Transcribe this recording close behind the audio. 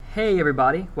Hey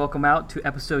everybody, welcome out to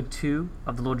episode 2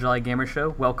 of the Little Jolly Gamer Show.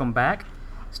 Welcome back.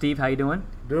 Steve, how you doing?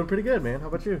 Doing pretty good, man. How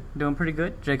about you? Doing pretty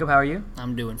good. Jacob, how are you?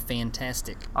 I'm doing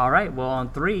fantastic. Alright, well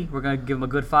on 3, we're going to give them a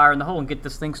good fire in the hole and get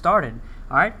this thing started.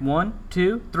 Alright, 1,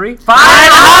 2, 3, fire in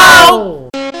the hole!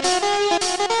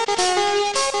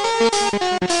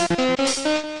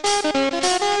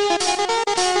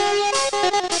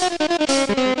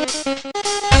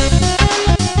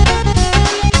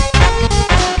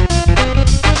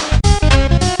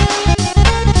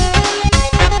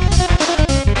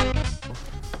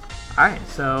 Alright,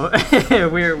 so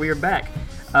we're back.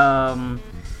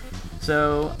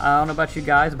 So I don't know about you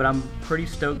guys, but I'm pretty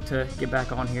stoked to get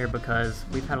back on here because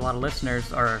we've had a lot of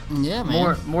listeners, or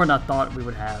more than I thought we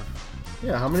would have.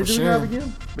 Yeah, how many do we have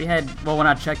again? We had, well, when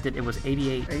I checked it, it was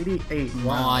 88. 88,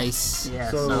 wow. Nice. Yeah,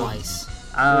 So- Nice.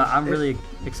 I'm really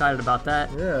excited about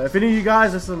that. Yeah, if any of you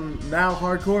guys are some now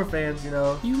hardcore fans, we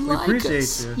appreciate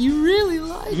us. you. You really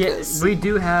like Yeah, us. we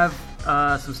do have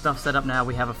some stuff set up now.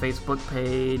 We have a Facebook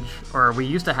page, or we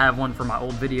used to have one for my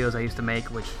old videos I used to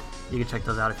make, which you can check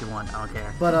those out if you want. I don't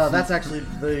care. But that's actually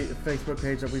the Facebook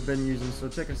page that we've been using, so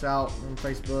check us out on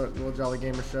Facebook, Little Jolly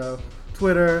Gamer Show.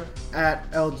 Twitter, at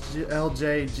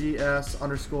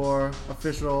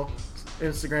LJGS_official.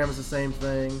 Instagram is the same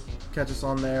thing. Catch us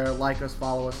on there, like us,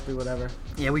 follow us, do whatever.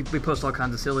 Yeah, we post all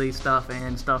kinds of silly stuff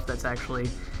and stuff that's actually,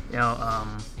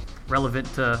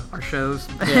 relevant to our shows.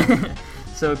 Yeah.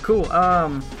 So cool.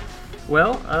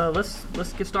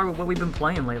 Let's get started with what we've been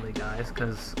playing lately, guys.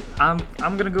 Because I'm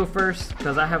gonna go first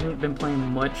because I haven't been playing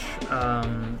much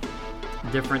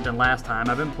different than last time.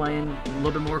 I've been playing a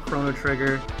little bit more Chrono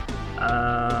Trigger.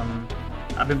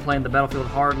 I've been playing the Battlefield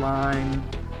Hardline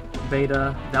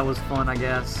beta. That was fun, I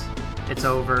guess. It's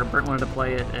over. Brent wanted to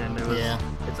play it, and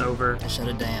it's over. I shut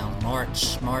it down.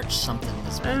 March something.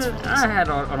 I had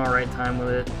an alright time with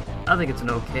it. I think it's an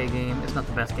okay game. It's not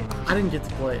the best game. I didn't get to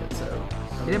play it, so.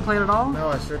 You didn't play it at all? No,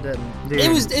 I sure didn't. Dude.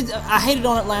 I hated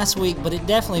on it last week, but it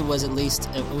definitely was it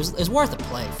was worth a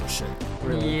play for sure.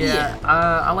 Really. Yeah,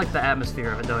 I like the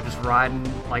atmosphere of it though. Just riding,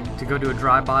 like to go to a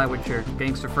drive-by with your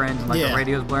gangster friends and the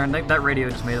radio's blaring. That radio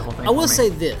just made the whole thing. I will say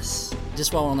this,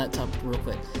 just while we're on that topic, real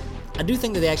quick. I do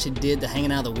think that they actually did the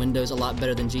hanging out of the windows a lot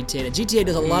better than GTA. GTA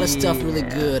does a lot of stuff really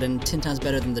good and 10 times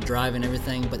better than the drive and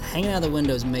everything, but hanging out of the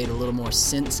windows made a little more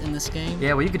sense in this game.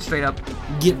 Yeah, well, you could straight up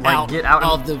get out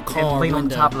of the car and lean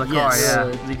window. on top of the car. Yes. Yeah,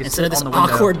 you could instead of this on the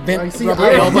window. awkward bent See, rubber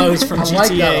elbows from I GTA.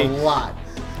 like that a lot.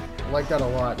 I like that a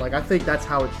lot. Like, I think that's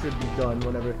how it should be done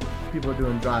whenever people are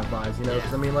doing drive-bys,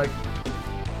 Because,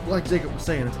 like Jacob was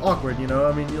saying, it's awkward, you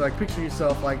picture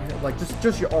yourself like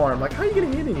just your arm. Like, how are you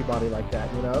gonna hit anybody like that,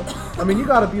 you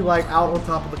gotta be like out on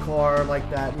top of the car like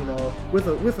that, with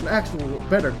an actual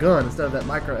better gun instead of that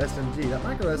micro SMG. That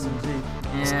micro SMG.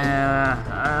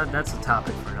 Yeah, that's a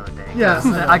topic for another day. Yeah,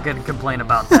 I could complain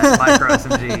about that micro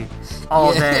SMG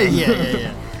all day.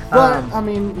 Yeah. But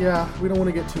we don't want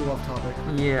to get too off topic.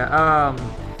 Yeah.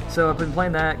 So I've been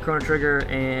playing that, Chrono Trigger,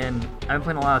 and I've been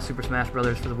playing a lot of Super Smash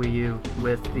Bros. For the Wii U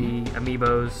with the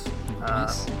Amiibos.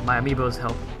 Nice. My Amiibos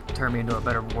help turn me into a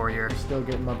better warrior. Still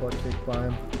getting my butt kicked by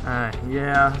him.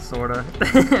 Yeah, sorta.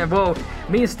 Well,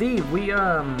 me and Steve, we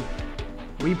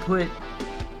put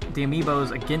the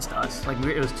Amiibos against us. Like,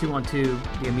 it was 2-on-2,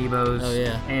 the Amiibos. Oh,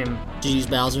 yeah. And Did you use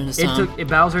Bowser this time? took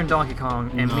Bowser and Donkey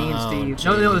Kong, and me and Steve.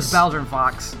 No, it was Bowser and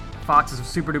Fox. Fox is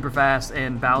super duper fast,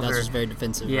 and Bowser's very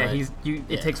defensive. Yeah, right?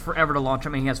 It takes forever to launch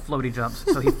him, and he has floaty jumps,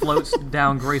 so he floats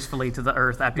down gracefully to the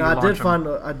earth after you launch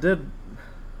him.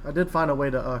 I did find a way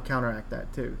to counteract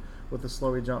that too with the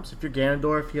slowy jumps. If you're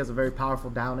Ganondorf, he has a very powerful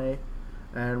down A,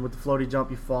 and with the floaty jump,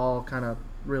 you fall kind of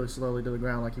really slowly to the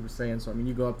ground, like he was saying. So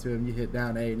you go up to him, you hit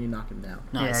down A, and you knock him down.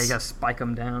 Nice. Yeah, you gotta spike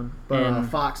him down. But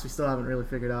Fox, we still haven't really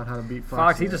figured out how to beat Fox.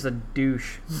 Fox, he's just a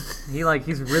douche.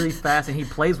 He's really fast, and he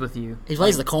plays with you. He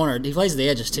plays the corner. He plays the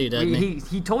edges too, doesn't he?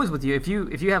 He toys with you. If you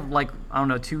have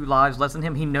 2 lives less than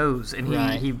him, he knows, and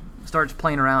he starts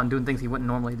playing around doing things he wouldn't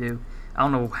normally do. I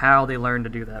don't know how they learned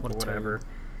to do that, but whatever.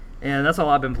 And that's all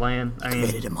I've been playing.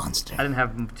 Created a monster. I didn't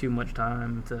have too much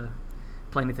time to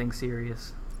play anything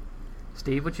serious.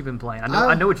 Steve, what you been playing?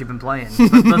 I know what you've been playing.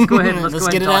 Let's go ahead. Let's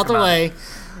get it out the way.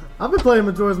 I've been playing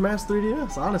Majora's Mask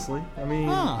 3DS, honestly.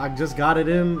 I just got it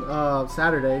in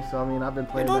Saturday, so I've been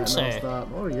playing that nonstop.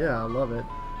 Oh yeah, I love it.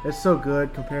 It's so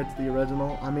good compared to the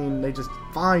original. They just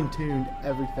fine-tuned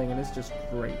everything, and it's just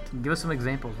great. Give us some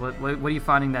examples. What are you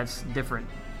finding that's different?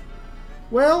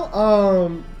 Well,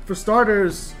 for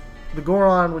starters, the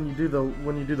Goron, when you do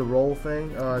the roll thing,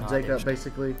 Jacob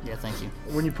basically. Yeah, thank you.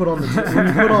 When you put on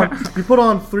you put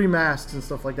on 3 masks and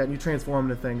stuff like that, and you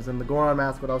transform into things. And the Goron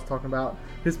mask, what I was talking about,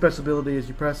 his special ability is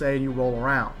you press A and you roll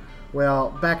around. Well,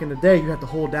 back in the day, you had to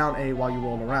hold down A while you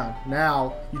roll around.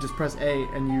 Now, you just press A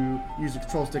and you use the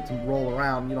control stick to roll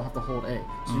around. You don't have to hold A.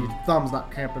 So your thumb's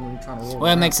not cramping when you're trying to roll Well,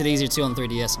 around. it makes it easier, too, on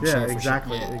 3DS, I'm sure.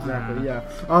 Exactly, Sure. exactly, yeah.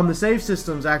 The save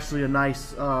system's actually a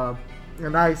nice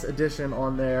addition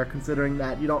on there, considering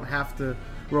that you don't have to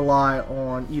rely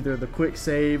on either the quick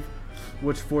save,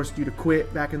 which forced you to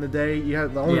quit back in the day. You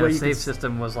had the only way you save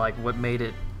system was like what made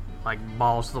it like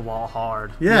balls to the wall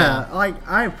hard. Yeah, like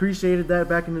I appreciated that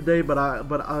back in the day, but I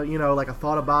like I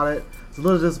thought about it. It's a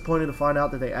little disappointing to find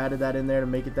out that they added that in there to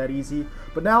make it that easy.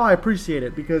 But now I appreciate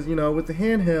it because with the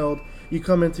handheld, you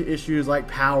come into issues like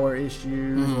power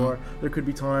issues, or there could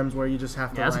be times where you just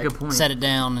have to that's a good point. Set it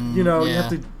down and you have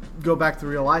to go back to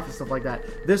real life and stuff like that.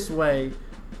 This way,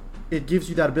 it gives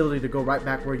you that ability to go right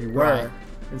back where you were. Right.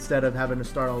 Instead of having to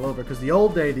start all over. Because the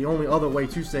old day, the only other way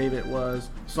to save it was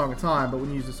Song of Time, but when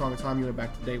you used the Song of Time, you went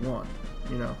back to day one,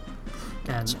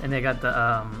 And they got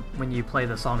the, when you play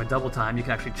the Song of Double Time, you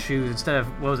can actually choose, instead of,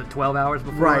 12 hours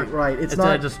before? Right.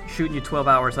 Instead of just shooting you 12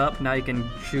 hours up, now you can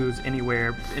choose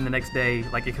anywhere in the next day.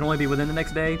 Like, it can only be within the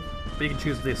next day, but you can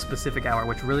choose the specific hour,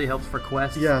 which really helps for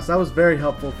quests. Yes, that was very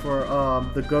helpful for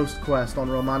the Ghost quest on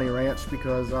Romani Ranch,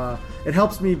 because it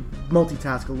helps me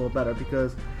multitask a little better,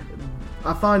 because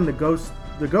I find the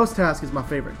ghost task is my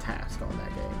favorite task on that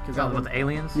game. With the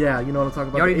aliens? Yeah, you know what I'm talking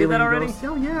about. You already did that already? Ghosts.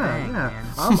 Oh yeah, Dang,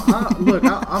 yeah. Look,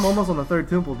 I'm almost on the third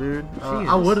temple, dude.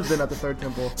 I would have been at the third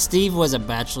temple. Steve was a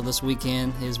bachelor this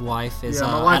weekend. His wife is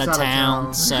my wife's out of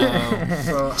town, so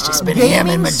just been Gaming him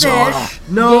and Majora. sesh.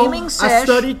 No, Gaming I sesh.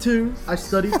 studied too.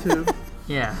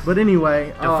 Yeah. But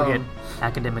anyway, Don't forget,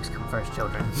 academics come first,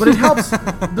 children. But it helps.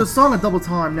 The Song of Double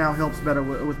Time now helps better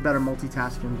with better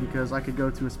multitasking, because I could go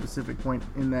to a specific point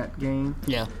in that game.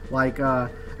 Yeah. Like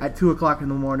at 2 o'clock in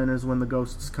the morning is when the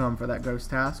ghosts come for that ghost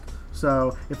task.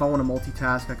 So if I want to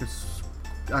multitask,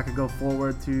 I could go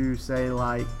forward to say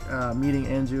like meeting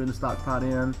Andrew in the Stockpot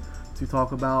Inn to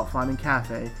talk about finding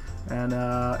Cafe. And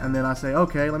then I say,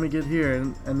 okay, let me get here,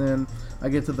 and then I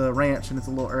get to the ranch, and it's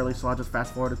a little early, so I just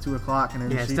fast forward to 2 o'clock, and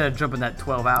then instead of jumping that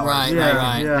 12 hours. Right.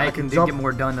 Now you can get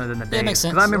more done than the day. That makes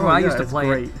sense. Because I remember when I used to it's play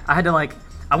great. it, I had to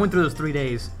I went through those 3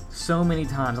 days so many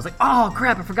times. I was like, oh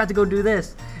crap, I forgot to go do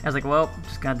this. And I was like, well,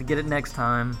 just got to get it next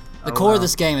time. The core of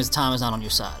this game is time is not on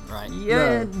your side, right?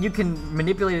 Yeah, you can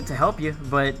manipulate it to help you,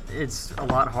 but it's a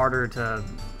lot harder to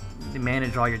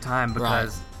manage all your time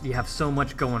because you have so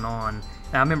much going on.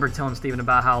 And I remember telling Steven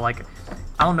about how, I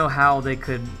don't know how they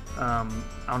could, I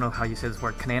don't know how you say this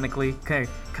word, canonically,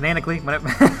 whatever.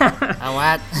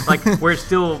 What? We're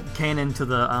still canon to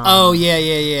the,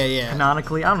 yeah.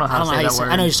 canonically, I don't know how to say that word.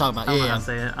 I know what you're talking about. I don't know how to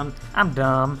say it. I'm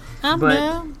dumb. I'm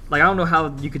dumb. I don't know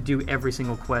how you could do every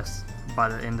single quest by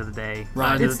the end of the day.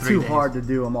 Right. It's too hard to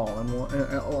do them all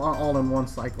in one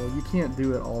cycle. You can't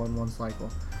do it all in one cycle.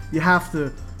 You have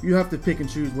to pick and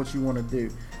choose what you want to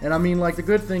do. And I mean, the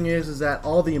good thing is that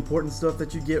all the important stuff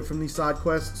that you get from these side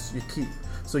quests, you keep.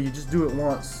 So you just do it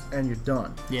once and you're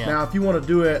done. Yeah. Now, if you want to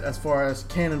do it as far as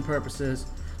canon purposes,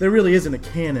 there really isn't a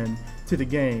canon to the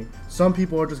game. Some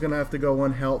people are just going to have to go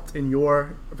unhelped in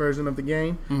your version of the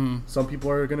game. Mm-hmm. Some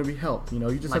people are going to be helped. You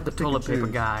just have to the pick toilet and paper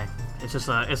choose. guy. It's just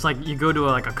it's like you go to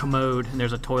a commode and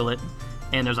there's a toilet.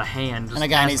 And there's a hand. Just and a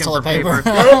guy needs toilet paper.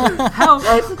 How?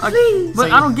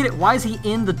 But I don't get it. Why is he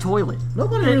in the toilet?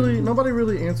 Nobody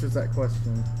really answers that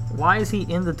question. Why is he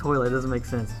in the toilet? It doesn't make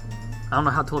sense. I don't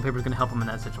know how toilet paper is going to help him in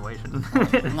that situation.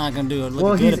 I'm not going to do it.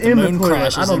 Well, Good he's if the in the moon toilet.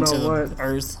 crashes I don't into know what.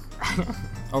 Earth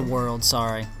or world.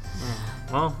 Sorry.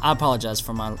 Well, I apologize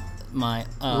for my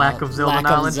lack of Zelda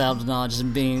knowledge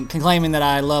and claiming that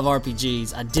I love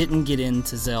RPGs. I didn't get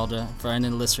into Zelda for any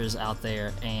listeners out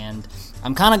there, and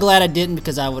I'm kind of glad I didn't,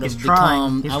 because I would have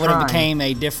became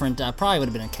a different. I probably would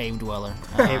have been a cave dweller.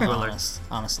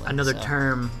 Honestly, another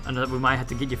term. We might have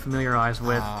to get you familiarized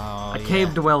with.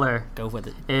 Cave dweller. Go with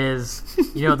it. Is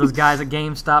those guys at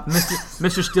GameStop,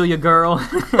 Mr. Steal Your Girl.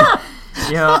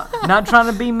 Not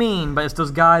trying to be mean, but it's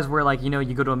those guys where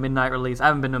you go to a midnight release. I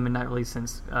haven't been to a midnight release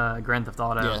since Grand Theft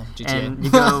Auto. Yeah, GTA. And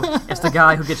you go, it's the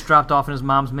guy who gets dropped off in his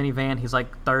mom's minivan. He's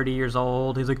 30 years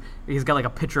old. He's got a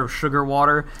pitcher of sugar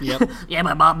water. Yep. Yeah,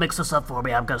 my mom mixed this up for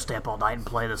me. I'm gonna stay up all night and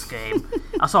play this game.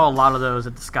 I saw a lot of those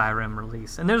at the Skyrim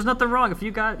release, and there's nothing wrong if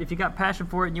you got passion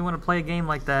for it and you want to play a game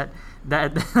like that.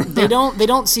 They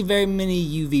don't see very many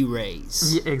UV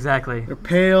rays. Yeah, exactly. They're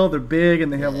pale, they're big,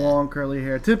 and they have long curly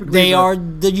hair. Typically,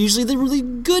 they're usually really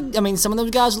good. I mean, some of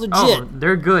those guys are legit. Oh,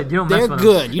 they're good. You don't mess with them. They're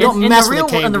good. You don't mess with a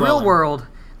cave In the real dweller. world,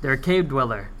 They're a cave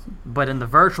dweller, but in the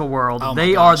virtual world, Oh my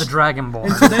they are gosh. the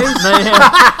Dragonborn.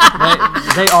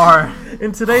 Today's they are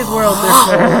in today's world,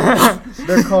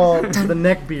 they're called the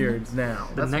neckbeards now.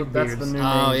 That's neckbeards. the new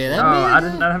Oh name. yeah, I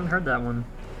that haven't heard that one.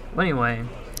 Well, anyway.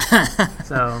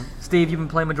 So, Steve, you've been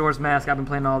playing Majora's Mask. I've been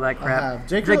playing all that crap. I have.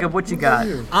 Jacob, what you about got?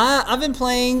 you? I've been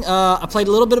playing. I played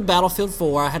a little bit of Battlefield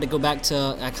 4. I had to go back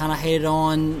to. I kind of hated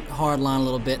on Hardline a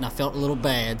little bit, and I felt a little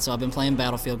bad. So I've been playing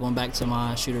Battlefield, going back to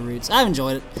my shooter roots. I've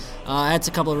enjoyed it. I had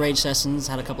a couple of rage sessions.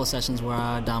 Had a couple of sessions where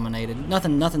I dominated.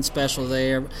 Nothing special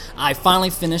there. I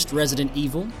finally finished Resident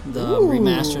Evil, the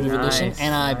remastered edition, nice,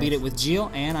 and I beat it with Jill,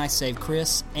 and I saved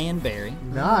Chris and Barry.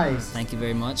 Nice. Thank you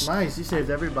very much. Nice. You saved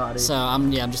everybody. So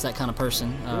I'm just that kind of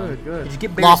person. Good. Did you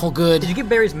get Barry's, Lawful good. Did you get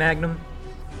Barry's Magnum?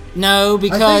 No,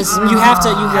 because you have to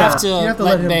let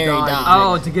let him Barry die. die.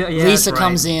 Oh, to get yeah, Lisa that's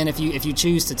comes right. in if you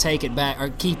choose to take it back or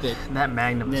keep it. That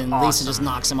Magnum. Then is awesome. Lisa just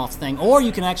knocks him off the thing, or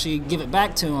you can actually give it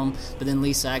back to him, but then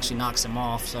Lisa actually knocks him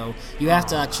off. So you have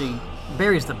to actually.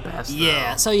 Barry's the best. Though.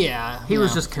 Yeah. So yeah. He you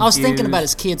was know. just I was thinking confused. about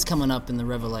his kids coming up in the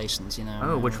Revelations. You know.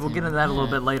 Oh, which we'll get into that a little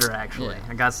bit later. Actually, Yeah.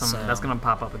 I got some. So- That's gonna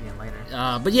pop up again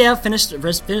later. But yeah, finished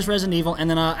Resident Evil, and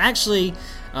then actually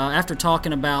after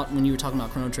talking about when you were talking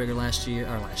about Chrono Trigger last week.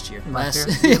 Last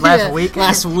Yeah, week.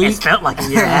 last week. It's felt like a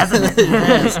year, hasn't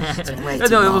it? Way too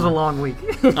No, it was a long. long week.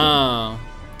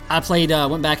 I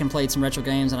went back and played some retro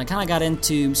games, and I kind of got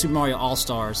into Super Mario All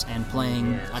Stars and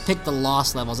playing. Yes. I picked the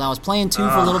Lost levels. I was playing 2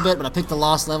 for a little bit, but I picked the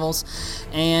Lost levels,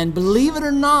 and believe it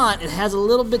or not, it has a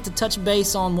little bit to touch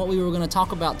base on what we were going to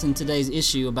talk about in today's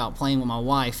issue about playing with my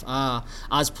wife. I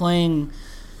was playing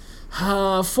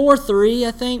 4-3,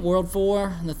 I think, World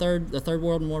 4, the third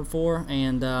world in World 4,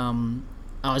 and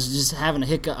I was just having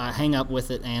a hang up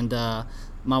with it, and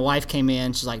my wife came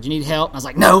in. She's like, "Do you need help?" I was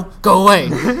like, "No, go away."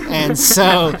 And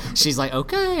so she's like,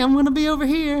 "Okay, I'm gonna be over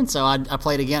here." And so I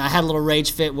played again. I had a little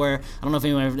rage fit where I don't know if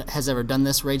anyone has ever done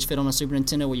this rage fit on a Super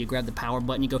Nintendo, where you grab the power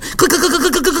button, you go click, click, click, click,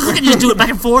 click, click, click, and you just do it back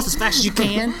and forth as fast as you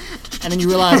can, and then you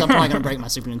realize I'm probably gonna break my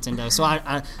Super Nintendo. So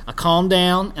I calmed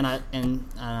down and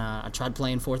I tried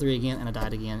playing 4-3 again, and I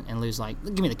died again and lose like,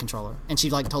 "Give me the controller," and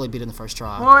she like totally beat it in the first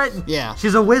try. What? Yeah.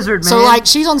 She's a wizard, man. So like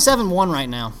she's on 7-1 right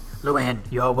now. Luann,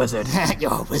 you're a wizard.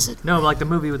 You're a wizard. No, like the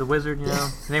movie with the wizard. You know,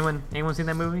 Has anyone seen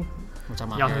that movie? We're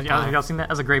talking about Y'all, Harry y'all, Potter. y'all seen that?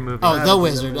 That's a great movie. Oh, The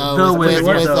Wizard. Oh, The with, Wizard,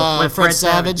 with, yes. with Fred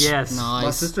Savage. Yes. Nice. My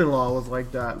sister-in-law was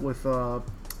like that with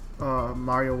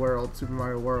Mario World, Super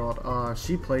Mario World.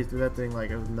 She played through that thing like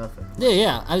it was nothing.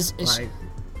 Yeah.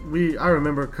 Like I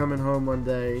remember coming home one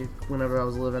day whenever I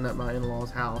was living at my in-laws'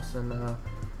 house,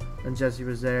 and Jesse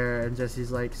was there, and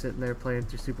Jesse's like sitting there playing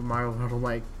through Super Mario World. I'm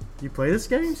like, "You play this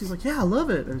game?" She's like, "Yeah, I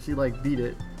love it," and she like beat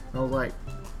it. And I was like,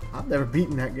 "I've never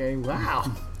beaten that game. Wow."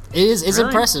 It's Really?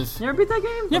 impressive. You ever beat that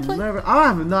game? Yeah, I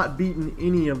have not beaten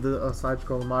any of the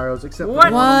side-scrolling Marios except What? for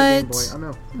the one on the Game What? Boy. I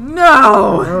know.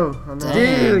 No, I know.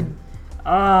 Dang. dude.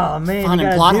 Oh man, Finding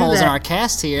you plot gotta do holes in that. our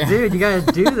cast here. Dude, you gotta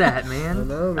do that, man. I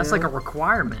know, That's man. like a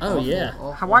requirement. Oh yeah.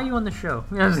 Awful. Why are you on the show?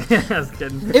 I was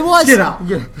kidding. It was. Get out.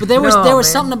 But there was No, there was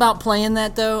man. something about playing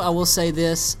that though. I will say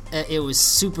this: it was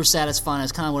super satisfying.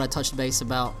 It's kind of what I touched base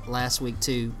about last week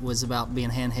too. Was about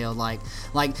being handheld. Like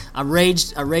I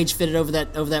raged fitted over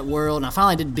that world, and I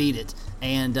finally did beat it.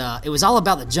 And it was all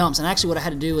about the jumps. And actually, what I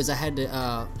had to do is I had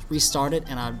to restart it,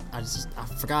 and I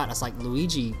forgot. I was like,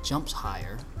 Luigi jumps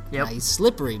higher. Yep. He's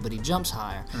slippery, but he jumps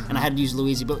higher. And I had to use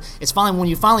Luigi. But it's finally when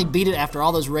you finally beat it after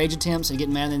all those rage attempts and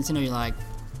getting mad at Nintendo, you're like,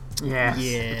 Yes,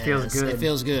 yeah, it feels good. It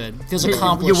feels good. It feels You-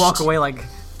 accomplished. You walk away like,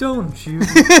 don't you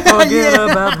forget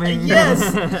about me. Yes.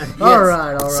 All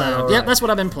right. So, yep, that's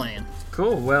what I've been playing.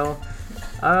 Cool. Well,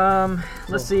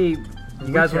 let's see.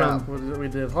 You guys want to? We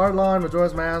did Hardline,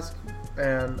 Majora's Mask,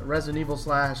 and Resident Evil /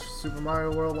 Super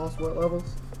Mario World Lost Levels.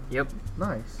 Yep.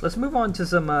 Nice. Let's move on to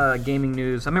some gaming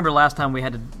news. I remember last time we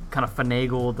had to kind of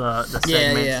finagle the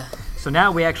segments. Yeah. So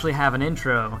now we actually have an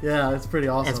intro. Yeah, it's pretty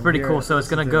awesome. It's pretty Here, cool. So it's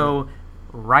gonna listen go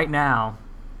right now.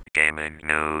 Gaming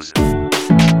news.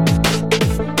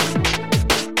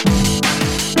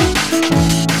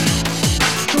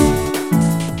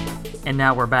 And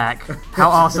now we're back. How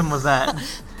awesome was that?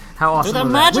 How awesome the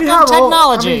was magic- We of have all-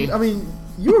 technology. I mean,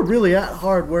 you were really at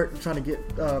hard work trying to get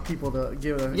people to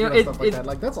give stuff like that.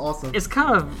 Like that's awesome. that? It's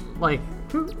kind of like,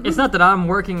 it's not that I'm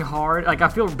working hard. Like I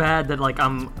feel bad that like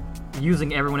I'm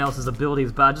using everyone else's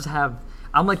abilities, but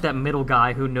I'm like that middle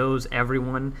guy who knows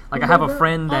everyone. Like I have a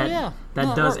friend that yeah. that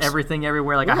No, it does works. everything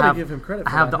everywhere. Like We I gotta have give him credit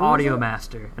I for have that. the Who is audio that?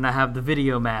 master, and I have the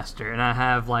video master, and I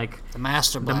have like The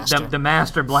Master Blaster. the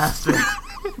master blaster.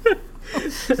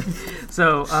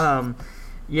 So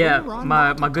Yeah, Ron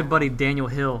my good buddy Daniel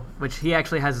Hill, which he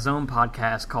actually has his own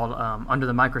podcast called Under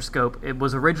the Microscope. It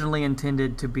was originally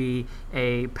intended to be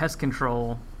a pest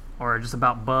control or just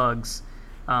about bugs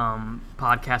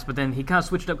podcast, but then he kind of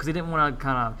switched up because he didn't want to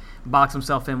kind of box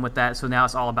himself in with that. So now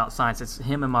it's all about science. It's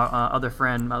him and my other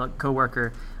friend, my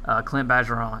coworker, Clint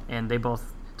Bergeron, and they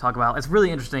both talk about. It's really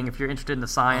interesting if you're interested in the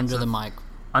science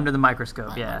under the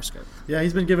microscope. Yeah,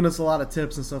 he's been giving us a lot of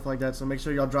tips and stuff like that. So make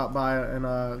sure y'all drop by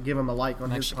and give him a like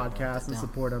on his podcast and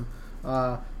support him.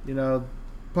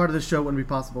 Part of the show wouldn't be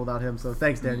possible without him. So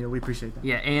thanks, Daniel. We appreciate that.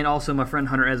 Yeah, and also my friend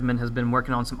Hunter Esmond has been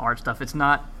working on some art stuff. It's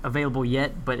not available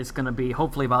yet, but it's going to be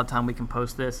hopefully by the time we can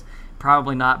post this.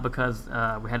 Probably not because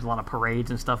we had a lot of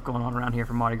parades and stuff going on around here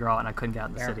for Mardi Gras, and I couldn't get out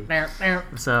in the city.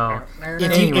 So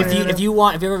if you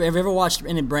ever watched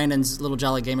any of Brandon's Little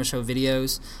Jolly Gamer Show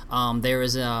videos, there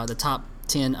is the top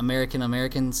 10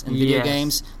 Americans in video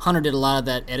games. Hunter did a lot of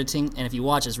that editing, and if you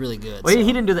watch, it's really good. Well, he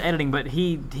didn't do the editing, but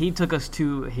he took us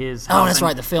to his house. Oh, that's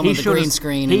right, the film with the green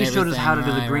screen and everything. He showed us how to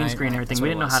do the green screen and everything. That's We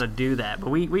didn't know how to do that,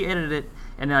 but we edited it,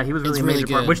 and he was really a major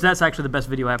part, which that's actually the best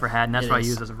video I ever had, and that's what I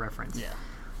used as a reference. Yeah.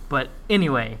 But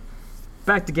anyway,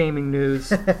 back to gaming news.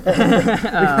 We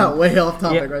got way off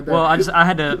topic right there. Well, I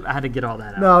had to get all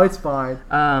that out. No, it's fine.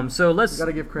 So let's.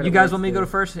 Gotta give credit You guys where want me to go it's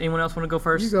to first? Anyone else want to go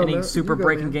first? You go, Any man. super You go,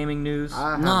 breaking man. gaming news?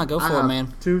 Go for it,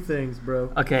 man. 2 things, bro.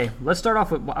 Okay, let's start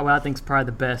off with what I think is probably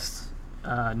the best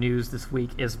news this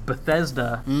week. Is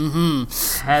Bethesda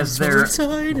has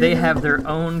they have their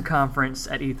own conference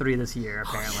at E3 this year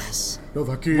apparently.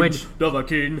 Which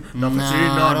No,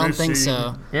 I don't think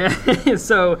so. yeah,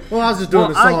 so Well, I was just doing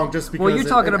the song just because you're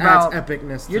talking it about adds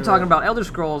epicness. You're to talking it. about Elder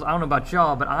Scrolls. I don't know about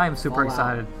y'all, but I am super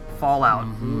excited. Fallout.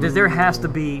 There has to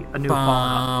be a new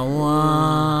Fallout.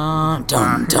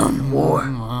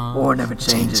 War never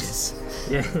changes.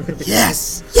 Yeah.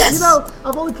 Yes.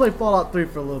 I've only played Fallout 3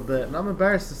 for a little bit, and I'm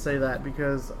embarrassed to say that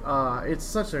because it's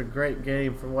such a great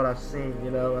game from what I've seen.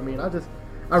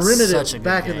 I rented Such a it good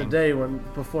back in the game. day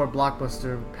before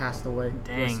Blockbuster passed away. Rest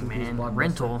Dang, in peace, man. Blockbuster.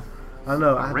 Rental. I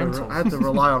know. I rental. had to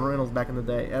rely on rentals back in the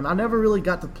day, and I never really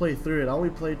got to play through it. I only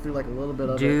played through like a little bit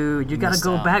of it. Dude, you gotta Missed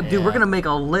go out, back. Dude, we're yeah. gonna make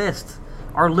a list.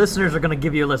 Our listeners are gonna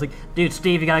give you a list. Like, dude,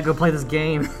 Steve, you gotta go play this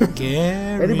game.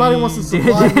 Anybody wants to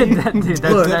supply me?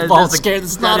 Look, Vault scared the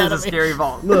snot that out is of a me. scary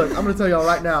vault. Look, I'm gonna tell y'all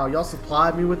right now. Y'all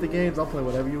supply me with the games. I'll play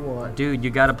whatever you want. Dude, you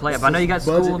gotta play it. I know you got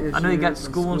Budget school. I know you got issues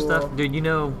and school and stuff. school.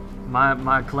 Dude,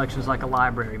 my collection's like a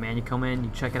library, man. You come in,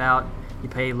 you check it out, you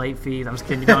pay late fees. I'm just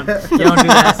kidding. You don't do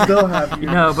that. Still have you.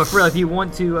 No, but for real, if you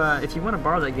want to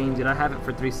borrow that game, dude, I have it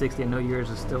for 360. I know yours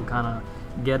is still kind of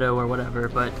ghetto or whatever,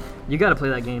 but you got to play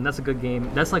that game. That's a good game.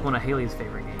 That's like one of Haley's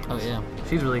favorite games. Oh yeah,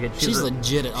 She's really good. she's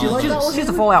legit at She all. like that one? She's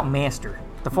the Fallout master.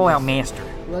 The Fallout master.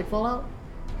 You like Fallout?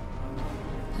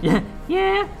 Yeah.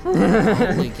 Yeah.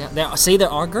 Holy cow. There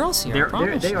are girls here. I They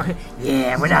promise you. are.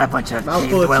 Yeah, we're not a bunch of Mouthful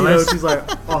cave of dwellers. Cheetos. She's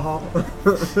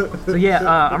like, So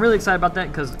yeah, I'm really excited about that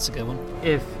because That's a good one.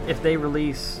 if they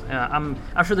release, I'm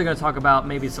sure they're going to talk about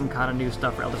maybe some kind of new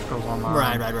stuff for Elder Scrolls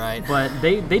Online. Right. But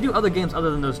they do other games other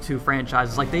than those 2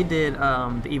 franchises. Like they did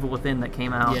The Evil Within that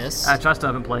came out. Yes. Which I still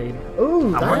haven't played.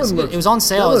 ooh, that want one to- looks. It was on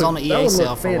sale. It was on the that EA one sale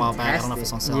looked for a while back. I don't know if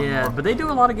it's on sale Yeah, anymore. but they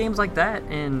do a lot of games like that,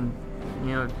 and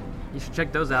you should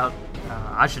check those out.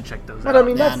 I should check those But out. I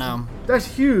mean, Yeah, I know. that's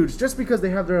huge. Just because they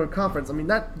have their own conference, I mean,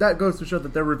 that goes to show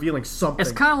that they're revealing something.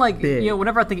 It's kind of like big.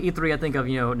 whenever I think E3, I think of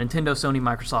Nintendo, Sony,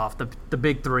 Microsoft, the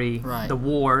big 3, Right. the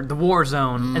war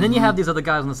zone, and then you have these other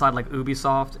guys on the side like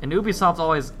Ubisoft, and Ubisoft's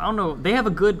always, I don't know, they have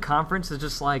a good conference. It's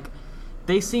just like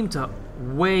they seem to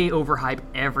way overhype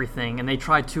everything, and they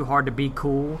try too hard to be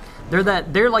cool. They're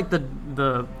like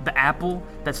the Apple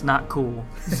that's not cool.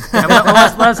 And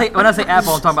when I say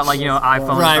Apple, I'm talking about like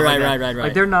iPhone. Right, and stuff like right. that.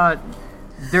 Like they're not.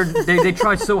 They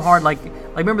try so hard. Like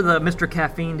remember the Mr.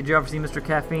 Caffeine? Did you ever see Mr.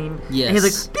 Caffeine? Yes. And he's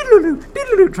like doodle-doo,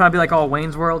 doodle-doo, trying to be like all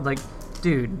Wayne's World. Like,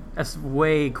 dude, that's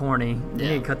way corny. You Yeah.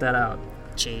 need to cut that out.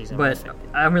 Jeez. But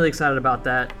I'm really excited about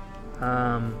that.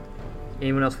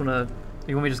 Anyone else want to?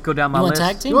 You want me to just go down my you want list?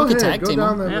 tag team? Go We can ahead, tag go team.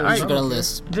 down them. that Yeah, We list. should I go to don't the care.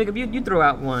 list. Jacob, you throw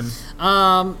out one.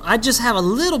 I just have a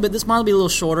little bit. This might be a little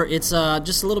shorter. It's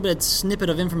just a little bit snippet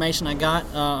of information I got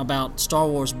about Star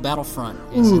Wars Battlefront.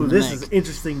 Is Ooh, in the this make. is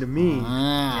interesting to me. Yeah,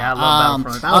 I love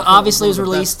Battlefront. Battlefront Obviously, it was was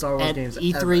one of the best released Star Wars at games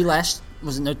E3 ever. last.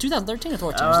 Was it 2013 or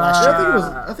 14? It was last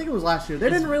I year. think it was last year.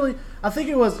 They didn't really. I think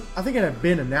it had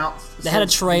been announced. They had a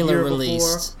since the trailer year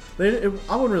released. before.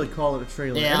 I wouldn't really call it a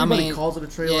trailer. Yeah, I Everybody mean, calls it a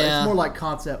trailer. yeah. It's more like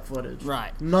concept footage.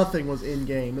 Right. Nothing was in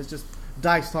game. It's just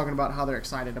DICE talking about how they're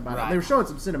excited about Right. it. They were showing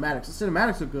some cinematics. The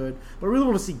cinematics are good, but I really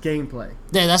want to see gameplay.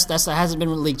 Yeah, that hasn't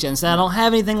been leaked yet. So I don't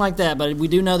have anything like that, but we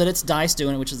do know that it's DICE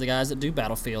doing it, which is the guys that do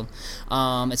Battlefield.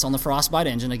 It's on the Frostbite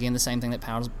engine, again, the same thing that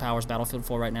powers Battlefield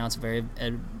 4 right now. It's a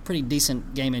pretty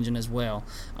decent game engine as well.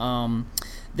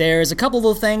 There's a couple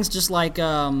little things, just like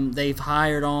they've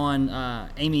hired on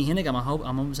Amy Hennig.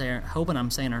 hoping I'm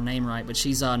saying her name right, but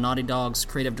she's Naughty Dog's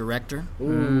creative director.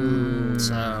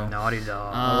 So Naughty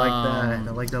Dog. I like that.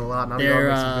 I like that a lot. Naughty Dog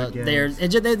makes some good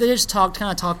games. They just talked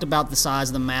about the size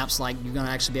of the maps. Like you're gonna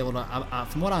actually be able to,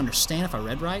 from what I understand, if I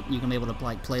read right, you're gonna be able to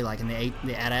like play like in the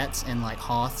AT-ATs and like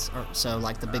Hoths, or so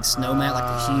like the big snow map, like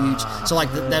the huge. So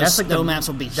like those snow maps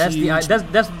will be huge.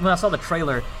 That's when I saw the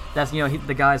trailer. That's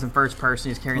the guy's in first person.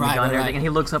 He's carrying the gun and everything, and he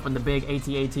looks up and the big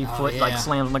AT-AT foot like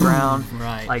slams on the ground.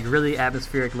 Right. Like really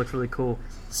atmospheric. Looks really cool.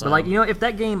 So, but like if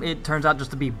that game it turns out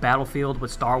just to be Battlefield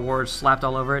with Star Wars slapped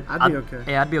all over it, I'd be okay.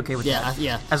 Yeah, I'd be okay with that.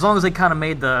 Yeah. As long as they kind of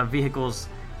made the vehicles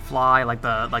fly like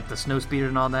the snow speeder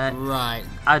and all that. Right.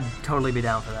 I'd totally be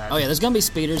down for that. Oh yeah, there's gonna be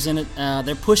speeders in it.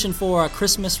 They're pushing for a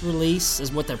Christmas release,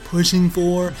 is what they're pushing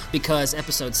for, because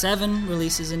Episode 7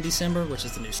 releases in December, which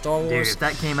is the new Star Wars. Dude, if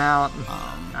that came out,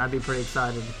 I'd be pretty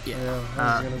excited. Yeah,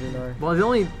 that's gonna be nice. Well,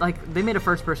 they made a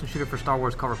first-person shooter for Star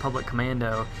Wars called Republic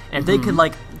Commando, and if they could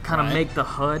kind of make the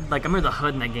HUD. Like I remember the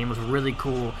HUD in that game was really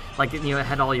cool. Like it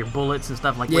had all your bullets and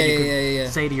stuff. Like what you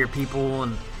could say to your people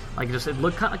and. Like it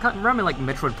looked kind of around me like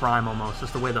Metroid Prime almost,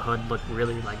 just the way the HUD looked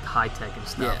really like high tech and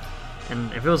stuff. Yeah.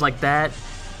 And if it was like that,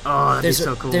 that'd be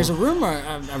so cool. There's a rumor,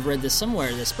 I've read this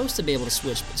somewhere, they're supposed to be able to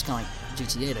switch, but it's kind of like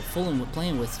GTA. They're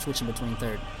playing with switching between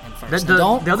third and first. The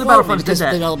other Battlefronts did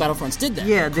that. The other Battlefronts did that.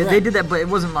 Yeah, they did that, but it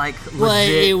wasn't like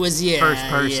legit it was first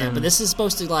person. Yeah, but this is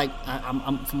supposed to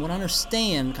I'm from what I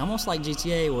understand, almost like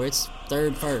GTA, where it's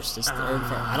third first. It's third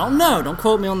first. I don't know. Don't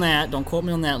quote me on that.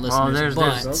 Listeners.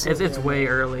 It's way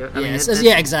early.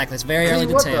 Exactly. It's very early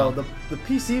to tell. Though, the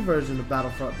PC version of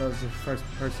Battlefront does the first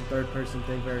person, third person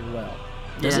thing very well.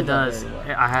 Yeah, it does.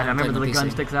 Well. I remember the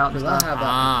gun sticks out and Because stuff.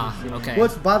 I have that. Okay.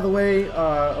 Which, by the way,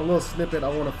 a little snippet I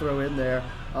want to throw in there.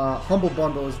 Humble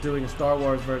Bundle is doing a Star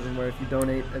Wars version where if you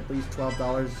donate at least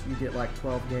 $12, you get like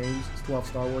 12 games, 12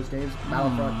 Star Wars games.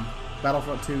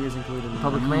 Battlefront 2 is included in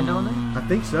Republic Commando in there? I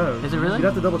think so. Is it really? You'd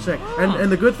have to double check.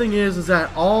 And the good thing is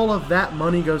that all of that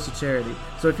money goes to charity.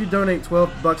 So if you donate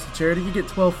 $12 to charity, you get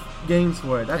 12 games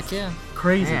for it. That's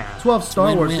crazy. Yeah. 12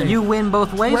 Star Wars win-win. games. You win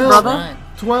both ways, 12, brother. Right.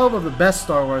 12 of the best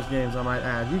Star Wars games, I might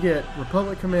add. You get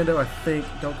Republic Commando, I think.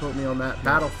 Don't quote me on that.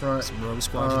 Battlefront. Some Rogue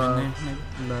Squadron in there, maybe?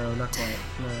 No, not quite.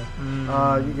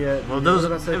 No. You get. Well, those. what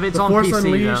did I say? If it's The on Force PC,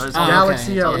 Unleashed, though, it's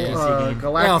Galaxy, on PC game.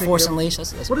 Galactic. Force Unleashed.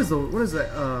 That's What is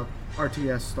the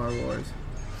RTS Star Wars?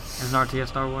 Is an RTS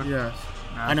Star Wars? Yes.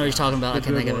 I know what you're talking about. I The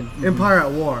can't good think of one. it. Empire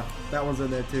at War. That one's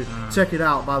in there too. Check it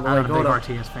out, by the way. I'm a Go big to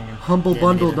RTS fan.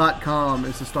 humblebundle.com.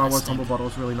 It's a Star Wars That's Humble Bundle.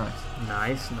 It's really nice.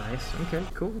 Nice. Okay,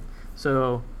 cool.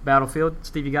 So, Battlefield.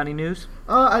 Steve, you got any news?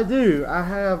 I do. I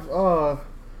have a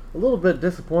little bit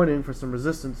disappointing for some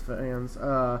Resistance fans.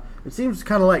 It seems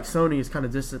kind of like Sony is kind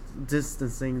of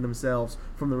distancing themselves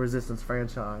from the Resistance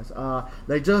franchise.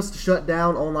 They just shut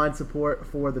down online support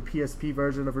for the PSP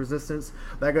version of Resistance.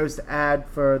 That goes to add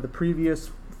for the previous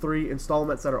 3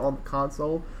 installments that are on the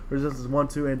console, Resistance 1,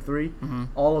 2, and 3. Mm-hmm.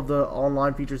 All of the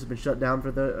online features have been shut down for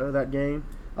that game.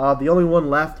 The only one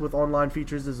left with online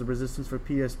features is the Resistance for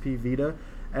PSP Vita.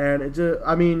 And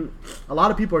a lot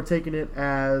of people are taking it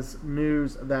as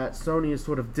news that Sony is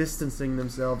sort of distancing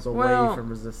themselves away from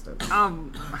Resistance.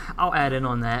 I'll add in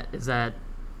on that is that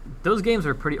those games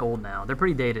are pretty old now. They're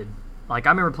pretty dated. Like I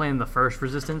remember playing the first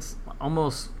Resistance,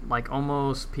 almost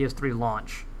PS3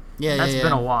 launch. That's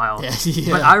been a while.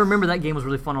 Yeah. But I remember that game was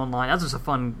really fun online.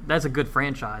 That's a good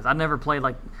franchise. I never played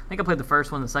I think I played the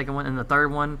first one, the second one, and the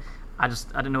third one. I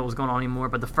didn't know what was going on anymore,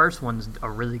 but the first one's a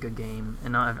really good game,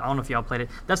 and I don't know if y'all played it.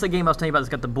 That's the game I was telling you about. It's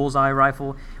got the bullseye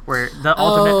rifle, where the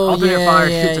alternate fire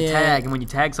shoots a tag, and when you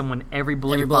tag someone, every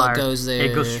bullet goes there.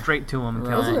 it goes straight to them and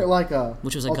kills Wasn't them. it like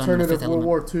Which was a gun in the alternative Fifth World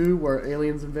Element. War II where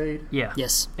aliens invade? Yeah.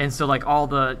 Yes. And so all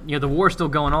the the war's still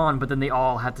going on, but then they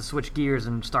all have to switch gears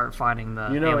and start fighting the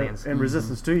aliens. In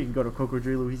Resistance 2, you can go to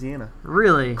Cocodrie, Louisiana.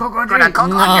 Really? No.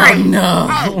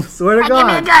 Swear to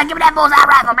God. Give me that bullseye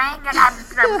rifle, man. You got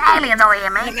some aliens over here,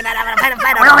 man. We're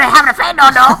over here having a fight, no,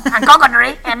 and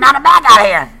coconut and not a bag out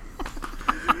here.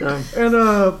 And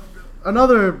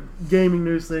another gaming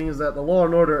news thing is that the Law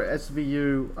 & Order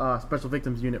SVU Special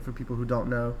Victims Unit, for people who don't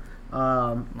know,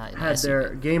 had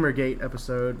their Gamergate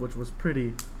episode, which was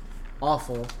pretty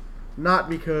awful. Not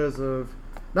because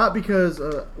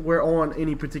we're on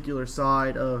any particular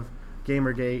side of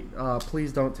Gamergate.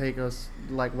 Please don't take us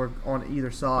like we're on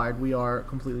either side. We are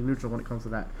completely neutral when it comes to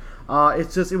that.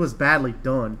 It was badly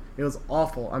done. It was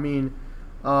awful. I mean,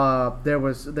 they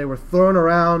were throwing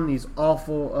around these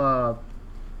awful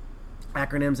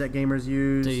acronyms that gamers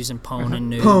use. They're using pwn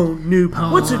and noob. Pwn,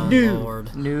 noob. What's a noob? Lord.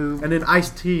 Noob. And then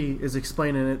Ice-T is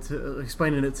explaining it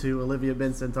to Olivia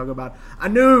Benson, talking about a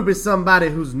noob is somebody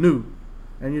who's new,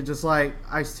 and you're just like,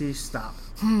 Ice-T, stop.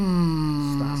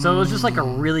 Stop. So it was just like a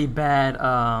really bad,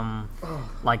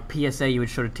 like PSA you would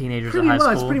show to teenagers Pretty at high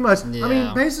much, school. pretty much. Yeah. I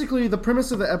mean, basically, the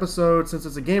premise of the episode, since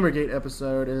it's a Gamergate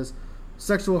episode, is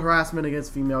sexual harassment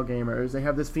against female gamers. They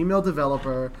have this female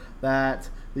developer that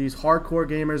these hardcore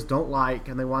gamers don't like,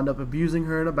 and they wind up abusing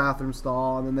her in a bathroom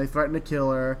stall, and then they threaten to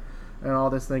kill her and all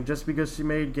this thing just because she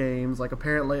made games. Like,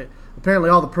 apparently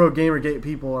all the pro Gamergate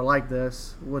people are like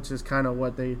this, which is kind of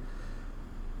what they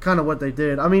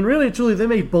did. I mean, really, truly, they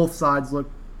made both sides look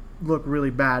really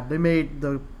bad. They made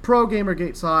the pro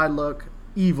Gamergate side look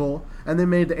evil, and they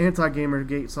made the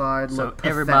anti-Gamergate side So look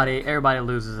pathetic. everybody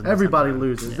loses. In this Everybody episode.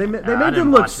 loses. Yeah. They I made didn't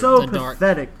them look watch it. so It's dark.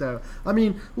 pathetic, though. I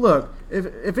mean, look,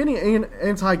 if any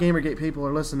anti-Gamergate people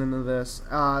are listening to this,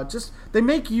 they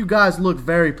make you guys look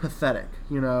very pathetic.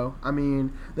 You know, I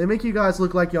mean, they make you guys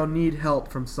look like y'all need help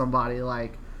from somebody.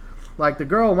 Like the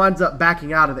girl winds up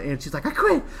backing out of the end. She's like, I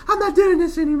quit. I'm not doing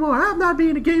this anymore. I'm not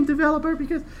being a game developer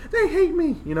because they hate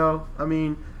me. You know, I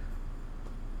mean.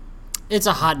 It's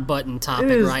a hot button topic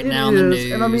It is, right it now in the is,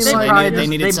 news. and I mean, They like, probably- they they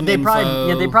needed some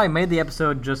info. They probably made the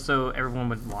episode just so everyone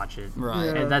would watch it. Right.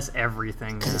 Yeah. And that's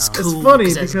everything. Now. It's It's cool funny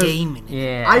because because gaming.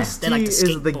 Yeah. Ice-T They like to is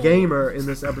the skateboard. gamer in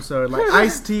this episode. Like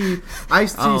Ice-T's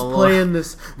Lord. playing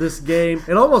this game.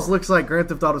 It almost looks like Grand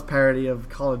Theft Auto's parody of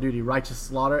Call of Duty, Righteous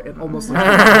Slaughter. It almost looks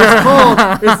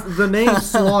it's the name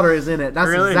Slaughter is in it. That's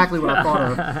Really? exactly what I thought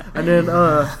of. And then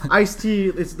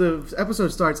Ice-T, the episode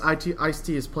starts.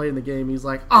 Ice-T is playing the game. He's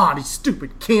like, these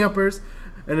stupid campers.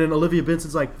 And then Olivia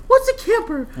Benson's like, what's a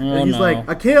camper? And he's no. like,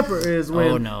 a camper is when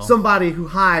Oh, no. somebody who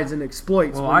hides and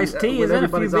exploits. Well, when- Ice-T when is in a few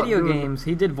everybody's out video doing- games.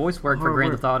 He did voice work for hard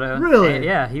Grand work. Theft Auto. Really? And,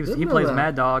 yeah, he Didn't know plays that.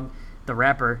 Mad Dog, the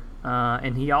rapper,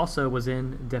 and he also was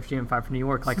in Def Jam 5 from New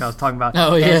York, like I was talking about.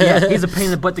 Oh, And, yeah. he's a pain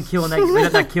in the butt to kill,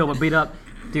 and not kill, but beat up.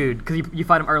 Dude, because you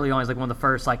fight him early on. He's like one of the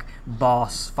first like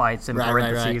boss fights in Right,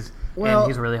 parentheses. Well,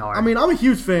 and he's really hard. I mean, I'm a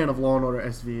huge fan of Law and Order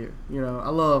SVU. You know, I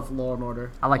love Law and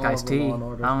Order. I like All of Ice-T. the Law and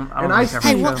Order. I don't And really Ice-T, care for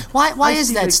Hey, the wh- show. why is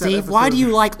Ice-T that, makes that Steve? Why do episode-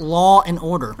 you like Law and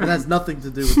Order? It has nothing to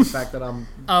do with the fact that I'm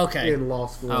Okay. in law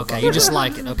school. Okay, you just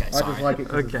like it. Okay, I sorry. just like it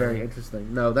because it's Okay. very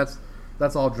interesting. No, that's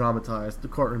all dramatized. The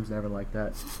courtroom's never like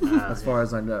that, as far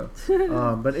as I know.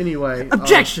 But anyway,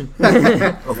 Objection.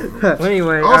 Well,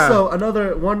 anyway, Also,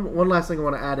 another one last thing I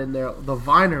want to add in there: the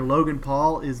Viner Logan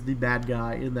Paul is the bad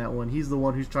guy in that one. He's the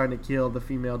one who's trying to kill the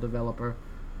female developer,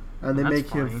 and they That's make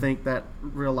funny. him think that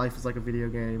real life is like a video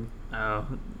game. oh,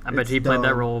 I bet it's he played that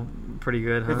dumb. role pretty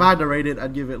good. Huh? If I had to rate it,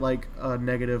 I'd give it like a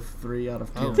 -3 out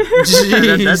of 10. Oh. That's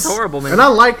Jeez. horrible, man. And I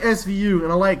like SVU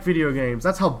and I like video games.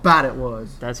 That's how bad it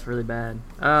was. That's really bad.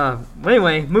 Well,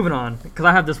 anyway, moving on, because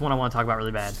I have this one I want to talk about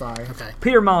really bad. Sorry. Okay.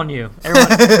 Peter Molyneux.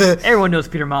 Everyone knows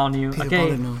Peter Molyneux.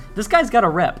 Okay, Molyneux. this guy's got a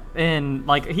rep, and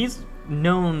like he's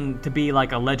known to be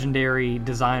like a legendary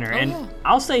designer. And yeah.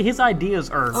 I'll say his ideas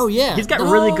are. Oh, yeah. he's got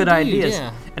Oh, really good dude, ideas.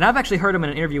 yeah. And I've actually heard him in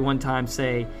an interview one time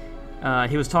say.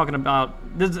 He was talking about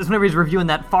this is whenever he's reviewing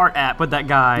that fart app with that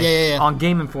guy Yeah. on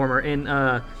Game Informer,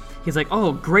 and he's like,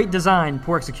 "Oh, great design,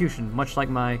 poor execution, much like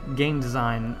my game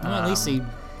design." Well, at least he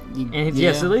And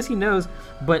yes, at least he knows.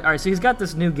 But all right, so he's got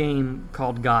this new game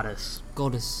called Goddess.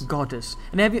 Goddess. Goddess.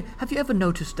 And have you ever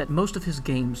noticed that most of his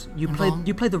games you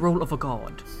Involved? play the role of a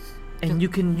god, and you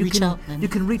can reach out and- you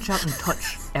can reach out and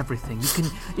touch everything. You can,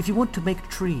 if you want to make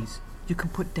trees, you can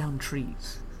put down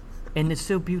trees, and it's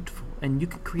so beautiful. And you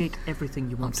can create everything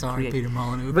you want I'm sorry, to create. Peter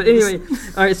Molyneux. But anyway,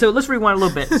 all right. So let's rewind a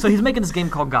little bit. So he's making this game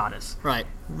called Goddess. Right.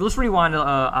 Let's rewind.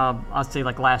 I'll say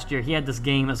like last year, he had this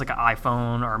game as like an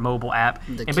iPhone or a mobile app,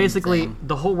 The and cube basically thing.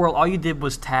 the whole world, all you did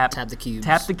was tap Tap the cubes.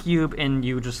 tap the cube, and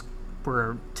you just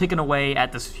were ticking away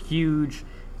at this huge,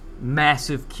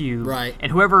 massive cube. Right.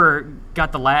 And whoever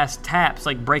got the last taps,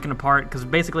 like breaking apart, because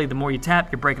basically the more you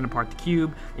tap, you're breaking apart the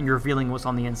cube, and you're revealing what's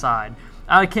on the inside.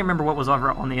 I can't remember what was over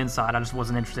on the inside. I just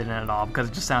wasn't interested in it at all because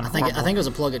it just sounded I think horrible. it was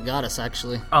a plug at Goddess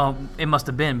actually. Oh, it must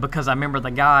have been because I remember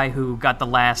the guy who got the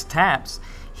last taps.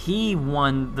 He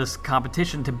won this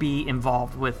competition to be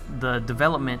involved with the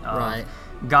development of Right.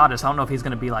 Goddess. I don't know if he's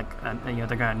going to be like, they're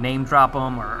going to name drop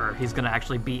him or he's going to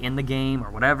actually be in the game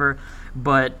or whatever.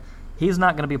 But he's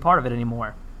not going to be a part of it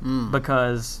anymore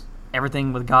because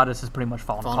everything with Goddess has pretty much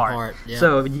fallen apart. Yeah.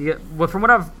 So from what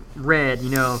I've read,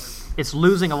 it's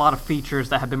losing a lot of features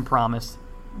that have been promised.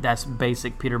 that's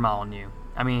basic Peter Molyneux.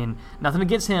 I mean, nothing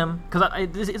against him, because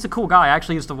it's a cool guy. I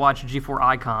actually used to watch G4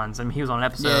 Icons, and he was on an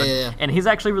episode, and he's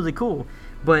actually really cool.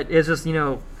 But it's just,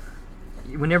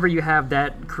 whenever you have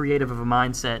that creative of a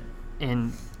mindset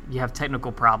and you have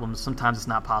technical problems, sometimes it's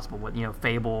not possible. With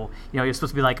Fable, you're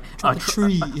supposed to be like a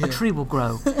tree will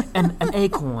grow, and an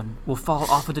acorn will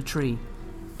fall off of the tree.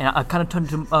 And I kind of turned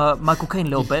to Michael Caine a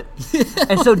little bit.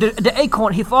 And so the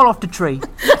acorn, he fell off the tree.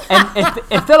 And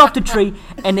it fell off the tree,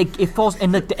 and it falls,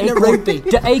 and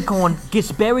the acorn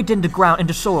gets buried in the ground, in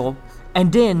the soil,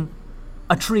 and then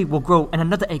a tree will grow, and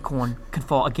another acorn can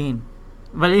fall again.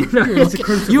 But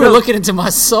you were looking into my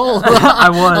soul. I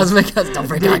was. Don't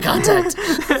break eye contact.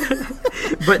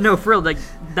 But no, for real,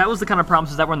 that was the kind of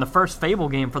promises that were in the first Fable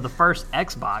game for the first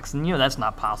Xbox, and that's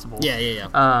not possible.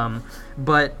 Yeah.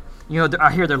 But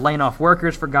I hear they're laying off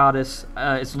workers for Goddess.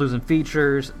 It's losing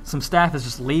features. Some staff is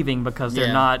just leaving because they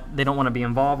don't want to be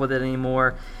involved with it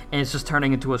anymore, and it's just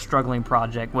turning into a struggling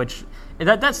project. Which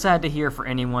that's sad to hear for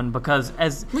anyone, because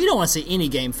we don't want to see any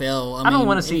game fail. I don't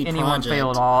want to see anyone fail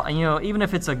at all. And even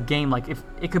if it's a game like if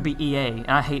it could be EA, and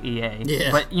I hate EA,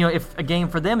 but if a game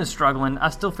for them is struggling,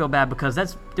 I still feel bad because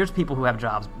there's people who have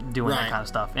jobs doing that kind of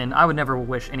stuff, and I would never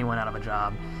wish anyone out of a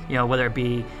job. Whether it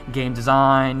be game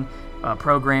design,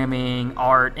 programming,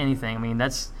 art, anything. I mean,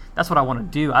 that's what I want to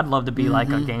do. I'd love to be like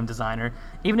a game designer.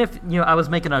 Even if I was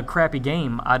making a crappy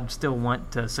game, I'd still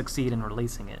want to succeed in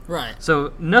releasing it. Right.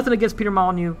 So nothing against Peter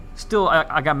Molyneux. Still,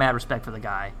 I got mad respect for the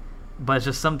guy, but it's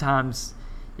just sometimes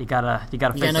you gotta face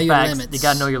the facts. You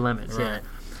gotta know your limits. Right.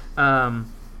 Yeah.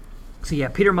 So yeah,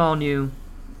 Peter Molyneux,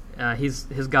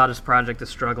 his Goddess project is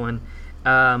struggling.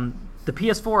 The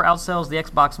PS4 outsells the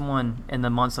Xbox One in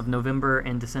the months of November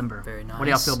and December. Very nice. What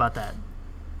do y'all feel about that?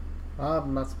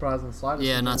 I'm not surprised in the slightest.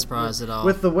 Yeah, not surprised at all.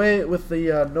 With the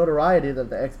notoriety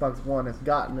that the Xbox One has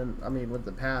gotten, and with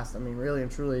the past, really and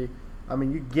truly,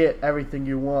 you get everything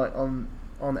you want on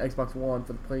the Xbox One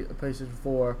for the PlayStation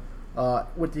 4.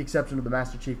 With the exception of the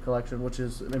Master Chief Collection, which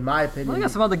is, in my opinion... Well, I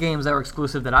got some other games that were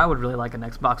exclusive that I would really like an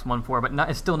Xbox One for, but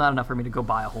it's still not enough for me to go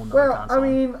buy a whole nother console.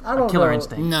 I don't Killer know.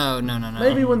 Instinct. No.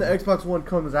 Maybe when the Xbox One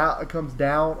comes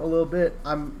down a little bit,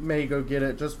 I may go get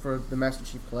it just for the Master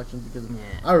Chief Collection, because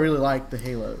I really like the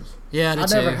Halos. Yeah, I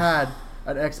never had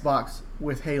an Xbox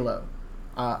with Halo.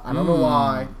 I don't know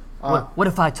why. What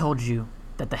if I told you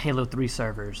that the Halo 3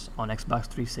 servers on Xbox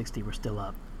 360 were still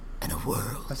up? In a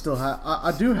world. I still have.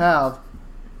 I do have.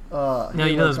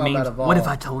 Those memes. Evolved. What if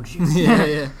I told you?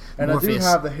 Yeah. And Morpheus. I do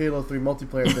have the Halo 3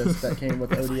 multiplayer disc that came with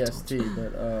ODST,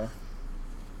 but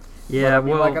yeah.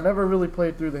 I never really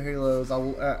played through the Halos. I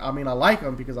like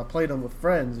them because I played them with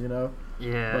friends,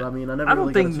 Yeah. But I never. I don't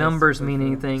really think numbers mean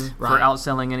anything for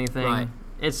outselling anything. Right.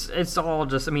 It's all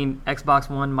just. Xbox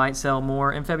One might sell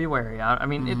more in February.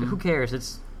 Who cares?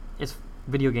 It's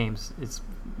video games.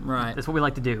 Right. That's what we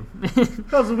like to do.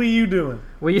 How's the Wii U doing?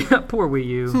 Poor Wii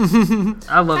U.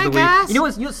 I love the Wii. Guys. You know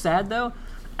what's sad though?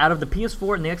 Out of the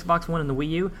PS4 and the Xbox One and the Wii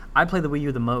U, I play the Wii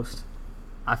U the most.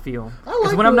 I feel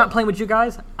because when I'm not playing with you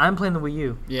guys, I'm playing the Wii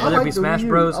U. Yeah. Whether it be Smash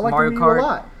Bros, Mario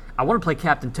Kart. I I want to play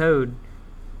Captain Toad.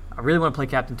 I really want to play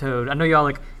Captain Toad. I know y'all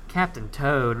like Captain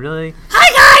Toad, really?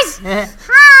 Hi, guys!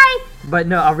 Hi! But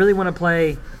no, I really want to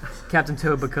play Captain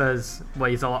Toad because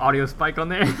you saw an audio spike on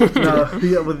there.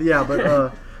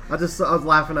 I was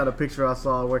laughing at a picture I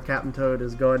saw where Captain Toad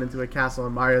is going into a castle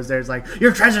and Mario's there. He's like,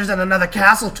 "Your treasure's in another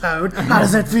castle, Toad. How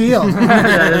does it feel?"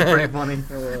 That is pretty funny.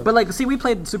 But we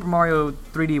played Super Mario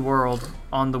 3D World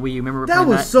on the Wii U. Remember that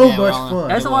was so much fun.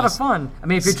 That's a lot of fun. I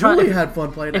mean, if you're had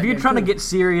fun playing. If you're trying to get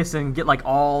serious and get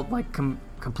all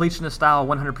completionist style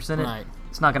 100%, right.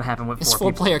 It's not going to happen with it's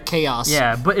 4 people. 4-player chaos.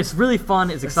 Yeah, but it's really fun.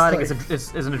 It's exciting. It's an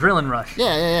adrenaline rush.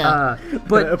 Yeah.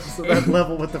 But that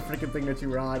level with the freaking thing that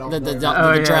you ride on the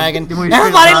there. dragon.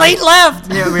 Everybody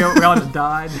left. Yeah, we all just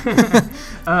died.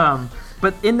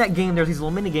 But in that game, there's these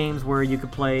little mini games where you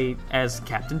could play as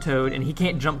Captain Toad, and he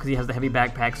can't jump because he has the heavy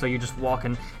backpack, so you're just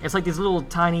walking. It's like these little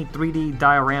tiny 3D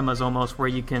dioramas almost where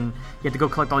you have to go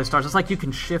collect all these stars. It's like you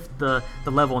can shift the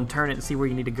level and turn it and see where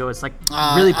you need to go. It's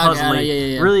really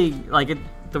puzzly. Yeah. Really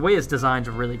the way it's designed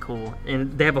is really cool,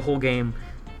 and they have a whole game.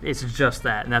 It's just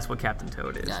that, and that's what Captain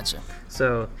Toad is. Gotcha.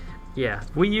 So, yeah,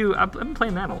 Wii U. I've been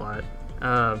playing that a lot.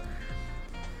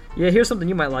 Yeah, here's something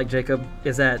you might like, Jacob,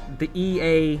 is that the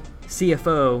EA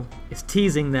CFO is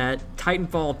teasing that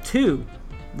Titanfall 2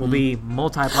 will be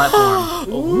multi-platform.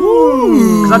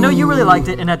 Because I know you really liked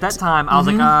it, and at that time, I was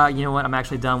like, you know what, I'm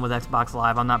actually done with Xbox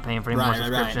Live. I'm not paying for any more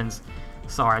subscriptions.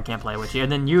 sorry, I can't play with you.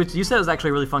 And then you said it was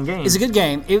actually a really fun game. It's a good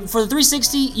game. For the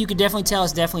 360, you could definitely tell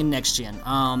it's definitely next gen.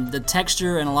 The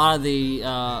texture and a lot of the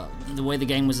way the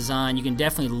game was designed, you can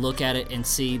definitely look at it and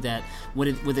see that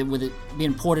with it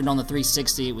being ported on the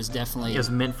 360, it was definitely It was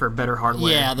meant for better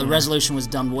hardware. Yeah, the resolution was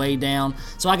dumbed way down,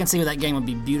 so I can see where that game would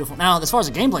be beautiful. Now, as far as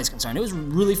the gameplay is concerned, it was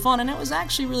really fun, and it was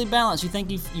actually really balanced. You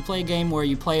think you play a game where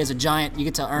you play as a giant, you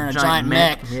get to earn a giant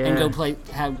mech and go play,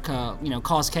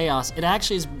 cause chaos. It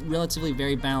actually is relatively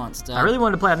very balanced. I really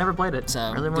wanted to play. I never played it. So,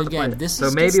 I really wanted good to play game. it. This So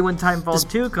is maybe just- when Titanfall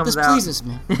 2 comes this out, pleases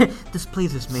me. this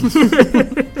pleases me.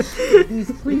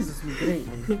 These pleases me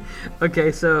greatly.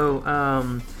 Okay, so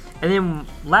and then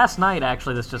last night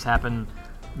actually this just happened.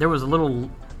 There was a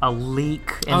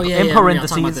leak in, Oh, yeah, in yeah,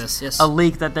 parentheses, we're talking about this, yes. a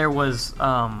leak that there was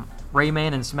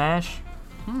Rayman and Smash.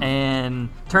 And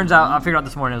turns out, I figured out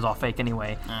this morning it was all fake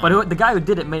anyway. But the guy who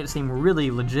did it made it seem really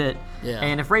legit. Yeah.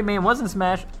 And if Rayman wasn't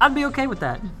Smash, I'd be okay with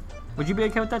that. Would you be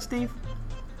okay with that, Steve?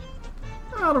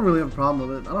 I don't really have a problem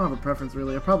with it. I don't have a preference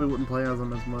really. I probably wouldn't play as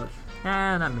them as much.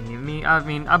 Not me. I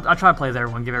try to play as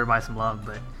everyone, give everybody some love,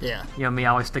 but Yeah. you know me,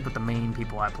 I always stick with the main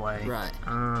people I play. Right.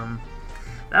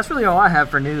 That's really all I have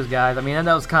for news, guys. I mean,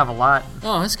 that was kind of a lot.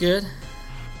 Oh, that's good.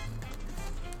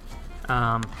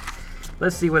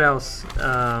 Let's see what else.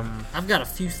 I've got a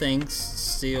few things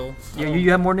still. You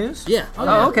have more news? Yeah.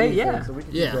 Oh, okay, yeah. So we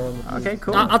can Yeah. keep going with these. Okay,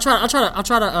 cool. I'll try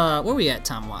to. Where we at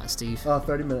time wise, Steve?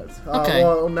 30 minutes. Okay.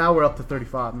 Well, now we're up to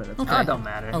 35 minutes. It don't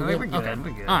matter. Oh, We're good. good. Okay. We're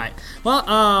good. All right. Well,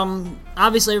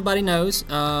 obviously everybody knows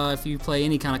if you play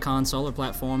any kind of console or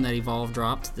platform that Evolve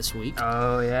dropped this week.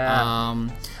 Oh yeah.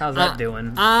 How's that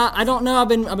doing? I don't know. I've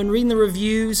been reading the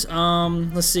reviews.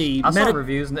 Let's see. I saw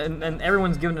reviews, and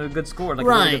everyone's giving it a good score. Like a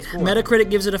really Right. good score. Metacritic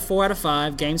gives it a 4 out of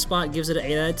 5. GameSpot gives it an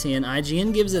 8 out of 10.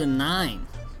 IGN gives it a 9.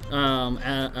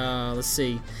 Let's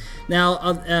see.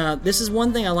 Now, this is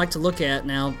one thing I like to look at.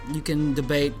 Now, you can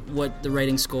debate what the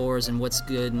rating scores and what's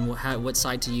good and what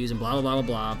site to use and blah, blah, blah,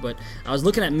 blah, blah. But I was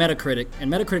looking at Metacritic, and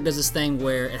Metacritic does this thing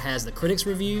where it has the critics'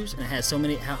 reviews, and it has how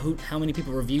many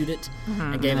people reviewed it,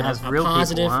 and gave and it it has a real people,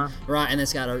 positive. huh? Right, and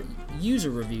it's got a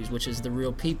user reviews, which is the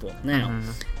real people. Now,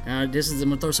 I'm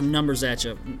gonna throw some numbers at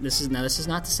you. This is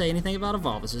not to say anything about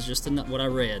Evolve. This is just what I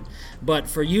read. But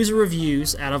for user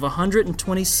reviews, out of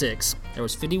 126, there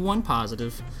was 51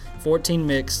 positive, 14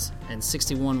 mixed, and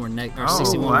 61 were wow.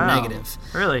 were negative.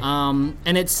 Really?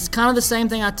 And it's kind of the same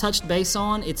thing I touched base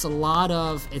on. It's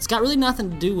got really nothing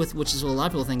to do with, which is what a lot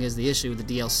of people think is the issue with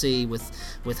the DLC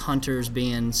with hunters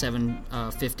being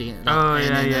 $7.50 and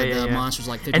the monsters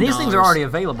like $50. And these things are already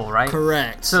available, right?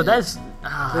 Correct. So that's Now,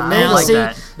 I like see,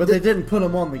 that. But they didn't put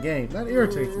them on the game. That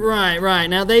irritates me. Right.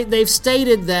 Now they've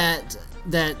stated that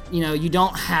you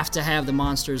don't have to have the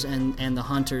monsters and the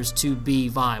hunters to be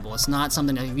viable. It's not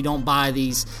something that if you don't buy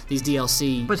these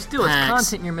DLC But still, packs, it's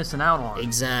content you're missing out on.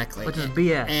 Exactly. Which is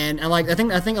BS. And I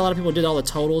think a lot of people did all the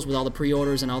totals with all the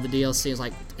pre-orders and all the DLC. It's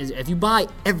like if you buy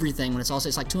everything when it's all said,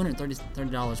 it's like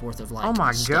 $230 worth of Oh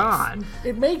my stuff. god.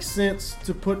 It makes sense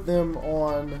to put them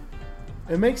on.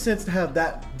 It makes sense to have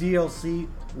that DLC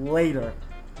later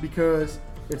because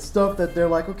it's stuff that they're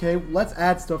like, okay, let's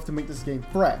add stuff to make this game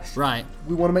fresh. Right.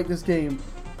 We want to make this game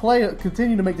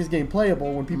continue to make this game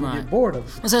playable when people Right. get bored of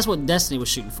it. So that's what Destiny was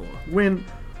shooting for.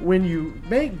 When you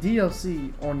make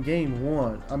DLC on day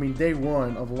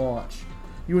one of launch,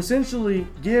 you essentially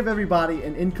give everybody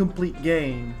an incomplete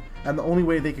game, and the only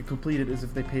way they could complete it is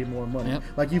if they pay more money. Yep.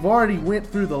 Like you've already went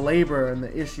through the labor and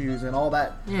the issues and all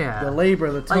that, Yeah. the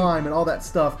labor, the time, and all that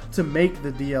stuff to make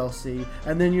the DLC,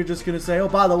 and then you're just gonna say, oh,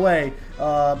 by the way,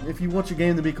 if you want your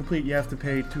game to be complete, you have to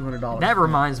pay $200. That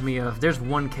reminds me of, there's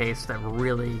one case that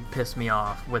really pissed me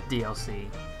off with DLC,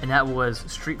 and that was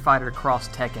Street Fighter Cross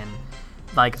Tekken.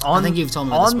 Like I think you've told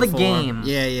me on this the before. game,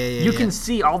 Yeah. you can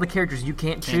see all the characters you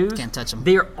can't choose. Can't touch 'em.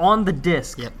 They're on the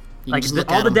disc. Yep. You Like just look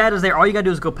all at the 'em. data's there. All you gotta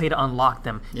do is go pay to unlock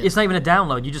them. Yep. It's not even a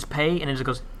download. You just pay, and it just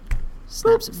goes,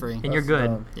 Snaps it free. and you're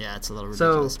good. Yeah, it's a little So-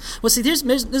 ridiculous. Well, see, this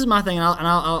is my thing, and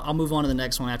I'll move on to the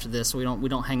next one after this, so we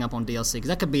don't hang up on DLC because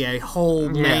that could be a whole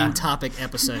main topic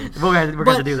episode. We're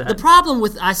going to do that. The problem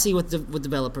I see with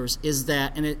developers is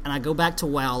that, and I go back to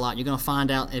WoW a lot. You're gonna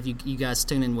find out if you guys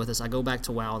tune in with us. I go back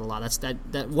to WoW a lot. That's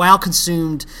that WoW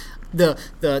consumed the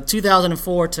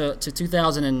 2004 to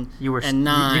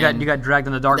 2009. You got dragged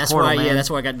in the dark That's portal, why. man. Yeah, that's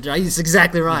why I got. That's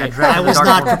exactly right. dragged I in the was dark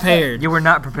not portal. prepared. You were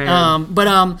not prepared.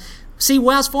 But see,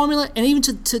 WoW's formula, and even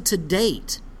to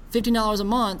date, $15 a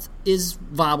month is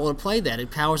viable to play that.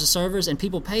 It powers the servers and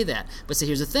people pay that. But see,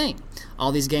 here's the thing.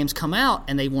 All these games come out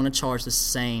and they want to charge the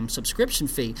same subscription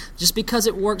fee. Just because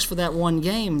it works for that one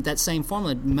game, that same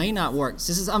formula may not work.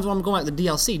 I'm going back to the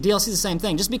DLC. DLC is the same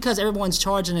thing. Just because everyone's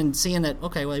charging and seeing that,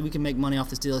 okay, well, we can make money off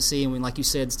this DLC, and like you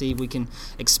said, Steve, we can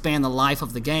expand the life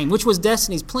of the game, which was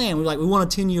Destiny's plan. We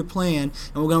want a 10-year plan,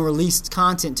 and we're going to release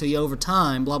content to you over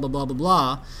time, blah, blah, blah, blah,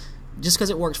 blah. Just because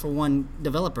it works for one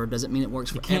developer doesn't mean it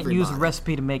works for everybody. You can't use a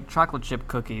recipe to make chocolate chip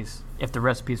cookies if the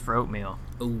recipe's for oatmeal.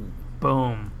 Ooh.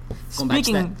 Boom.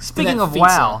 Speaking of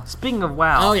WoW.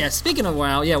 Oh, yeah, speaking of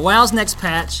WoW. Yeah, WoW's next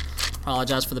patch.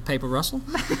 Apologize for the paper rustle.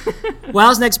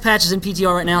 WoW's next patch is in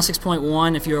PTR right now,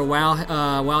 6.1. If you're a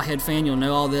WoWhead fan, you'll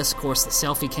know all this. Of course, the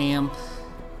selfie cam.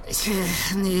 It's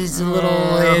a little,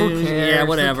 who cares? yeah,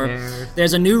 whatever. Who cares?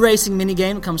 There's a new racing mini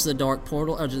game. It comes to the Dark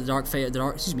Portal, or the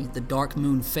Dark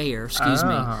Moon Fair. Excuse me.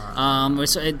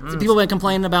 People have been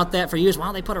complaining about that for years. Why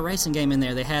don't they put a racing game in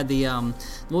there? They had the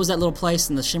what was that little place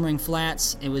in the Shimmering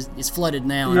Flats? It's flooded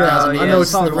now. Yeah, I know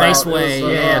it's the Raceway.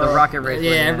 The Rocket Raceway.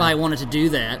 Yeah, everybody wanted to do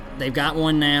that. They've got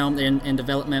one now in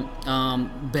development.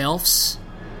 Belfs.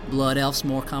 Blood Elves,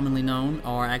 more commonly known,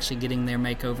 are actually getting their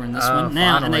makeover in this one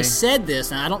now. Finally. And they said this,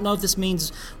 and I don't know if this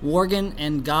means Worgen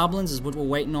and Goblins is what we're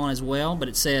waiting on as well, but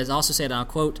it also said, I'll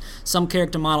quote, some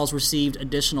character models received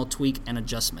additional tweak and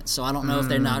adjustments. So I don't know if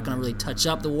they're not going to really touch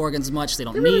up the Worgens much. They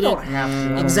don't need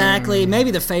it. Exactly.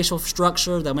 Maybe the facial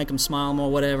structure, they'll make them smile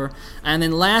more, whatever. And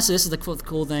then last, this is the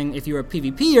cool thing, if you're a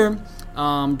PvPer,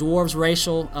 Dwarves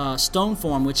Racial Stone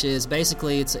Form, which is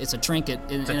basically, it's a trinket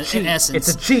in essence.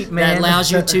 It's a cheat, man. That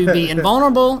allows you to be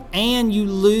invulnerable, and you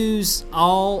lose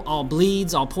all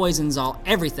bleeds, all poisons, all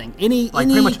everything. Pretty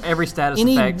much every status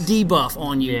effect. Any debuff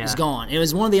on you is gone. It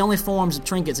was one of the only forms of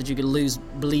trinkets that you could lose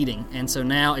bleeding, and so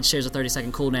now it shares a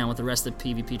 30-second cooldown with the rest of the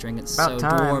PvP trinkets. About so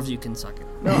time. Dwarves, you can suck it.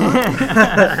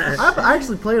 I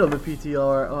actually played on the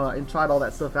PTR and tried all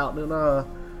that stuff out, and I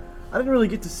didn't really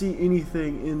get to see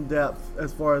anything in depth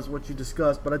as far as what you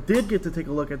discussed, but I did get to take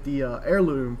a look at the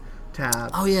heirloom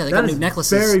tab. Oh yeah, they got new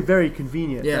necklaces. Very, very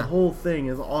convenient. Yeah. That whole thing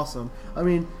is awesome. I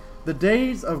mean, the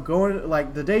days of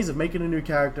making a new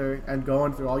character and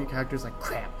going through all your characters like,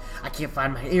 crap, I can't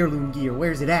find my heirloom gear.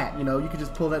 Where's it at? You know, you can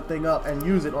just pull that thing up and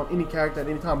use it on any character at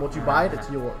any time. Once you buy it, it's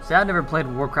yours. See, I've never played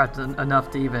Warcraft enough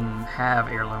to even have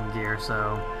heirloom gear,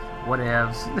 so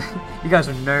whatevs. You guys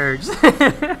are nerds.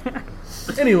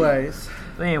 Anyways.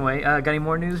 Anyway, got any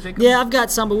more news, Jacob? Yeah, I've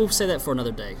got some, but we'll say that for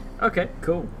another day. Okay,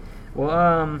 cool.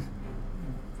 Well,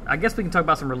 I guess we can talk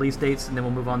about some release dates, and then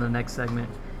we'll move on to the next segment.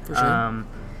 For sure.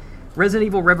 Resident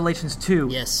Evil Revelations 2,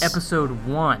 Yes. Episode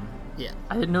 1. Yeah.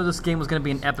 I didn't know this game was going to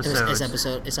be an episode.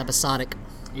 It's episodic.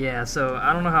 Yeah, so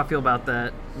I don't know how I feel about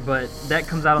that, but that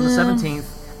comes out on the 17th.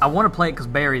 I want to play it because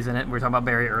Barry's in it. We were talking about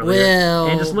Barry earlier. Well,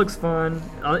 and it just looks fun.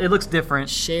 It looks different.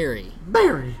 Sherry.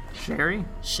 Barry. Sherry?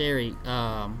 Sherry.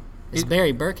 It's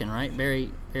Barry Birkin, right?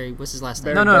 Barry. What's his last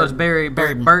name? No, it's Barry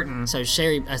Burton. So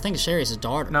Sherry. I think Sherry is his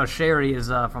daughter. No, Sherry is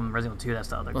from Resident Evil 2. That's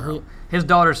the other girl. who- His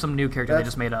daughter's some new character they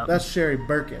just made up. That's Sherry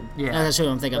Birkin. Yeah. That's what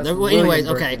I'm thinking of. That's Well, anyways,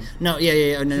 William okay. Birkin. No,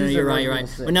 yeah. No, She's you're in right. Resident Evil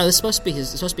 6. But no, it's supposed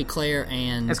to be Claire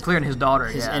and. It's Claire and his daughter,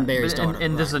 yeah. and Barry's But- daughter,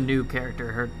 And this is right. a new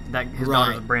character. His Right.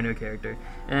 daughter's a brand new character.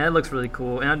 And it looks really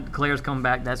cool. And Claire's coming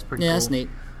back. That's pretty cool. Yeah, that's neat.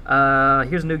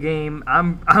 Here's a new game.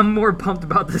 I'm more pumped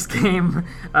about this game.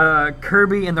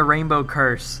 Kirby and the Rainbow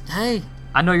Curse. Hey,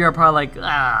 I know you're probably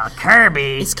like,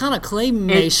 Kirby. it's kind of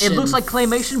claymation. It looks like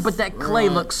claymation, but that clay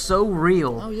Right. looks so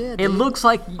real. Oh, yeah, It dude. looks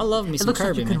like I love me it some looks Kirby,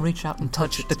 like you can man. reach out and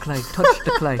touch the clay. Touch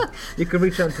the clay. You can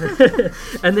reach out.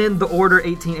 And then the Order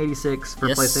 1886 for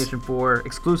Yes. PlayStation 4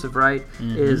 exclusive, right?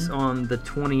 Is on the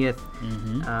 20th.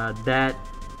 That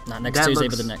Not next that Tuesday,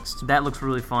 looks, but the next. That looks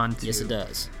really fun too. Yes, it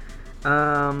does.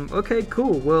 Okay,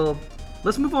 cool. Well,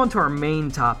 let's move on to our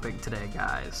main topic today,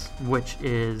 guys, which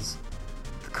is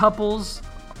couples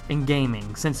in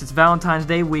gaming. Since it's Valentine's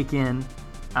Day weekend,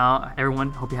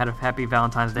 everyone, hope you had a happy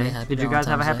Valentine's Day. Yeah, happy Did you guys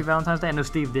have a Valentine's happy Day. Valentine's Day? I know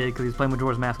Steve did because he was playing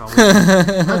Majora's Mask all week.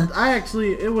 I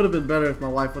actually, it would have been better if my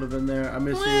wife would have been there. I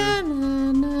miss you.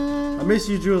 I miss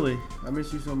you, Julie. I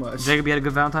miss you so much. Jacob, you had a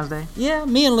good Valentine's Day? Yeah,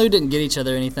 me and Lou didn't get each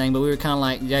other anything, but we were kind of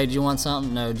like, "Hey, do you want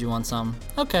something? No, do you want something?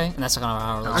 Okay." And that's kind of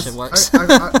how our relationship works.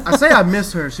 I say I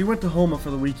miss her. She went to Homa for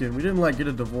the weekend. We didn't get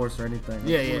a divorce or anything.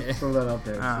 Yeah, Just yeah. wanted to throw that out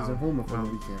there. She's Oh, in Homa for the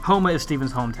weekend. Homa is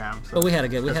Steven's hometown. So. But we had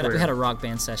we weird. had a rock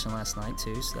band session last night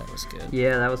too, so that was good.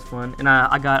 Yeah, that was fun. And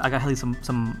I got Haley some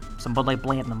Bud Light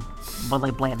Platinum. Bud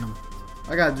Light Platinum.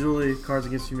 I got Julie Cards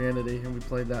Against Humanity, and we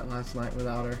played that last night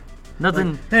without her.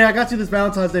 Nothing. Hey, I got you this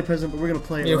Valentine's Day present, but we're gonna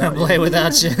play it. You're gonna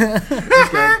without play you.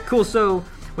 without you. Cool. So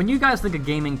when you guys think of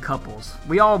gaming couples,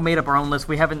 we all made up our own list.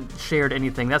 We haven't shared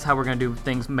anything. That's how we're going to do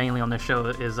things mainly on this show.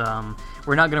 Is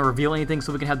we're not going to reveal anything,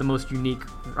 so we can have the most unique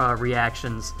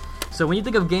reactions. So when you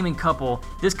think of gaming couple,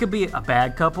 this could be a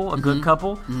bad couple, a good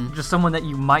couple, just someone that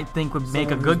you might think would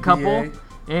make a good couple. BA.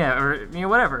 Yeah, or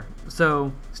whatever.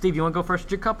 So Steve, you want to go first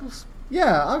with your couples?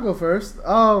 Yeah, I'll go first.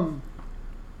 I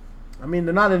mean,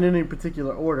 they're not in any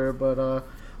particular order, but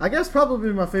I guess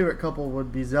probably my favorite couple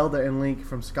would be Zelda and Link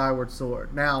from Skyward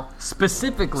Sword. Now,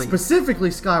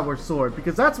 specifically Skyward Sword,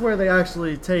 because that's where they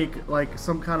actually take like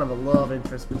some kind of a love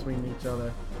interest between each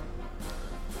other.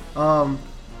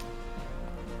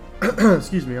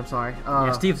 Excuse me, I'm sorry.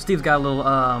 Yeah, Steve's got a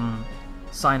little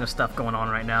sign of stuff going on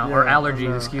right now, or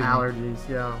allergies. Excuse me. Allergies,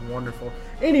 yeah, wonderful.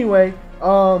 Anyway,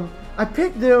 I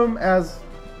picked them as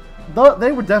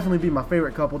they would definitely be my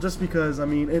favorite couple, just because I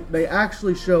mean they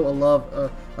actually show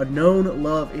a known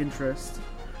love interest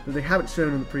that they haven't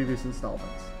shown in the previous installments.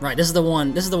 Right, this is the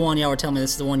one y'all were telling me.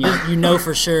 This is the one you know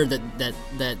for sure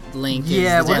that Link is.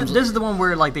 Yeah, well, damsel. this is the one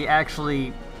where like they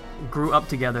actually grew up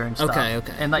together and stuff.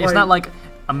 Okay. And like, it's not like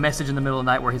a message in the middle of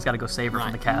the night where he's got to go save her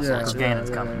from the castle because Ganon's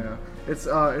coming. Yeah. It's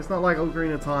not like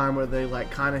Ocarina of Time where they like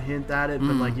kind of hint at it,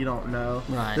 but like you don't know.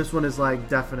 Right. This one is like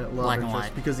definite love Black and interest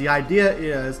white. because the idea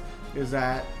is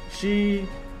that she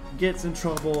gets in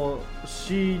trouble.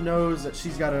 She knows that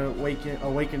she's got to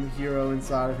awaken the hero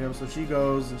inside of him, so she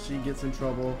goes and she gets in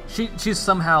trouble. She's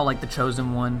somehow like the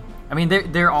chosen one. I mean,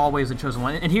 they're always the chosen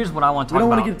one. And here's what I want to talk We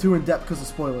don't about. want to get too in depth because of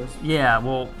spoilers. Yeah,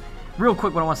 well, real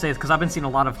quick, what I want to say is because I've been seeing a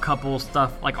lot of couple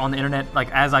stuff like on the internet. Like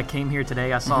as I came here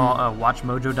today, I saw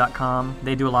WatchMojo.com.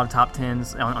 They do a lot of top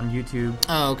 10s on YouTube.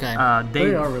 Oh, okay.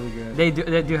 They are really good.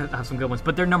 They do have some good ones,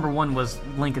 but their number one was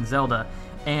Link and Zelda.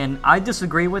 And I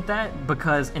disagree with that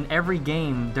because in every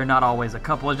game, they're not always a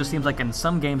couple. It just seems like in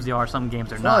some games they are, some games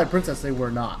they're It's not. not like Princess, they were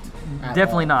not.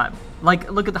 Definitely all. not. Like,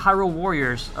 look at the Hyrule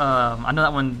Warriors. I know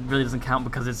that one really doesn't count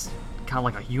because it's kind of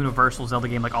like a universal Zelda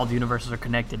game, like all the universes are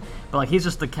connected. But like he's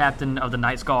just the captain of the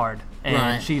Knight's Guard, and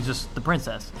Right. she's just the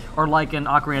princess. Or like in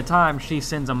Ocarina of Time, she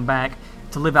sends him back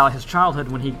to live out his childhood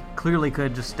when he clearly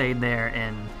could just stayed there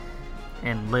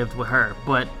and lived with her.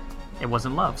 But it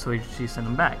wasn't love, so she sent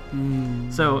him back.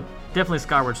 So definitely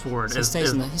Skyward Sword. So he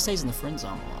stays in the friend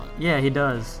zone a lot. Yeah, he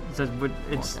does. So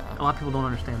it's Poor guy. a lot of people don't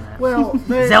understand that. Well,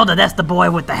 they, Zelda, that's the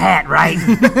boy with the hat, right?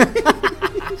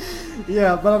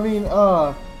 yeah, but I mean,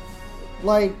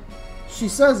 like, she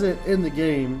says it in the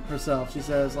game herself. She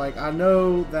says, like, I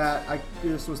know that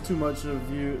this was too much to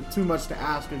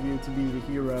ask of you to be the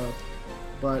hero,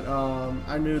 but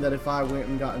I knew that if I went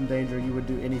and got in danger, you would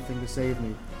do anything to save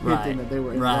me. Right. Hinting that they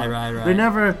were in Right, love.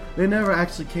 right. They never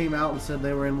actually came out and said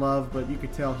they were in love, but you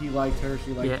could tell he liked her,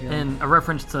 she liked Yeah, him. and a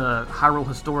reference to Hyrule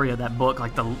Historia, that book,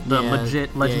 like the Yeah,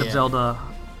 legit Legend yeah. of Zelda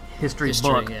history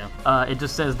book. yeah. It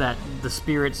just says that the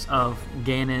spirits of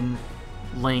Ganon,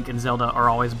 Link, and Zelda are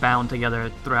always bound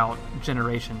together throughout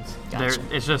generations. Gotcha.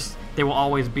 It's just they will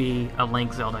always be a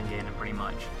Link, Zelda, and Ganon, pretty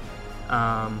much.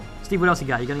 Steve, what else you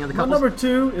got? You got any other My couples? number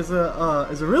 2 is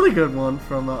a really good one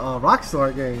from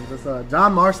Rockstar Games. It's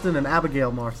John Marston and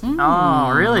Abigail Marston.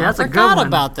 Oh, really? That's a good forgot one.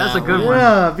 about that That's a good one. one.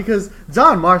 Yeah, because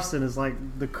John Marston is like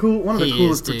one of the He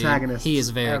coolest is, dude. protagonists. He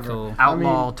is very ever. cool.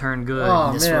 Outlaw turned good.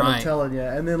 Oh That's man, right. I'm telling you.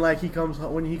 And then like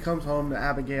when he comes home to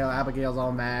Abigail, Abigail's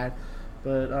all mad,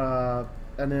 but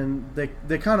and then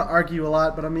they kind of argue a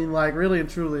lot. But I mean, like really and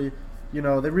truly, you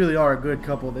know, they really are a good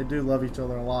couple. They do love each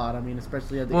other a lot. I mean,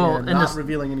 especially at the end, and not this-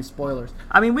 revealing any spoilers.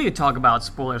 I mean, we could talk about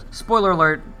spoilers. Spoiler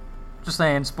alert. Just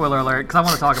saying, spoiler alert, because I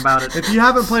want to talk about it. If you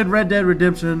haven't played Red Dead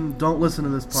Redemption, don't listen to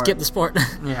this part. Skip the sport.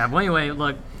 Yeah, well, anyway,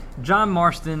 look, John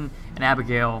Marston and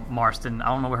Abigail Marston, I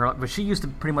don't know what her, but she used to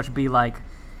pretty much be like,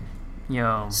 you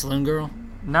know, Saloon girl.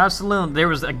 not a saloon. There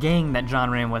was a gang that John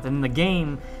ran with. And in the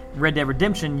game, Red Dead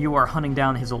Redemption, you are hunting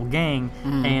down his old gang,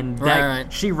 and that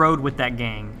right. she rode with that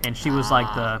gang, and she was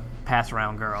like the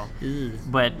pass-around girl.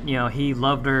 But, you know, he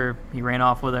loved her, he ran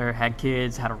off with her, had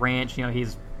kids, had a ranch, you know,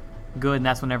 he's good, and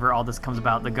that's whenever all this comes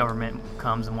about, the government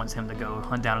comes and wants him to go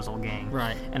hunt down his old gang.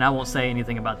 Right. And I won't say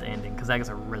anything about the ending, because that is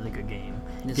a really good game.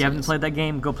 Yes, if you it haven't is. played that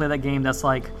game, go play that game. That's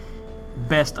like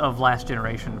best of last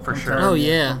generation for sure. Oh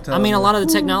you, yeah. I'm I telling mean, a you. lot of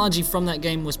the technology from that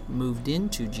game was moved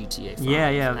into GTA 5. Yeah,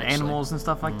 yeah, the actually. animals and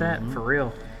stuff like that, for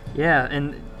real. Yeah,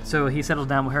 and so he settles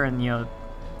down with her, and you know,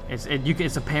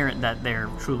 it's apparent that they're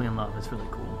truly in love. It's really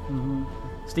cool.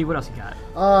 Steve, what else you got?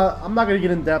 I'm not gonna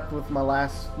get in depth with my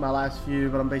last few,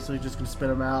 but I'm basically just gonna spit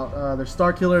them out. There's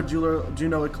Starkiller,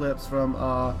 Juno Eclipse from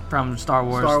Star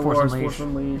Wars, Force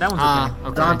Unleashed. That one's okay.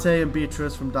 Okay. Dante and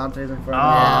Beatrice from Dante's Inferno.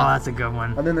 Oh, that's a good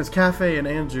one. And then there's Cafe and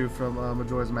Andrew from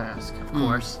Majora's Mask. Of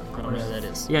course. I don't know who that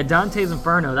is. Yeah, Dante's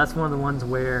Inferno, that's one of the ones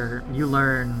where you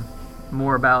learn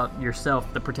more about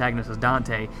yourself. The protagonist is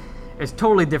Dante. It's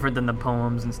totally different than the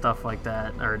poems and stuff like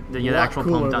that, or the A lot actual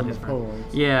cooler poem than Dante's the Inferno.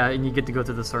 poems. Yeah, and you get to go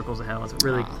through the circles of hell. It's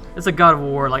really, it's like God of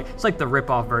War. It's like the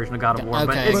rip-off version of God of War, but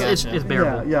Okay, it's gotcha.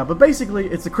 bearable. Yeah, but basically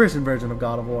it's a Christian version of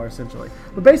God of War, essentially.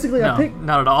 But basically, I No, picked.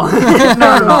 not at all.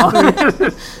 Not at all.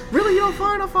 Really, you don't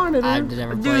find? I find it. I've Dude.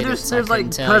 never Dude, played it, there's so I couldn't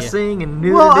like tell you. cussing and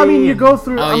nudity. Well, I mean, you and- go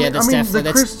through. Oh, I yeah, mean, that's the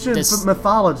definitely- Christian that's-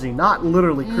 mythology, not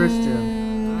literally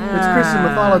Christian. It's Christian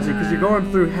mythology because you're going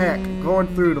through heck, going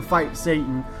through to fight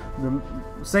Satan.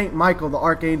 Saint Michael, the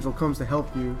archangel, comes to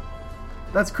help you.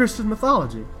 That's Christian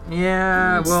mythology.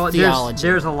 Yeah, It's well, theology.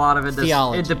 there's a lot of it.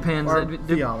 Theology. It depends. Or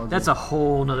theology. That's a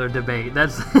whole nother debate.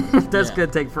 That's Yeah. gonna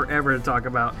take forever to talk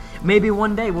about. Maybe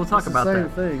one day we'll talk It's about the same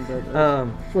that. thing, but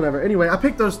Um, whatever. Anyway, I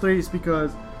picked those three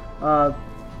because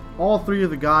all three of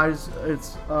the guys,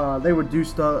 they would do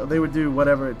stuff. They would do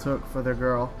whatever it took for their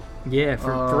girl. Yeah,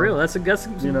 for real. That's a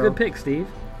you know, good pick, Steve.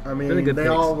 I mean, Really good they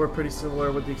picks. all were pretty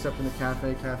similar, with the exception of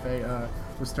Cafe. Cafe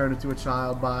was turned into a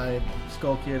child by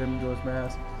Skull Kid and Majora's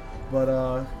Mask,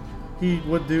 but he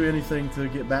would do anything to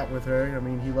get back with her. I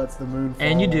mean, he lets the moon fall.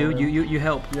 And you do. on You him. you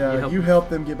help. Yeah, you help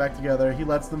them get back together. He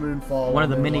lets the moon fall. One of on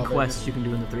the them many while they quests you can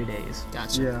do in the 3 days.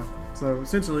 Gotcha. Yeah. So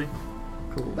essentially,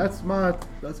 Cool. that's my.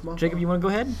 Jacob, you want to go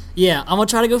ahead? Yeah, I'm gonna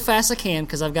try to go fast as I can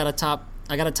because I've got a top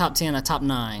 10, a top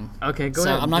 9. Okay, go So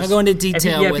ahead. I'm not gonna Just- go into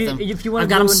detail with them. If you want I've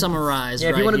to got go them in- summarized. Yeah,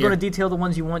 if you right want to go here. into detail the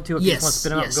ones you want to, if you just want to spin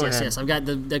them up, go ahead. Yes. I've got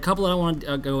the couple that I want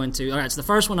to go into. All right, so the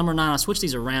first one, number 9. I'll switch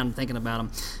these around thinking about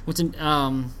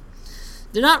them.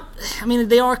 They're not. I mean,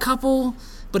 they are a couple,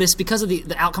 but it's because of the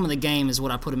outcome of the game is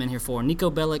what I put them in here for. Nico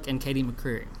Bellic and Katie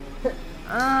McCreary.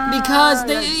 Because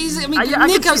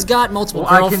Nico's got multiple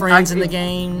Well, I can- girlfriends I in the can-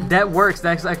 game. That works.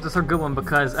 That's a good one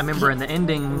because I remember in the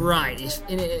ending. Right.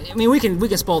 I mean, we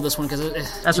can spoil this one because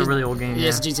That's a really old game.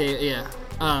 Yes, Yeah. GTA.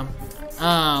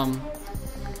 Yeah.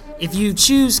 If you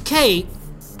choose Kate,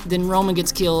 then Roman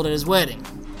gets killed at his wedding.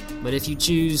 But if you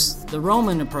choose the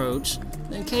Roman approach,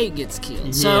 then Kate gets killed.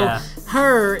 Yeah. So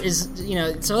her is,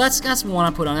 so that's one I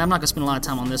put on. I'm not gonna spend a lot of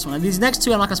time on this one. These next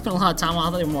two, I'm not gonna spend a lot of time on.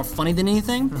 I thought they were more funny than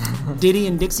anything. Diddy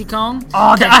and Dixie Kong.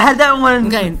 Oh, I had that one.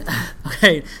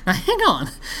 Okay. Now hang on.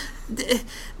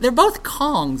 They're both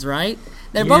Kongs, right?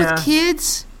 They're Yeah. both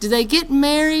kids. Do they get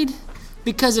married?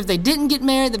 Because if they didn't get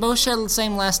married, they both share the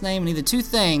same last name, and either two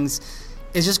things.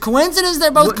 It's just coincidence they're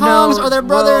both Kongs, or they're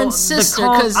brother and sister.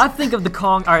 I think of the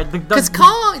Kong. All right, Because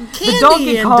Candy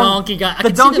Donkey and Kong, Donkey got I the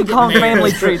could see them Donkey get Kong married.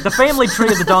 family tree, the family tree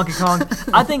of the Donkey Kong.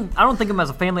 I don't think of them as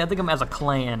a family. I think of them as a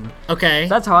clan. Okay.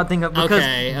 That's how I think of because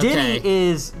Okay, Diddy okay.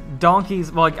 is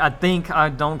Donkey's. Well, I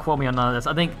don't quote me on none of this.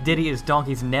 I think Diddy is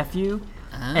Donkey's nephew.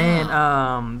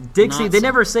 And Dixie, Not they so-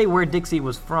 never say where Dixie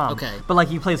was from. Okay. But like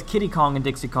he plays Kiddy Kong and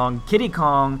Dixie Kong. Kiddy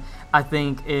Kong, I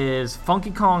think, is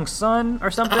Funky Kong's son or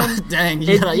something. Dang,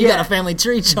 you got a family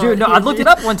tree chart. Dude, no, I looked it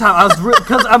up one time. I was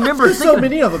because I remember There's so thinking,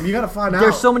 many of them. You gotta find out.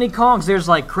 there's so many Kongs. There's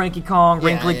like Cranky Kong,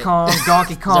 Wrinkly yeah. Kong,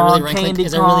 Donkey Is that Kong, really Candy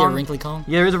Is there Kong. really a Wrinkly Kong?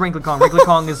 Yeah, there is a Wrinkly Kong. Wrinkly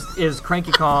Kong is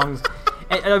Cranky Kong's.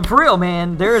 And, for real,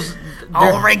 man, there's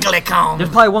Wrinkly Kong. there's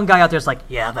probably one guy out there that's like,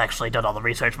 yeah, I've actually done all the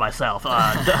research myself.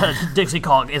 Dixie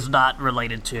Kong is not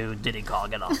related to Diddy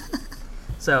Kong at all.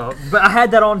 So, but I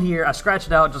had that on here. I scratched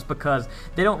it out just because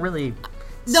they don't really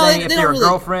say if they they're don't a really,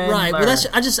 girlfriend. right? or- But that's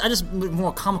I just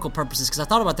more comical purposes because I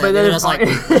thought about that. But And that I is was like,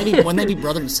 fine. maybe wouldn't they be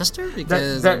brother and sister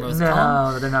because they're both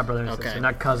Kong? no, they're not brother and Okay. sister.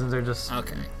 Not cousins. They're just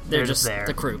Okay, They're just there.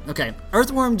 the crew. Okay,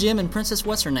 Earthworm Jim and Princess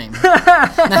What's Her Name.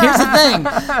 Now here's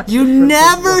the thing: you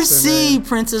never see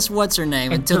Princess What's Her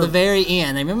Name until the very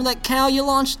end. Remember that cow you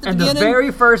launched at the And the beginning?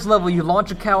 very first level, you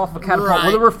launch a cow off a catapult Right.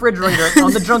 with a refrigerator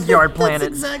on the junkyard planet.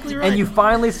 exactly right. And you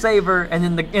finally save her, and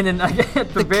then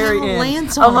at the very cow end,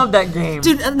 lands I on love her. that game.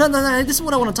 Dude, no, this is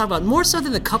what I want to talk about. More so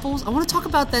than the couples, I want to talk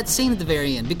about that scene at the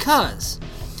very end because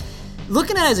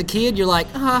looking at it as a kid, you're like,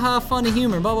 ha, funny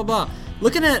humor, blah, blah, blah.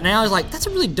 Looking at it now, is like, that's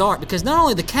really dark because not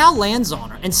only the cow lands on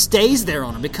her and stays there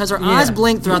on her because her eyes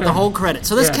blink throughout the whole credit.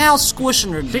 So this Yeah. cow's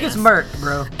squishing her. She gets murked,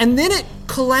 bro. And then it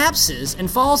collapses and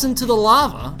falls into the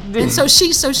lava, and so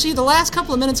she the last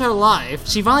couple of minutes of her life,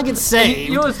 she finally gets saved,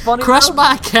 You know what's funny, crushed though?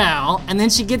 by a cow, and then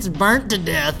she gets burnt to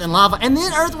death in lava, and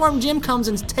then Earthworm Jim comes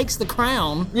and takes the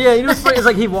crown. Yeah, you know what's funny? It's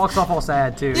like he walks off all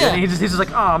sad too. Yeah. And he's just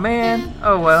like, oh man,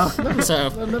 oh well. So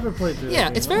I've never played through yeah,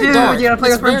 that it's game. very Dude, dark. you gotta play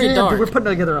It's Earthworm very Jim. dark. Dude, we're putting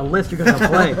together a list you're gonna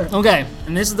play. Okay,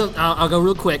 and this is I'll go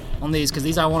real quick on these because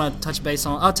these I want to touch base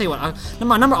on. I'll tell you what.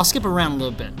 I'll skip around a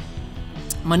little bit.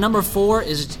 My number 4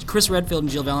 is Chris Redfield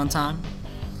and Jill Valentine.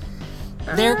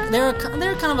 They're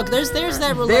kind of a there's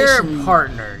that relation. They're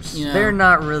partners. you know. They're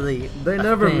not really. They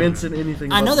never thing. mention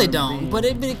anything. I know about they them don't, being- but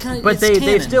it kind of. But it's they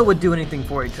canon. still would do anything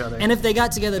for each other. And if they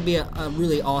got together, it'd be a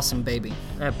really awesome baby.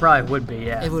 It probably would be,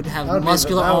 yeah. It would have That would be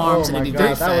muscular the- that would- arms oh and it'd be my very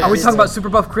God, that would- fast. Are we talking about Super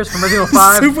Buff Chris from Resident Evil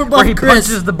 5? Super Buff where he Chris.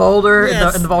 punches the boulder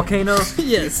Yes. in the volcano?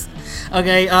 Yes.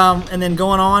 Okay. And then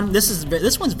going on,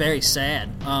 this one's very sad.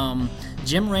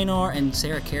 Jim Raynor and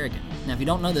Sarah Kerrigan. Now, if you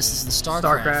don't know this is the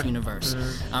StarCraft universe.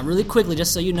 Really quickly,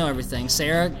 just so you know everything,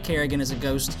 Sarah Kerrigan is a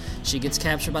ghost. She gets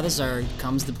captured by the Zerg,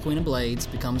 becomes the Queen of Blades,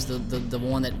 becomes the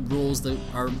one that rules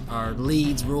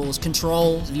rules,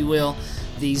 controls, if you will,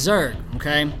 the Zerg.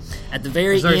 Okay. At the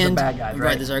very The Zerg's the end, bad guys,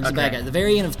 right? The Zerg's the Okay. bad guy. At the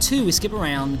very end of 2, we skip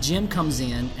around. Jim comes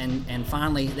in, and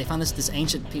finally they find this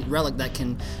ancient relic that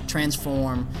can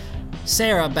transform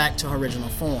Sarah back to her original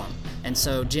form. And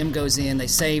so Jim goes in, they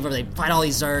save her, they fight all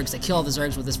these Zergs, they kill all the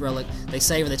Zergs with this relic, they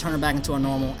save her, they turn her back into a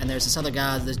normal, and there's this other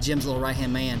guy, this Jim's little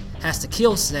right-hand man, has to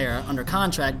kill Sarah under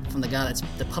contract from the guy that's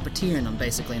the puppeteering them,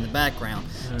 basically, in the background.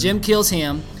 Jim kills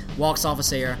him, walks off of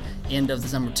Sarah, end of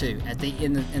the number 2.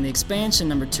 In the expansion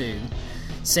number 2,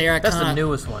 Sarah That's kinda, the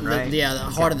newest one, right? the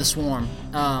Heart of the Swarm.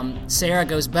 Sarah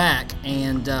goes back,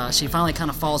 and she finally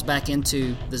kind of falls back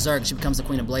into the Zerg. She becomes the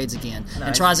Queen of Blades again, and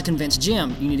Nice. tries to convince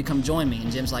Jim, "You need to come join me."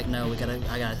 And Jim's like, "No,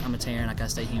 I'm a Terran. I gotta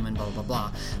stay human." Blah blah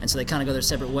blah. And so they kind of go their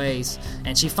separate ways.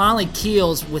 And she finally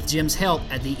kills, with Jim's help,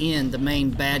 at the end, the main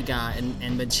bad guy.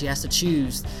 But she has to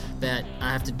choose that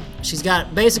she's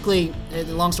got basically.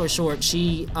 Long story short,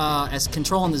 she as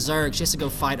controlling the Zerg, she has to go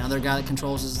fight another guy that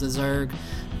controls the Zerg.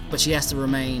 But she has to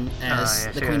remain as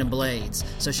the Queen of Blades.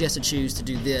 So she has to choose to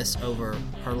do this over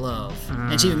her love.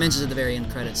 And she even mentions at the very end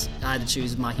credits, I had to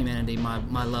choose my humanity,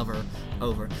 my lover,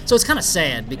 over. So it's kind of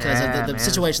sad because Yeah, of the man.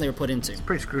 situation they were put into.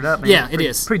 Pretty screwed up, man. Yeah, it Pretty-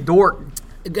 is. Pretty dork.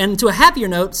 And to a happier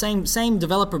note, same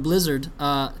developer, Blizzard,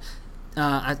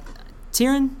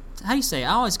 Tyrion, how do you say it?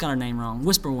 I always got her name wrong.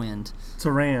 Whisperwind.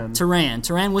 Terran. Tyrann,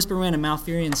 Whisperwind, and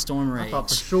Malfurion Stormrage. I thought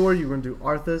for sure you were gonna do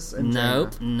Arthas and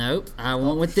Nope. I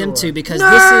went with them Sure. too because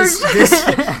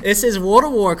Nerd! this is World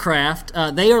of Warcraft.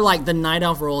 They are like the Night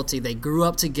Elf royalty. They grew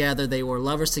up together. They were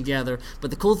lovers together. But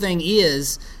the cool thing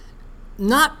is,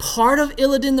 not part of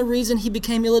Illidan the reason he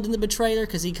became Illidan the Betrayer,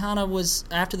 because he kind of was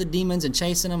after the demons and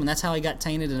chasing them, and that's how he got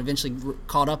tainted and eventually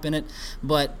caught up in it.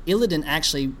 But Illidan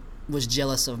actually was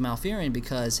jealous of Malfurion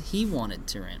because he wanted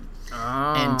Tyrion.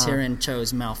 And Tyrion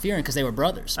chose Malfurion because they were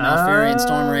brothers. Malfurion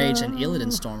Stormrage and Illidan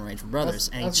Stormrage were brothers,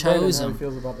 and he chose How he him.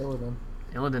 feels about Illidan.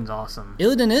 Illidan's awesome.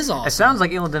 Illidan is awesome. It sounds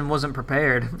like Illidan wasn't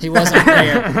prepared. He wasn't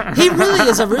there. He really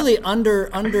is a really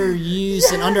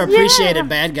underused and underappreciated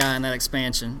bad guy in that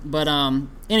expansion. But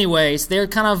anyways, they're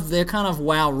kind of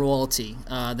WoW royalty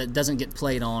that doesn't get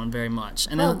played on very much.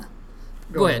 And then,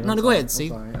 go ahead. No, I'm go sorry. ahead. I'm See,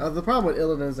 sorry. The problem with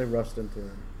Illidan is they rushed into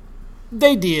him.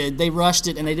 they did. They rushed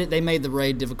it, and they made the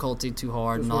raid difficulty too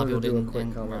hard, Just and a lot of wanted people to do a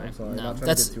didn't. quick comment, I'm Right. sorry, No, not trying to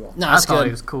that's get too off. no, I it's thought good.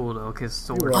 he was cool though, because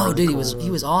sword. were. Oh, dude, he Cool.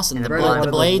 was awesome. And The, the bla- blade-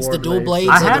 the blades, the dual blades,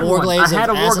 I the had war one. glaives I had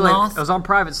of a war glaive. Azeroth. It was on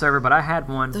private server, but I had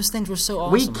one. Those things were so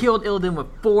awesome. We killed Illidan with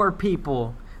 4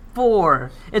 people.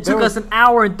 4. It There took was- us an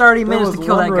hour and 30 There minutes was to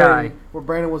kill one that guy. raid where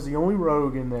Brandon was the only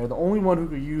rogue in there, the only one who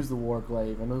could use the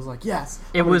Warglaive, and it was like, yes,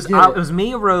 It I'm gonna was get it was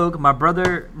me, a rogue. My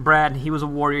brother Brad, he was a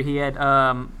warrior. He had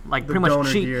like The pretty much donor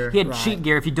cheat. gear. He had Right. cheat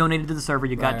gear. If you donated to the server,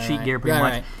 you got Right, cheat right. gear pretty Right,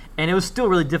 much. right. And it was still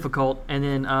really difficult. And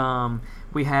then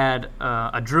we had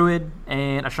a druid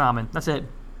and a shaman. That's it.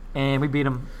 And we beat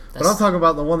him. But I'm talking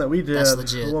about the one that we did. That's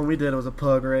legit. The one we did was a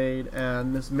pug raid,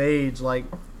 and this mage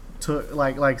took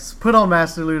put on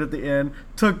Master Loot at the end,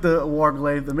 took the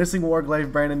Warglaive, the missing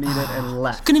Warglaive Brandon needed, and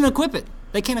left. couldn't even equip it.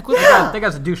 They can't equip it. That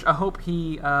guy's a douche. I hope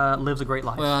he lives a great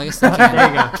life. Well, I guess they can.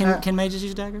 There you go. Can mages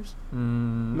use daggers?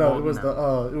 No, it was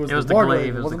no. the It was the Warglaive. glaive, It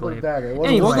it was wasn't the the glaive. dagger. It wasn't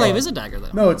Anyway. the Warglaive sword. is a dagger, though.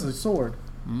 No, it's a sword.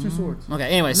 2 swords. Okay.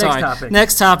 Anyway, Next sorry. topic.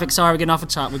 Next topic. Sorry, we're getting off the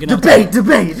top. We're getting off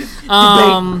Debate.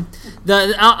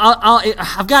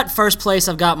 I've got first place.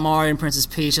 I've got Mario and Princess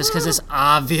Peach just because it's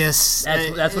obvious.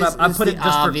 That's what I It's put the it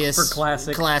just for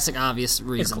classic. Classic, obvious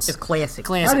reasons. It's classic.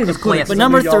 Classic. I didn't even put it 'cause But I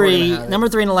number knew y'all were gonna three, have it. number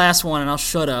 3 and the last one, and I'll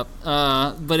shut up.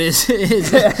 But I just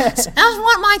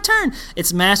want my turn.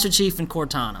 It's Master Chief and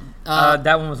Cortana.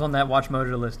 That one was on that Watch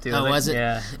Mojo list too. Oh, was it?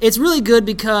 Yeah. It's really good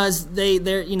because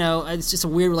they're it's just a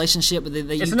weird relationship. But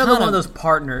It's another one of those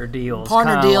partner deals.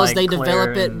 Partner deals. Like they Claire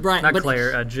develop it and, right. Not but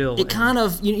Claire, Jill. It kind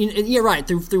of you're right.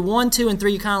 Through 1, 2, and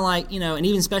 3, you kind of like and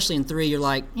even especially in 3, you're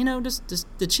like just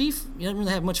the chief. You don't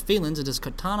really have much feelings. Does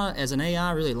Cortana as an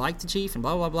AI really like the chief and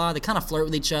blah blah blah. They kind of flirt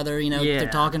with each other. They're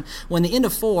talking. When the end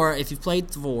of 4, if you've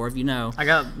played 4, if you know. I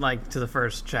got to the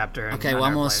first chapter. And Okay, well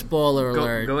I'm gonna spoiler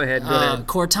alert. Go ahead.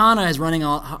 Cortana is running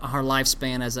all her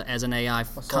lifespan as an AI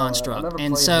construct,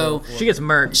 and so she gets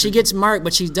murked. She gets murked,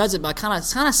 but she does it by kind of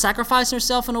sacrificing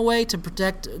herself in a way to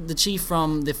protect the chief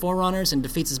from the Forerunners and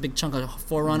defeats this big chunk of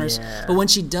Forerunners. Yeah. But when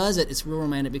she does it, it's real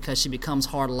romantic because she becomes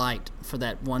hard light for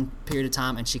that one period of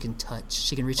time, and she can touch.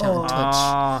 She can reach out and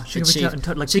touch. She can reach out and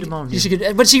touch like she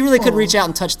could, but she really could reach out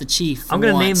and touch the chief. I'm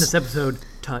gonna name this episode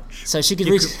 "Touch." So she could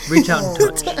reach out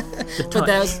and touch. But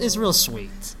it's real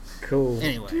sweet. Cool.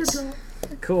 Anyways.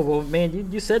 Cool. Well,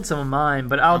 man, you said some of mine,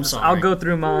 but I'll go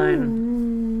through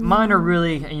mine. Mine are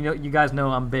really, you guys know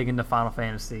I'm big into Final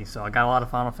Fantasy, so I got a lot of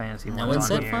Final Fantasy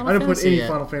ones on here. I didn't put any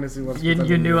Final Fantasy ones.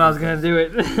 You knew I was gonna do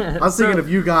it. I was thinking of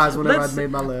you guys whenever I made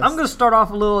my list. I'm gonna start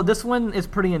off a little. This one is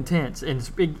pretty intense, and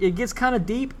it gets kind of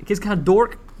deep. It gets kind of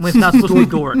dork when it's not supposed to be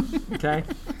dork. Okay.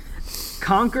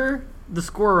 Conquer the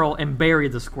Squirrel and Barry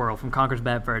the Squirrel from Conker's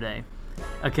Bad Fur Day.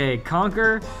 Okay,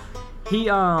 Conker, he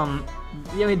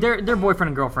they're boyfriend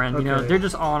and girlfriend. Okay. They're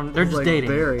just like dating.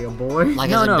 Barry, a boy. Barry. I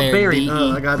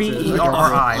got you.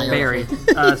 Berri, Barry.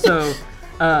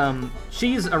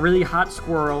 She's a really hot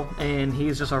squirrel, and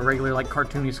he's just a regular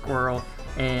cartoony squirrel.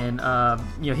 And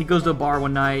he goes to a bar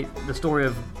one night. The story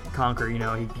of Conker,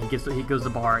 he goes to the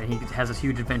bar and he has this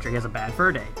huge adventure. He has a bad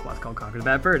fur day. Well, it's called Conker's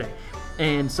Bad Fur Day.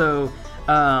 And so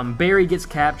Barry gets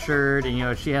captured,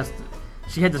 and she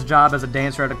had this job as a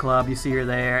dancer at a club. You see her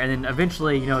there, and then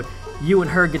eventually, you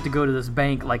and her get to go to this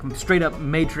bank, like straight up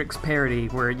Matrix parody,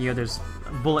 where there's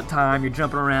bullet time, you're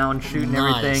jumping around, shooting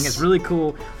everything. It's really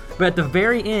cool. But at the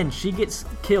very end, she gets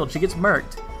killed. She gets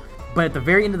murked. But at the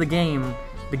very end of the game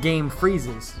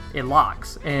freezes. It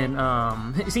locks, and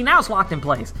see, now it's locked in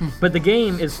place. But the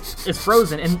game is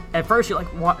frozen. And at first you're like,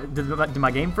 "What? Did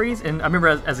my game freeze?" And I remember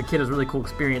as a kid, it was a really cool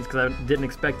experience because I didn't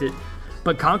expect it.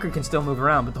 But Conker can still move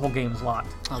around, but the whole game is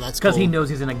locked. Oh, that's because cool. he knows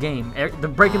he's in a game. The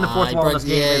breaking the fourth wall in this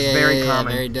game is very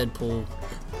common. Very Deadpool.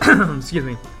 Excuse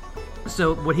me.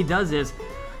 So what he does is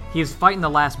he's fighting the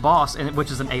last boss, which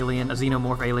is an alien, a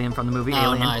xenomorph alien from the movie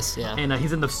Alien. Oh, nice, yeah. And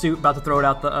he's in the suit, about to throw it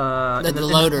out the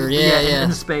loader,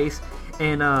 in space,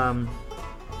 and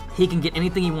he can get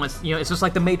anything he wants. It's just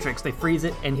like the Matrix. They freeze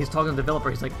it, and he's talking to the developer.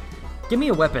 He's like, "Give me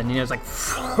a weapon." It's like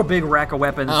a big rack of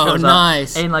weapons. Oh, shows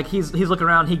nice. Up, and he's looking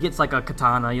around. He gets like a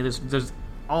katana. There's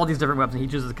all these different weapons. He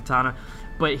chooses a katana,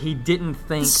 but he didn't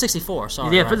think. It's 64.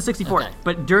 Sorry. Yeah, right? for the 64. Okay.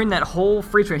 But during that whole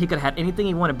freeze frame, he could have had anything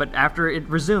he wanted. But after it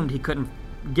resumed, he couldn't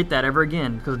get that ever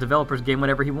again because the developers gave him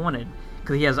whatever he wanted.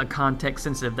 Because he has a context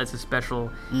sensitive. That's his special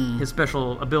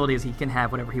ability is he can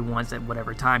have whatever he wants at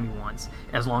whatever time he wants,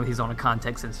 as long as he's on a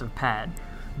context sensitive pad.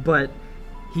 But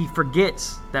he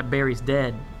forgets that Barry's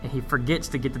dead, and he forgets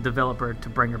to get the developer to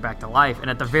bring her back to life. And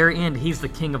at the very end, he's the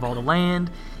king of all the land.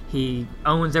 He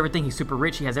owns everything. He's super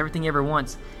rich. He has everything he ever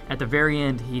wants. At the very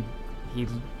end, he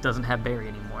doesn't have Barry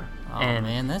anymore. Oh,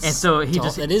 man, that is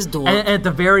dork. And at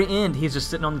the very end, he's just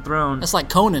sitting on the throne. That's like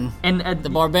Conan, the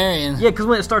barbarian. Yeah, because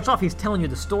when it starts off, he's telling you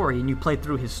the story, and you play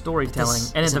through his storytelling.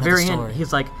 And at the very end,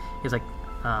 he's like,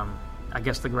 I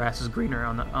guess the grass is greener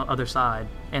on the other side,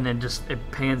 and then just it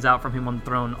pans out from him on the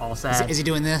throne, all sad. Is he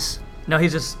doing this? No,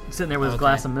 he's just sitting there with his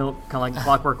glass of milk, kind of like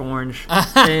Clockwork Orange.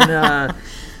 And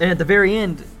at the very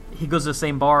end, he goes to the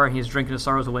same bar and he's drinking his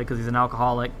sorrows away because he's an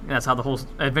alcoholic. And that's how the whole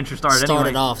adventure started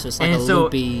anyway. Off, so it's like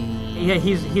loopy. Yeah,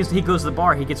 he goes to the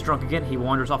bar, he gets drunk again, he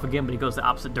wanders off again, but he goes the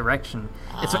opposite direction.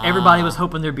 And so everybody was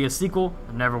hoping there'd be a sequel.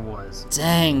 There never was.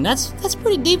 Dang, that's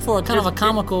pretty deep for a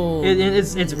comical.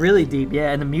 It's really deep,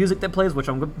 yeah. And the music that plays, which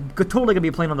I'm totally gonna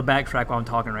be playing on the backtrack while I'm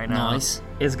talking right now,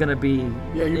 is gonna be.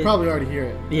 Yeah, you probably already hear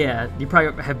it. Yeah, you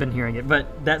probably have been hearing it,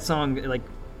 but that song, like.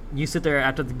 You sit there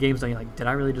after the game's done, you're like, did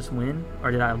I really just win? Or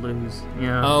did I lose?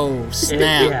 Oh,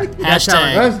 snap.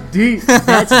 Hashtag. That's deep.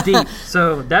 That's deep.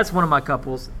 So that's one of my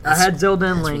couples. I had Zelda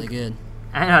and Link. Really good.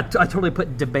 And I totally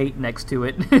put debate next to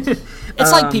it.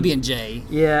 It's like PB&J.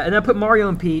 Yeah, and I put Mario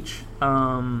and Peach.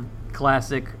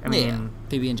 Classic. I mean,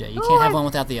 PB&J. You can't have one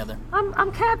without the other.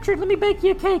 I'm captured. Let me bake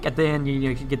you a cake. At the end,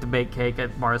 you get the baked cake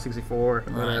at Mario 64 or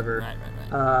whatever.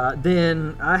 Right.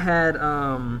 Then I had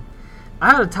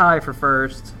a tie for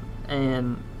first.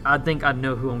 And I think I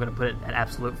know who I'm going to put it at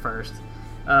absolute first.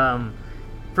 For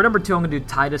number 2, I'm going to do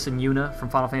Tidus and Yuna from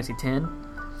Final Fantasy X.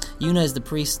 Yuna is the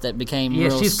priest that became Yeah,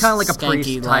 real she's kind of like a skanky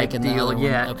priest like type in the deal. other one.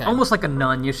 Yeah, Okay. almost like a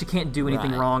nun. She can't do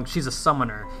anything Right. wrong. She's a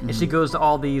summoner, and she goes to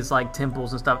all these like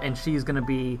temples and stuff, and she's gonna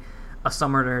be a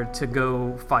summoner to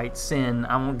go fight Sin.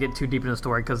 I won't get too deep into the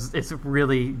story because it's a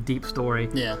really deep story.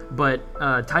 Yeah. But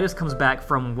Titus comes back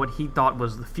from what he thought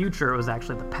was the future. It was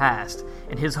actually the past,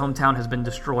 and his hometown has been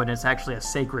destroyed, and it's actually a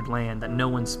sacred land that no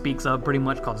one speaks of, pretty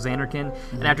much, called Xanarkand.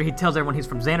 And after he tells everyone he's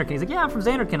from Xanarkand, he's like, "Yeah, I'm from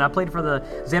Xanarkand. I played for the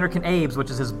Xanarkand Abes, which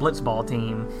is his blitzball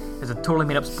team. It's a totally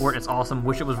made-up sport. It's awesome.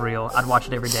 Wish it was real. I'd watch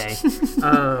it every day."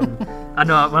 I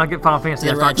know when I get Final Fantasy,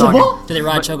 I Do they start ride, talking. do they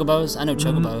ride chocobos? I know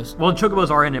chocobos. Well, chocobos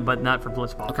are in it, but not for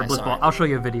blitzball. Okay, for blitzball, sorry. I'll show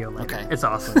you a video later. Okay. It's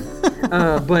awesome.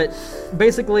 But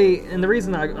basically, and the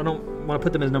reason I don't want to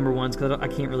put them as number ones because I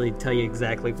can't really tell you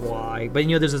exactly why. But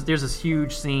there's this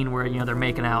huge scene where they're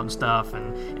making out and stuff,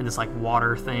 and this like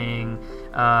water thing.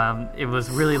 It was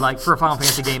really like for a Final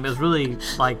Fantasy game. It was really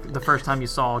like the first time you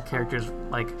saw characters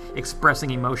like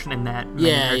expressing emotion in that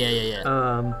manner.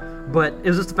 Yeah. But it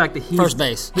was just the fact that he's First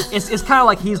base. It's kind of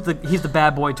like he's the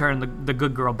bad boy turning the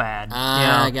good girl bad.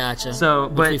 I gotcha. So,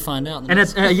 Which but we find out in the and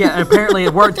it's and apparently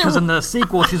it worked because in the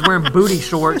sequel she's wearing booty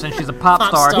shorts and she's a pop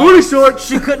star. star. Booty shorts.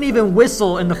 She couldn't even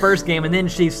whistle in the first game, and then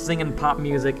she's singing pop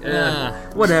music.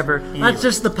 Whatever. That's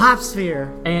just the pop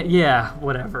sphere. And yeah,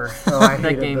 whatever. Oh, I that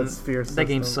hated game. the sphere That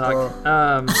game system. sucked.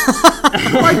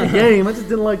 I like the game. I just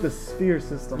didn't like the sphere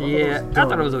system. Yeah, I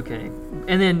thought it was okay.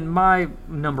 And then my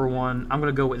number one, I'm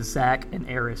gonna go with Zack and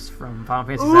Aeris from Final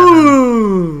Fantasy VII.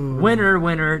 Ooh.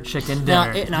 Winner, chicken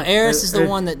dinner. Now Aeris is the It-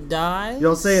 one that died.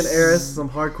 Y'all saying Eris, some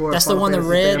hardcore. That's the Final one, the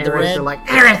Fantasy red- fan the boys red- are like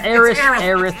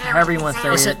Aerith, however you want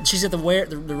to say it. She's at the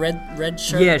red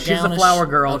shirt. Yeah, she's the gownish? flower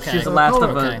girl. Okay. She's the last Call of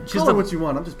her- a. okay. She's Call the her what you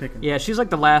want. I'm just picking. Yeah, she's like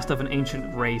the last of an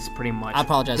ancient race, pretty much. I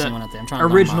apologize to The anyone out there. I'm trying to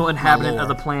learn original my inhabitant lore. of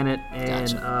the planet, and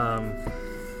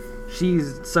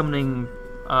she's summoning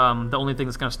the only thing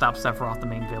that's going to stop Sephiroth, the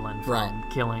main villain, from Right.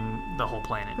 killing the whole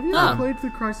planet. Have you ever played through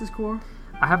Crisis Core?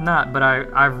 I have not, but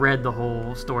I've read the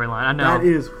whole storyline. I know. That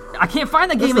is. I can't find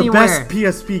that That's game the anywhere. best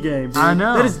PSP game. Dude. I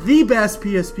know. That is the best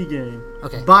PSP game.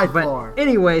 Okay. By But far.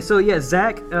 anyway, so yeah,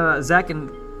 Zack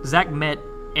met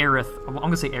Aerith. I'm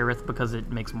gonna say Aerith because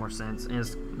it makes more sense and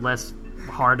it's less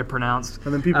hard to pronounce.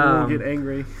 And then people will get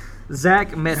angry.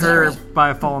 Zack met her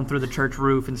by falling through the church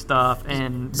roof and stuff,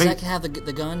 and Does Zack have the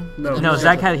gun? No. no,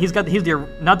 Zack had he's not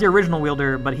the original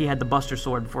wielder, but he had the Buster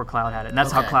Sword before Cloud had it. And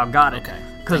that's how Okay. Cloud got it. Okay.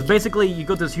 Because basically, you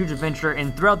go through this huge adventure,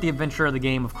 and throughout the adventure of the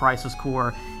game of Crisis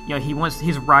Core,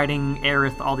 he's writing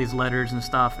Aerith all these letters and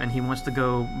stuff, and he wants to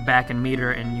go back and meet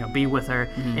her and be with her.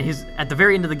 Mm-hmm. And he's at the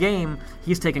very end of the game,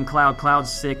 he's taking Cloud.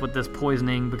 Cloud's sick with this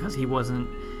poisoning because he wasn't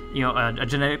a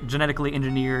genetically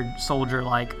engineered soldier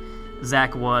like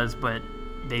Zack was, but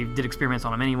they did experiments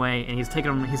on him anyway, and he's taking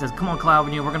him. He says, "Come on, Cloud,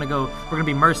 we're gonna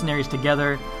be mercenaries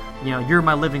together. You're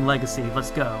my living legacy.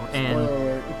 Let's go."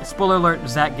 And spoiler alert: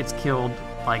 Zack gets killed,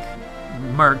 like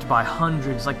murked by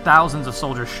hundreds, like thousands of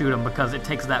soldiers shoot him because it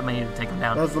takes that many to take him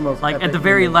down. That's the most like at epic the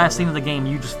very moment last ever. scene of the game,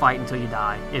 you just fight until you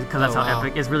die, because that's Oh, how wow.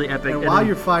 epic. It's really epic. And And while then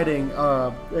you're fighting,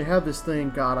 they have this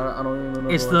thing. God, I don't even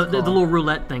remember. it's what the it's called. little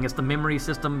roulette thing. It's the memory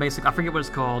system, basically. I forget what it's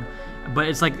called, but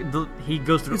it's like he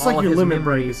goes through It's all like of your his limit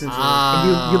break, memories. essentially.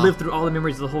 And you live through all the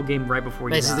memories of the whole game right before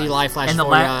you Basically, die. life flashes and the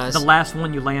before your eyes. the last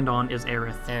one you land on is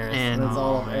Aerith. And That's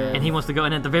all of Aerith. and he wants to go.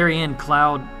 And at the very end,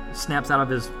 Cloud snaps out of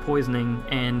his poisoning,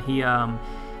 and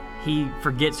he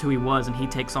forgets who he was, and he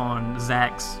takes on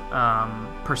Zack's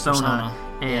persona.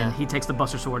 And yeah. he takes the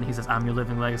Buster Sword, and he says, "I'm your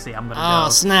living legacy. I'm gonna Oh go."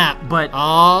 snap! But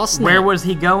oh snap! where was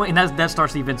he going? And that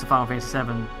starts the events of Final Fantasy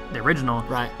VII, the original.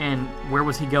 Right. And where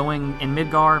was he going in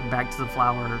Midgar? Back to the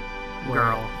flower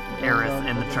girl, Aerith,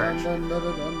 in the church.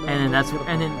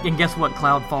 And guess what?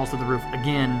 Cloud falls to the roof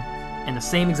again, in the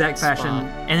same exact fashion.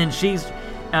 Spot. And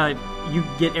then you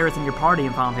get Aerith in your party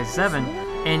in Final Fantasy VII.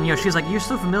 And she's like, "You're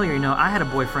so familiar. I had a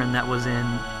boyfriend that was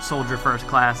in Soldier First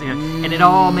Class. And it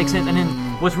all makes sense." And then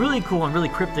what's really cool and really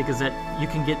cryptic is that you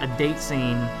can get a date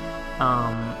scene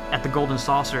at the Golden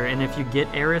Saucer, and if you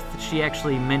get Aerith, she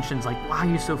actually mentions like, "Why are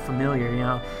you so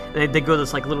familiar?" They go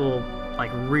this like little like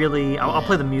really. I'll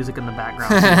play the music in the background.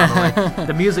 By the way,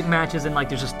 the music matches, and like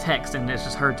there's just text, and it's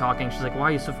just her talking. She's like, "Why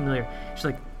are you so familiar?" She's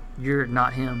like, "You're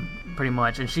not him," pretty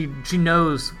much, and she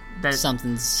knows. That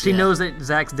Something's knows that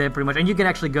Zack's dead pretty much, and you can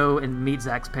actually go and meet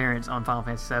Zack's parents on Final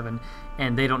Fantasy VII,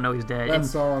 and they don't know he's dead. That And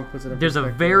song puts it in there's a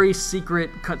perspective. very secret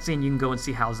cutscene you can go and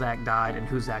see how Zack died and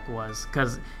who Zack was,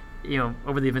 because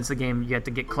over the events of the game you have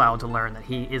to get Cloud to learn that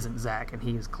he isn't Zack and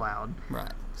he is Cloud.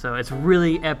 Right. So it's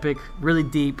really epic, really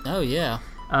deep. Oh yeah.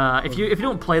 If you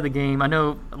don't play the game, I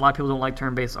know a lot of people don't like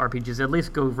turn-based RPGs. At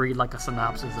least go read like a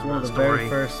synopsis of One of the the story. very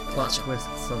first plot twists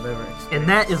I've ever experienced. And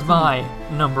that is my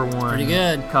number one. Pretty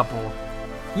good. Couple.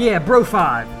 Yeah, Bro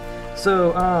 5.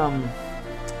 So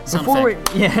Sound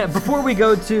before we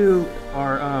go to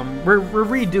our we're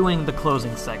redoing the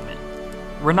closing segment.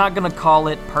 We're not gonna call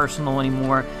it personal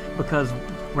anymore because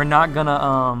we're not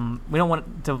gonna we don't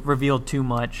want to reveal too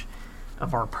much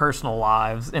of our personal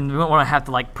lives, and we don't want to have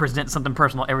to like present something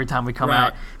personal every time we come Right.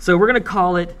 out. So we're gonna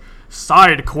call it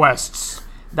side quests.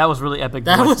 That was really epic.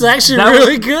 That voice. was actually That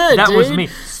really good, That was dude. me.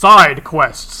 Side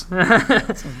quests. Good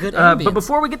But ambience.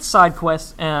 before we get to side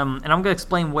quests, and I'm gonna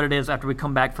explain what it is after we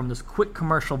come back from this quick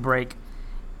commercial break,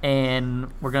 and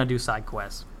we're gonna do side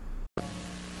quests.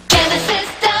 Genesis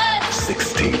does.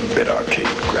 16-bit arcade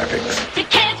graphics, You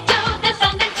can't do this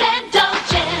on Nintendo.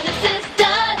 Genesis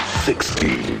does.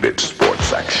 16-bit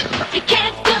sports action. You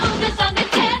can't do this on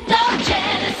Nintendo.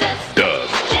 Genesis Does.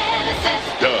 Genesis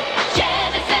Does.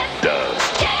 Genesis Does.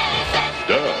 Genesis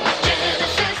Does.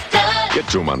 Genesis does. Get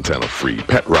Joe Montana free,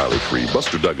 Pat Riley free,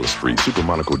 Buster Douglas free, Super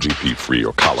Monaco GP free,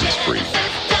 or Collins free.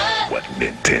 Genesis does. What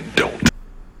Nintendo don't.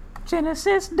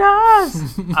 Genesis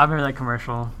does. I remember that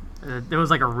commercial. It was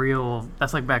like a real.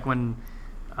 That's like back when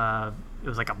it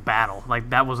was like a battle. Like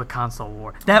that was a console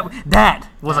war. That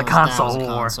was a console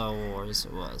war. Console war, yes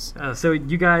it was. So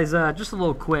you guys, just a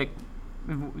little quick.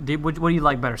 What do you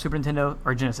like better, Super Nintendo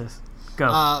or Genesis? Go,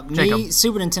 Jacob. Me,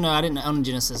 Super Nintendo, I didn't own a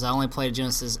Genesis. I only played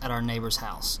Genesis at our neighbor's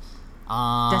house.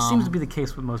 That seems to be the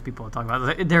case with most people I talk about.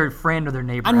 Like, their friend or their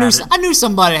neighbor. I knew had it. I knew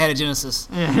somebody had a Genesis.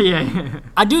 Yeah.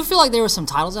 I do feel like there were some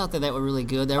titles out there that were really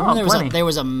good. Oh, plenty. There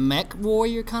was a Mech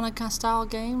Warrior kind of style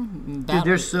game. Dude,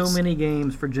 there's so many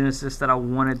games for Genesis that I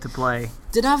wanted to play.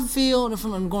 Did I feel, if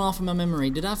I'm going off of my memory,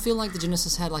 did I feel like the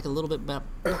Genesis had like a little bit better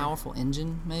powerful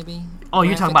engine, maybe? Oh,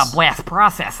 you're talking about Graphics? blast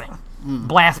processing.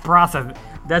 Blast processing.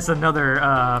 That's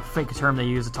another fake term they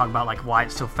use to talk about like why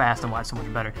it's so fast and why it's so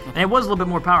much better. And it was a little bit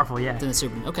more powerful, yeah. Than the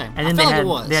Super. Okay, And then I felt like it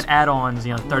was. they had add-ons,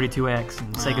 32X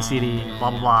and Sega CD,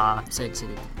 blah blah blah. Sega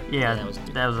CD. Yeah,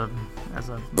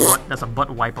 that's a butt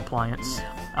wipe appliance.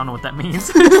 I don't know what that means.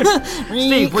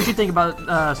 Steve, what do you think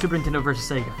about Super Nintendo versus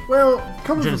Sega? Well,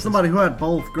 coming Genesis. from somebody who had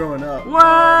both growing up.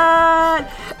 What?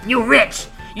 You rich.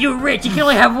 You can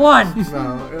only have one.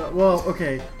 No, well,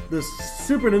 okay. The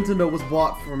Super Nintendo was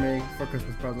bought for me for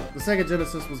Christmas present. The Sega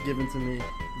Genesis was given to me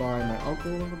by my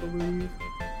uncle, I believe.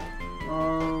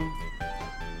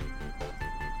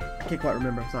 I can't quite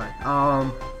remember. I'm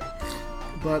sorry.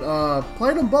 But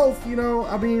played them both.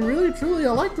 I mean, really, truly,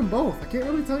 I liked them both. I can't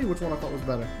really tell you which one I thought was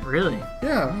better. Really?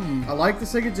 Yeah, I liked the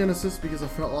Sega Genesis because I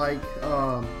felt like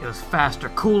It was faster,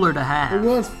 cooler to it have.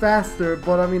 was faster.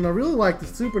 But I mean, I really liked the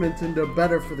Super Nintendo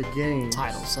better for the games.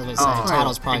 Titles. So they say Oh.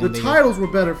 titles probably The gonna be titles were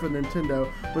better for Nintendo,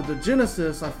 but the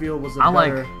Genesis I feel was a I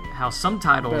better. like how some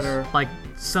titles, better like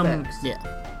some specs. Yeah.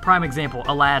 prime example,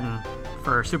 Aladdin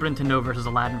for Super Nintendo versus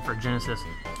Aladdin for Genesis.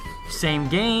 Same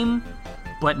game,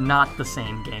 but not the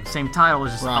same game. Same title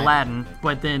is just Right. Aladdin,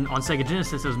 but then on Sega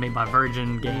Genesis it was made by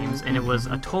Virgin Games, and it was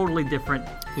a totally different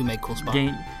Who made Cool Spot?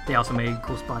 game. They also made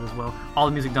Cool Spot as well. All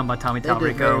the music done by Tommy They did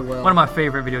Talrico, very well. one of my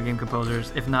favorite video game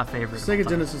composers, if not favorite. of all Sega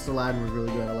time. Genesis Aladdin was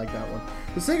really good. I like that one.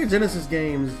 The Sega Genesis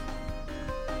games,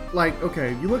 like,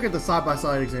 okay, you look at the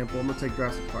side-by-side example. I'm gonna take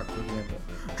Jurassic Park for example.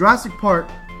 Jurassic Park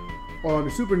on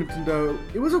the Super Nintendo,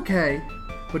 it was okay,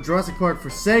 but Jurassic Park for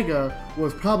Sega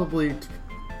was probably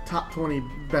top 20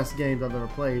 best games I've ever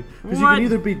played. Because you What? can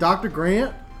either be Dr.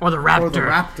 Grant Or the Raptor. or the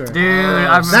Raptor. Dude,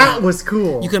 I remember. That was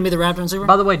cool. You couldn't be the Raptor in Super?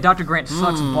 By the way, Dr. Grant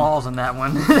sucks balls in that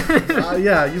one.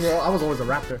 Yeah, I was always a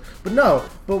Raptor. But no,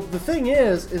 but the thing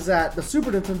is that the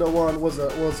Super Nintendo one was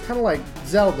kind of like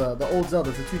Zelda, the old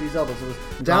Zelda, the 2D Zelda. So it was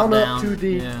down up Top-down,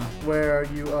 2D, yeah. where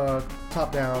you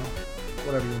top down,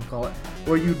 whatever you want to call it,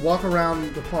 where you'd walk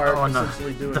around the park Oh, no.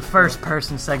 essentially doing The first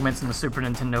person segments in the Super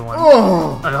Nintendo one.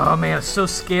 Oh, Oh man, it's so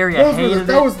scary. I that hated was,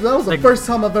 that was the The- first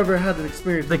time I've ever had an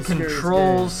experience. The with the scariest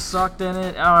controls game. sucked in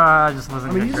it. I just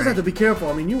wasn't. I mean, you just great. have to be careful.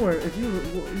 I mean, you weren't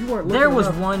looking There was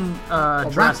enough. one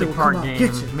raptor Jurassic will Park come out, game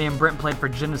get you. me and Brent played for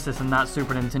Genesis and not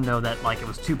Super Nintendo that like it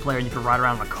was 2-player and you could ride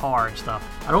around in a car and stuff.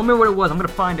 I don't remember what it was. I'm gonna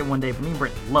find it one day. But me and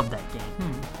Brent loved that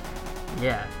game.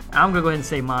 Yeah, I'm gonna go ahead and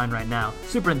say mine right now.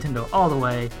 Super Nintendo all the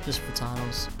way. Just for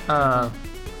titles.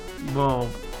 Well,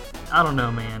 I don't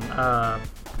know, man.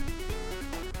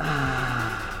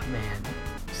 Man,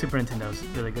 Super Nintendo's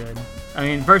really good. I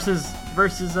mean, versus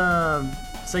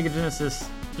Sega Genesis.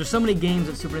 There's so many games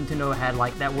that Super Nintendo had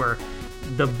like that were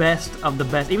the best of the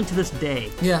best, even to this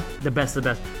day. Yeah. The best of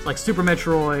the best. It's like Super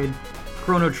Metroid,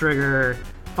 Chrono Trigger,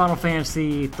 Final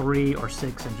Fantasy 3 or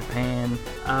 6 in Japan,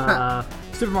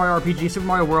 Super Mario RPG, Super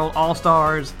Mario World, All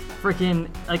Stars, freaking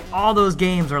like all those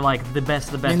games are like the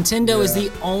best of the best. Nintendo is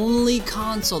the only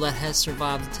console that has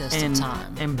survived the test of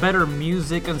time. And better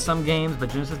music in some games,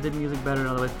 but Genesis did music better in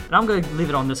other ways. And I'm going to leave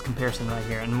it on this comparison right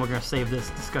here, and we're going to save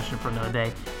this discussion for another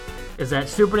day. Is that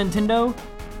Super Nintendo,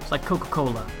 it's like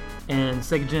Coca-Cola, and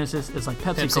Sega Genesis is like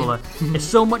Pepsi-Cola. It's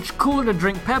so much cooler to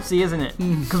drink Pepsi, isn't it?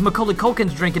 Because Macaulay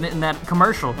Culkin's drinking it in that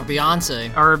commercial. Or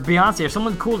Beyonce. Or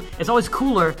someone cool. It's always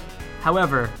cooler.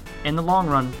 However, in the long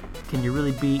run, can you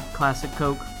really beat classic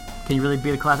Coke? Can you really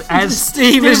beat a classic? As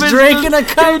Steve is drinking a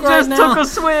Coke right now. He just took a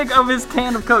swig of his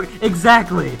can of Coke.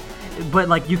 Exactly. But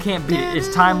like, you can't beat it.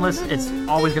 It's timeless. It's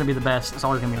always gonna be the best. It's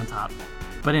always gonna be on top.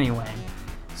 But anyway,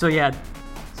 so yeah,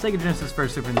 Sega Genesis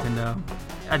versus Super Nintendo.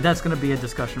 That's gonna be a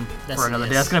discussion for another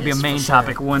day. That's gonna be a main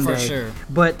topic one day. For sure.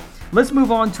 But let's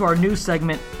move on to our new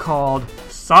segment called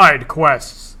Side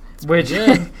Quests. Which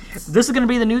this is going to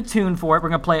be the new tune for it. We're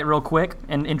going to play it real quick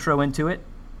and intro into it.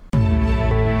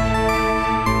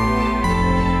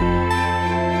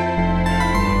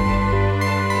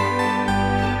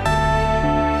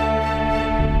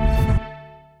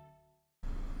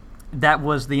 That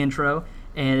was the intro,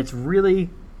 and it's really,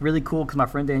 really cool because my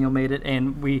friend Daniel made it,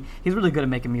 and he's really good at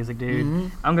making music, dude.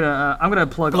 Mm-hmm. I'm gonna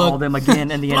plug all of them again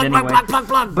in the end anyway.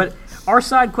 Plug. But our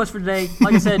side quest for today,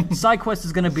 like I said, side quest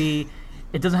is going to be.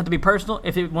 It doesn't have to be personal.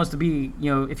 If it wants to be,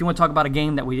 if you want to talk about a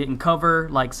game that we didn't cover,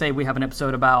 like say we have an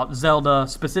episode about Zelda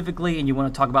specifically, and you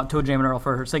want to talk about Toe Jam and Earl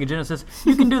for Sega Genesis,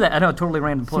 you can do that. I know, totally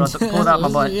random. Pull it out my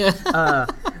butt. Yeah.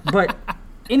 But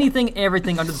anything,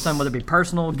 everything under the sun, whether it be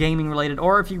personal, gaming related,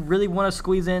 or if you really want to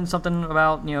squeeze in something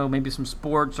about, maybe some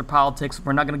sports or politics,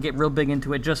 we're not going to get real big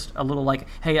into it. Just a little like,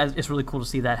 hey, it's really cool to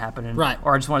see that happening. Right.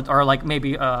 Or I just want, or like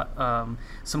maybe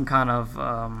some kind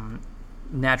of.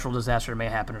 Natural disaster may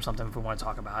happen or something if we want to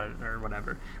talk about it or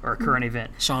whatever, or a current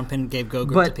event. Sean Penn gave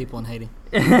Go-Gurt to people in Haiti.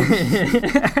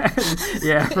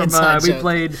 Yeah,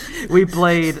 we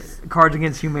played Cards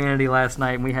Against Humanity last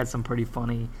night, and we had some pretty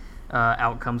funny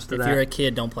outcomes to that. If you're a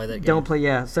kid, don't play that game. Don't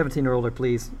play, 17 or older,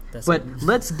 please.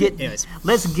 Let's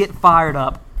get fired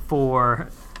up for.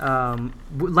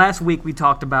 Last week we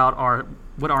talked about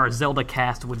what our Zelda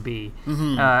cast would be,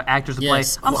 actors to play.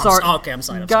 I'm sorry. I'm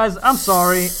sorry. Guys, I'm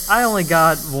sorry. I only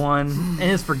got one, and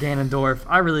it's for Ganondorf.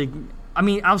 I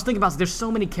was thinking about, there's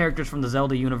so many characters from the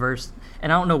Zelda universe,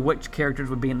 and I don't know which characters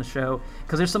would be in the show,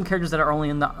 because there's some characters that are only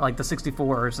in the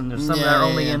 64s, and there's some that are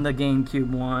only in the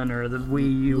GameCube one, or the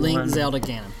Wii U Link, one. Zelda,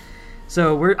 Ganon.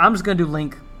 So I'm just going to do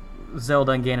Link,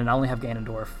 Zelda, and Ganon. I only have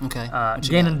Ganondorf. Okay.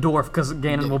 Ganondorf, because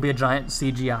Ganon will be a giant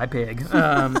CGI pig.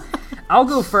 I'll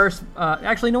go first.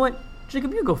 Actually, you know what?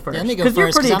 Jacob, you go first. Let me go first. Because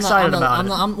you're pretty excited about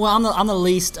it. I'm the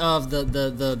least of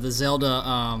the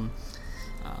Zelda.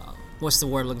 What's the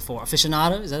word I'm looking for?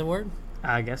 Aficionado? Is that a word?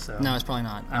 I guess so. No, it's probably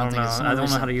not. I don't know. I don't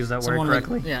know how to use that word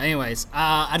correctly. Anyways,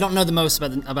 I don't know the most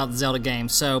about the Zelda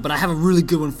games, but I have a really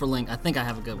good one for Link. I think I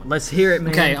have a good one. Let's hear it,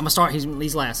 man. Okay, I'm gonna start. He's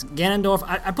last. Ganondorf.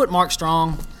 I put Mark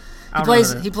Strong. He played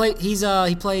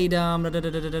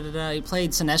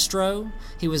Sinestro.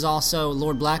 He was also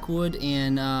Lord Blackwood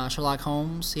in Sherlock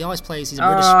Holmes. He always plays. He's a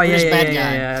British bad guy.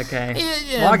 Yeah, okay.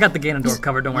 Yeah. Well, I got the Ganondorf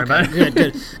covered. Don't worry about it.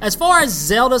 Good. As far as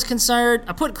Zelda's concerned,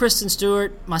 I put Kristen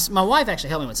Stewart. My wife actually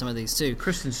helped me with some of these too.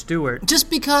 Kristen Stewart. Just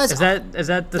because is that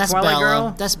the Twilight Bella.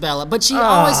 girl? That's Bella. But she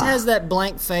always has that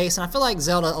blank face, and I feel like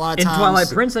Zelda a lot of times. In Twilight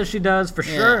Princess, she does for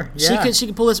sure. Yeah. She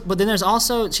can pull this. But then there's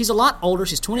also, she's a lot older.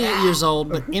 She's 28 years old.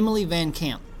 But Emily Van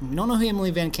Camp. If you don't know who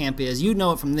Emily Van Camp is, you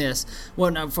know it from this.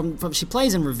 Well, no, from she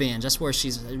plays in Revenge. That's where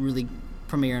she's really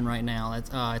premiering right now.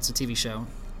 It's a TV show.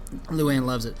 Luann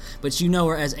loves it. But you know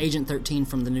her as Agent 13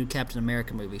 from the new Captain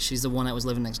America movie. She's the one that was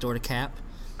living next door to Cap.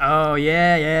 Oh,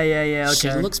 yeah. Okay. She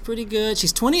looks pretty good.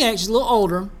 She's 28. She's a little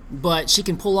older, but she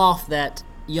can pull off that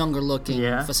younger-looking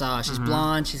facade. She's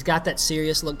blonde. She's got that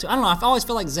serious look to her. I don't know. I always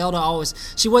feel like Zelda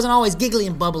she wasn't always giggly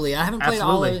and bubbly. I haven't played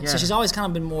all of it, so she's always kind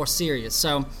of been more serious.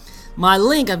 So my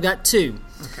Link, I've got two.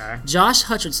 Okay. Josh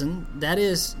Hutcherson. That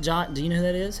is do you know who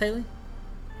that is, Haley?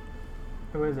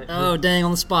 Who is it? Oh, dang,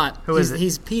 on the spot. Who is it?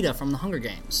 He's PETA from the Hunger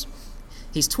Games.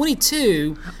 He's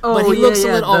 22, but he looks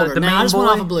a little older. Now, I just went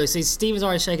off of blue. See, Steven's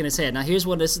already shaking his head. Now, here's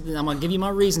what this is. I'm going to give you my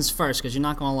reasons first, because you're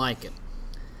not going to like it.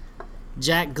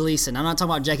 Jack Gleason. I'm not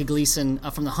talking about Jackie Gleason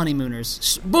from The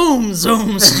Honeymooners. Boom,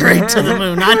 zoom, straight to the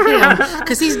moon. Not him,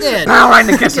 because he's dead. Power in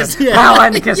the kisses. Power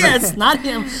in the kisses. Yes, not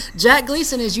him. Jack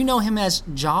Gleason you know him as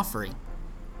Joffrey.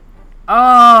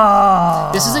 Oh,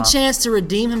 This is a chance to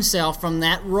redeem himself from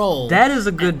that role. that is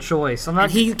a good choice. I'm not.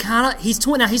 And he's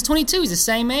 22. He's the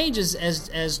same age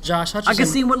as Josh Hutcherson. I can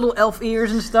see him with little elf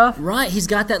ears and stuff. Right, he's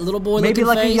got that little boy Maybe looking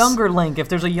like face. a younger Link, if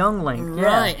there's a young Link.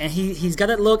 Right, and he's got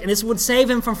that look, and this would save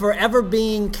him from forever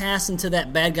being cast into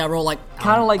that bad guy role, like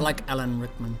Alan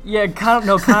Rickman. Yeah, kind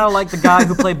of like the guy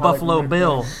who played Buffalo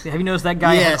Bill. Have you noticed that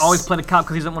guy has Yes. always played a cop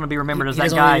because he doesn't want to be remembered as He that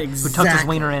doesn't guy want to- who tucks his exactly.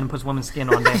 wiener in and puts women's skin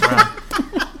on dance around.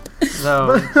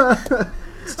 So,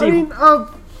 Steve, I mean,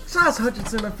 Josh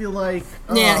Hutcherson, I feel like.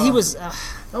 Yeah, he was.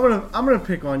 I'm gonna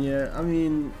pick on you. I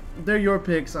mean, they're your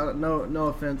picks. No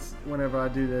offense. Whenever I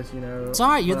do this, It's all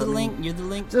right. You're but the I mean, link. You're the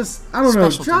link. Just I don't know.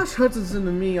 Specialty. Josh Hutcherson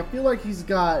to me, I feel like he's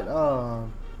got.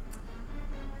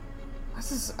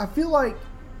 I feel like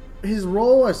his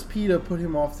role as Peter put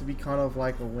him off to be kind of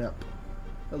like a wimp,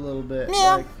 a little bit.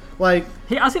 Yeah. Like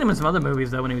I've seen him in some other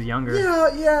movies though when he was younger.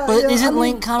 yeah. But yeah. isn't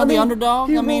Link kind of the underdog?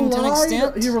 he I mean, to an relied-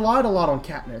 extent. He relied a lot on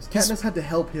Katniss. Katniss had to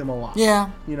help him a lot. Yeah.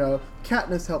 You know,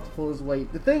 Katniss helped pull his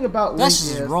weight. The thing about That's Link just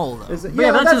his is, role, though. is that,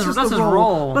 Yeah, that's just his the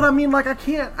role. But I mean, like, I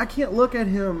can't look at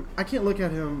him. I can't look at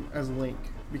him as Link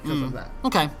because of that.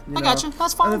 Okay, You I know? got you.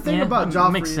 That's fine. And the thing Yeah, about that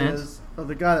Joffrey makes sense. is,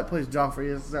 the guy that plays Joffrey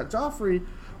is that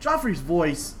Joffrey's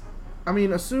voice. I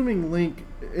mean, assuming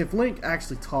if Link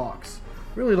actually talks,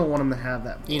 really don't want him to have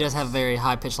that voice. He does have very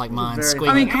high pitch like mine. Very Squeaky.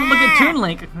 I mean, come look at Toon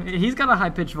Link. He's got a high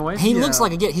pitched voice. he looks yeah.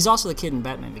 like a kid. He's also the kid in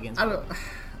Batman Begins.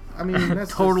 I mean,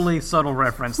 that's Totally subtle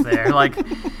reference there. Like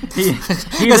he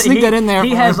sneak that in there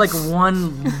He for has him. like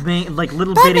one like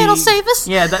little Batman bitty. will save us.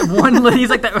 Yeah, that one. He's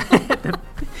like that.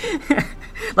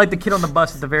 Like the kid on the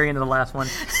bus at the very end of the last one.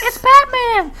 It's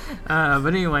Batman.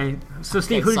 But anyway, so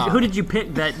Steve, Okay, who did you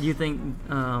pick that you think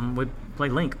would play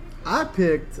Link? I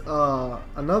picked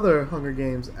another Hunger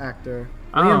Games actor,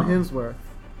 Oh. Liam Hemsworth.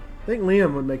 I think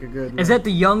Liam would make a good. Is that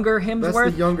the younger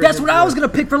Hemsworth? the younger That's what I Hemsworth. was gonna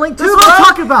pick for Link too. That's what I'm bro.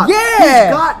 talking about. Yeah.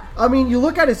 He's got. I mean, you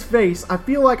look at his face. I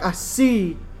feel like I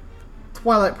see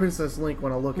Twilight Princess Link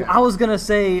when I look at him. I was gonna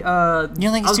say. You don't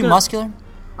think I he's was too gonna- muscular?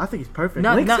 I think he's perfect.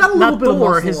 Not, Link's not, got a little not bit of Thor,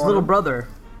 muscle his on little him. brother.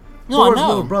 No, Thor's I know.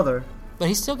 little brother. But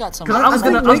he's still got some. 'Cause I was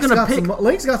think gonna Link's got pick-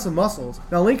 Link's got some muscles.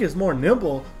 Now Link is more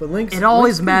nimble, but Link's. It always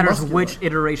Link's pretty matters muscular. which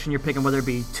iteration you're picking, whether it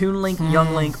be Toon Link,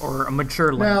 Young Link, or a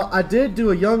mature Link. Now I did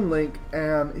do a young Link,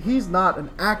 and he's not an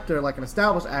actor like an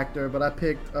established actor, but I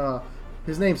picked.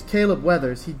 His name's Caleb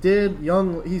Weathers. He did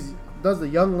does the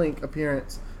young Link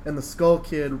appearance in the Skull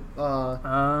Kid.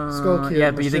 Skull Kid. yeah,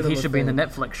 but you think he machinima should be in the thing.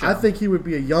 Netflix show? I think he would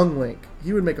be a young Link.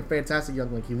 He would make a fantastic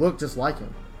young Link. He looked just like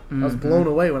him. I was blown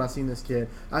away when I seen this kid.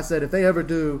 I said, if they ever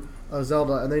do a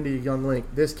Zelda and they need a young Link,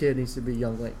 this kid needs to be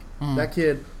young Link. That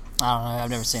kid, I don't know. I've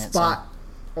never seen it. spot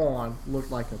on,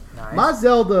 looked like him. Nice. My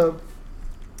Zelda,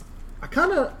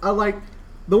 I like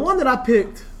the one that I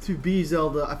picked to be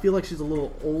Zelda. I feel like she's a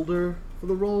little older for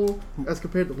the role as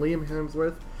compared to Liam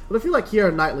Hemsworth. But I feel like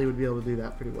Keira Knightley would be able to do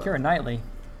that pretty well. Keira Knightley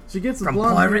She gets the from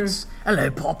blonde Pirates. hair.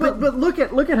 Hello, Poppet. But look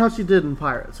at how she did in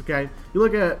Pirates. Okay, you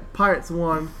look at Pirates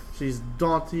 1. She's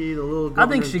Daunty, the little I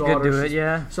think governor's she daughter. could do it. She's-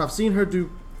 Yeah. So I've seen her do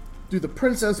the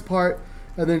princess part,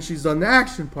 and then she's done the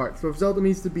action part. So if Zelda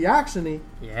needs to be actiony,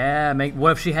 Yeah.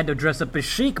 What if she had to dress up as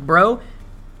Sheik, bro?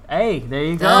 Hey, there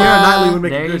you go. Keira Knightley would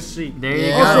make there a you- good Sheik. There you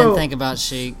Yeah, go. I Also- didn't think about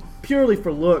Sheik. Purely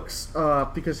for looks,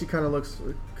 because she kind of looks.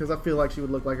 Because I feel like she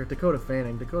would look like her Dakota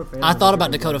Fanning. I thought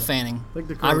about Dakota Fanning.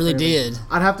 I really did.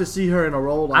 I'd have to see her in a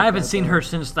role like I haven't that, seen though. her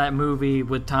since that movie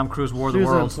with Tom Cruise, War of She the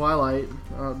was in Worlds. Twilight.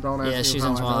 Don't ask Yeah, me she's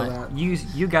how in I know Twilight. that.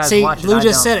 You guys See, watch it. Lou I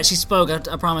just don't. said it. She spoke. I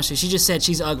promise you. She just said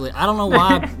she's ugly. I don't know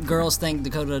why girls think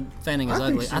Dakota Fanning is I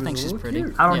think ugly. she I think was a she's little pretty.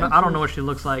 cute. I don't Yeah. know. I don't know what she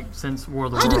looks like since War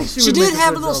of the I think Worlds. she She would did make a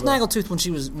have a good little Zelda. snaggle tooth when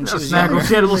she was Snaggle. younger.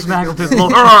 She had a little snaggle tooth.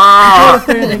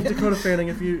 Dakota Fanning,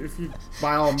 if you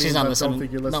by all means, She's not I listening. don't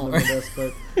think you're Don't listening to worry.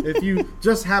 this, but if you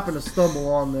just happen to stumble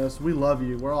on this, we love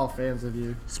you. We're all fans of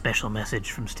you. Special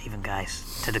message from Stephen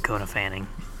Geist to Dakota Fanning.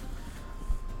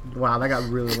 Wow, that got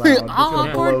really loud. Just gonna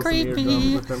Awkward, blow some creepy.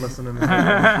 eardrums if they're listening.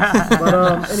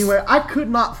 But anyway, I could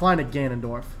not find a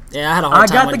Ganondorf. Yeah, I had a I hard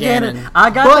time got the with Ganon. Ganon. I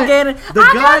got But the Ganon. the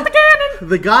I guy- got the Ganon.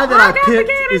 The guy that I I got the picked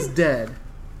Ganon. is dead.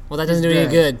 Well, that doesn't do any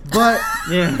Dead. good. But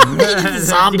Yeah.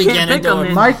 Zombie You can't pick 'em Ganondorf.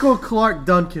 in. Michael Clark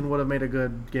Duncan would have made a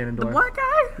good Ganondorf. What guy?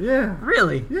 Yeah.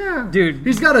 Really? Yeah. Dude.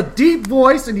 He's got a deep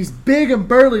voice and he's big and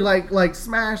burly like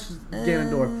Smash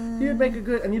Ganondorf. He would make a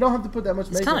good, and you don't have to put that much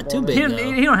makeup kinda on too him. big. He don't,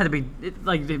 though. he don't have to be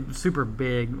like super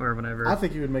big or whatever. I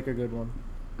think he would make a good one.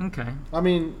 Okay. I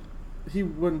mean, he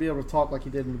wouldn't be able to talk like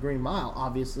he did in Green Mile,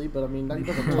 obviously, but I mean, he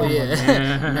doesn't talk Oh, like that.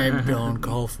 yeah. Named Don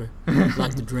Coffee.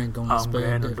 Like to drink on the spade.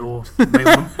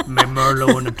 May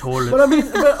Merlot in the toilet. But I mean,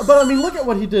 but I mean, look at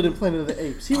what he did in Planet of the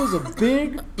Apes. He was a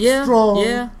big, Yeah, strong,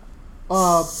 yeah.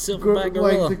 Silverback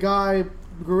gorilla. like the guy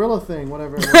gorilla thing,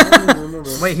 whatever. It was. I don't even remember.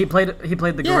 Wait, he played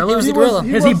the Yeah, gorilla? he was the gorilla.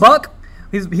 Is he Buck?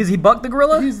 Is he Buck the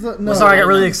gorilla? He's the no. Sorry, I got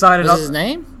really excited. What's his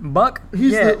name? Buck?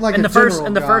 He's yeah. like in a the first general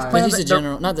in the first guy. plan. He's a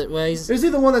general. Not that. Well, he's Is he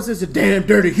the one that says a damn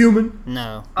dirty human?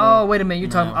 no. Oh wait a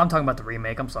minute, I'm talking about the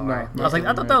remake. I'm sorry. No, I was like,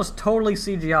 I thought that was totally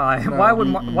CGI. No. why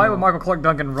would Michael Clark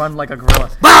Duncan run like a gorilla?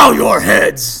 Bow your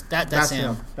heads. That's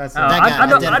him. That's Oh, him.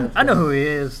 That guy, I know who he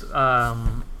is.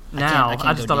 Now I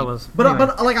can't just go thought it deep. was. But anyway.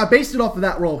 but like I based it off of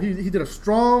that role. He did a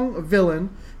strong villain.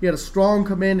 He had a strong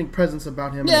commanding presence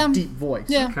about him Yeah. and a deep voice.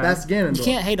 Yeah. Okay. That's Ganondorf. You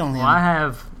can't hate on him. Well, I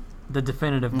have the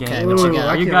definitive game. Okay, what you got? I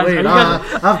Are you can't guys, wait. are you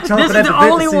guys, I'm chomping this is at the the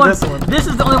bit only to see one. this one. This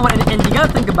is the only one, and you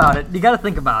gotta think about it. You gotta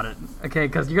think about it, okay?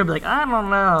 Because you're gonna be like, I don't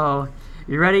know.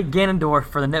 You ready? Ganondorf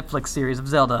for the Netflix series of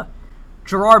Zelda.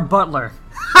 Gerard Butler.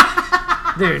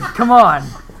 Dude, come on.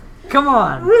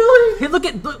 Really?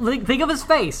 Hey, think of his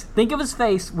face. Think of his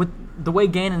face with the way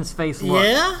Ganon's face looks.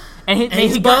 Yeah. And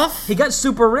he's he buff? got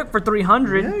super ripped for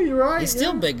 300. Yeah, you're right. He's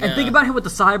still big. And think about him with the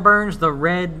sideburns, the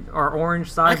red or orange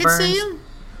I sideburns. can see him.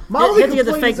 My only Had to get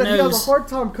the complaint is fake that he has a nose. hard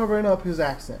time covering up his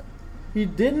accent. He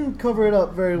didn't cover it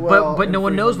up very well. But no in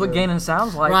one knows what 300. Ganon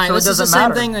sounds like, Right. so it This is the doesn't same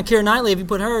matter. thing that Keira Knightley. If you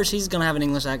put her, she's gonna have an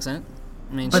English accent.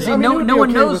 I mean, But shit. see, I mean, no- it would no be one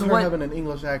okay knows with her what- having an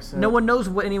English accent. No one knows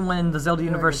what anyone in the Zelda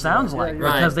universe you're right. sounds Yeah, like you're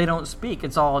right. because they don't speak.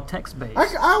 It's all text based.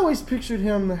 I always pictured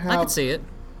him to I have can see it.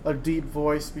 a deep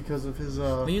voice because of his.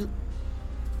 But you,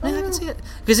 yeah, I can see it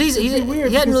because he It'd be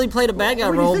weird hadn't because really played a bad guy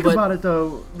when role, you think but about it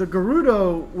though, the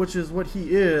Gerudo, which is what he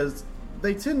is,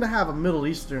 they tend to have a Middle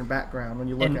Eastern background when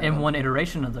you look at in them. one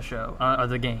iteration of the show, of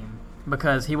the game,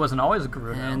 because he wasn't always a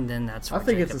Gerudo. and then that's I what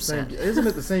think it's the Jacob same. said. Isn't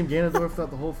it the same Ganondorf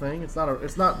throughout the whole thing? It's not.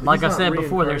 It's not. Like he's I not said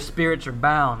before, their reincarnated. spirits are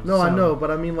bound. No, I so- know,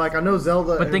 but I mean, like I know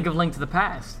Zelda. But and think of Link to the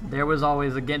Past. There was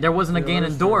always a There wasn't a Yeah,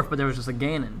 that's Ganondorf, true. but there was just a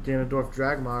Ganon. Ganondorf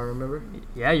Dragmire. Remember?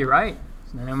 Yeah, you're right.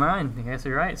 Never mind. I guess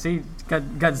you're right. See,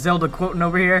 got Zelda quoting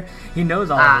over here. He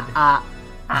knows all of it.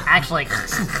 Actually,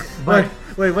 But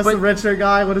Wait, what's but- the red shirt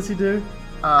guy? What does he do?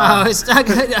 Oh, it's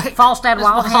Falstad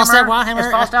Wildhammer. Falstad Wildhammer. Is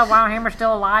Falstad Wildhammer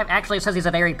still alive? Actually, it says he's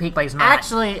at Airy Peak, but he's not.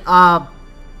 Actually,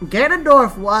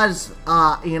 Ganondorf was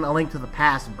in A Link to the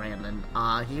Past, Brandon.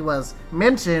 He was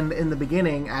mentioned in the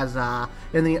beginning as the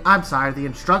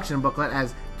instruction booklet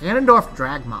as Ganondorf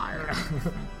Dragmire.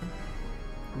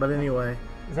 But anyway,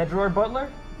 is that Gerard Butler?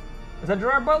 Is that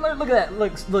Gerard Butler? Look at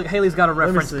that. Look. Haley's got a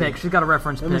reference see. pick. She's got a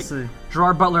reference Let me pick. see.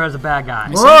 Gerard Butler as a bad guy.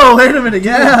 whoa, wait a minute,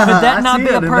 yeah. Could that I not see be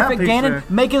it a in that perfect picture. Ganon?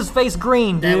 Make his face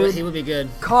green, That dude. would, he would be good.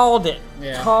 Called it.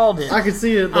 Yeah. Called it. I can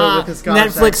see it though with his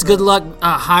Scottish Netflix, accent. good luck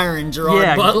hiring Gerard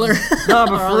Yeah, Butler. no, but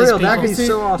Or for all these real, people. I can He's see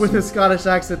so awesome. with his Scottish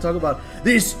accent talking about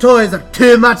these toys are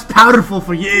too much powerful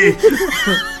for you.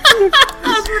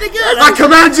 That's pretty good. I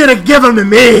command you to give them to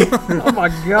me. Oh my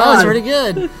That was god. pretty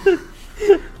good.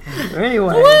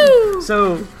 Anyway,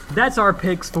 so that's our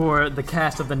picks for the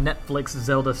cast of the Netflix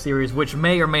Zelda series, which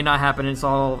may or may not happen. It's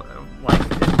all like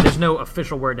there's no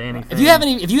official word to anything. If you have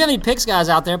any picks, guys,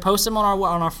 out there, post them on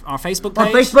our Facebook On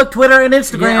page. Facebook, Twitter, and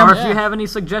Instagram. Yeah, or if Yeah. you have any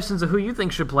suggestions of who you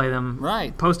think should play them,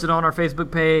 Right. Post it on our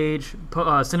Facebook page.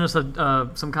 Send us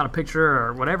some kind of picture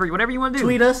or whatever you want to do.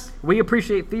 Tweet us. We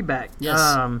appreciate feedback. Yes.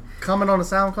 Comment on the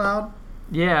SoundCloud.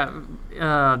 Yeah,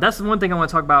 that's the one thing I want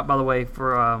to talk about, by the way,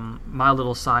 for my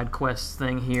little side quest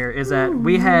thing here, is that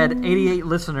we had 88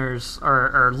 listeners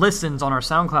or listens on our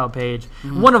SoundCloud page,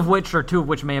 one of which or two of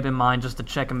which may have been mine, just to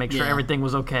check and make sure Yeah. everything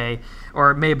was okay,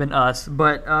 or it may have been us.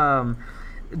 But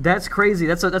that's crazy.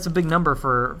 That's a big number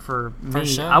for me.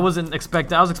 sure. I was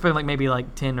expecting like maybe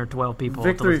like 10 or 12 people. to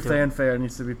Victory listen to it. fanfare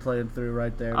needs to be played through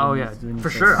right there. Oh when yeah, he's doing for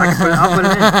his sure. thing. I'll put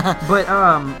it in.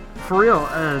 But for real,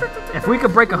 if we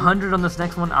could break 100 on this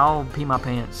next one, I'll pee my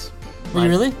pants. Will you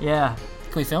really? Yeah,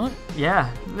 Can we film it? yeah.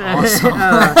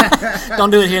 Don't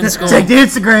do it here in the school. Take the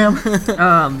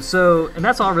Instagram. So, and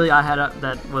that's all really I had up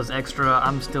that was extra.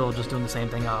 I'm still just doing the same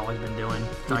thing I've always been doing.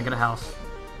 Trying to get a house.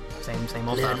 Same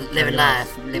old stuff. Living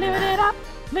life. Living it up.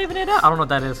 Living it up. I don't know what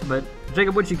that is, but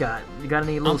Jacob, what you got? You got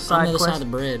any little On the side other side quests?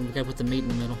 of the bread. We got to put the meat in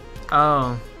the middle.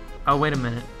 Oh, wait a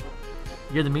minute.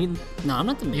 You're the meat. No, I'm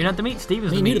not the meat. You're not the meat. Steve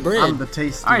is Me, the need meat. the bread. I'm the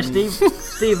tasty. All right, meat. Steve.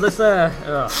 Steve, let's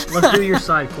do your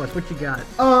side quest. What you got?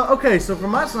 Okay, so for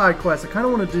my side quest, I kind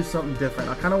of want to do something different.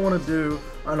 I kind of want to do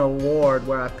an award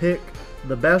where I pick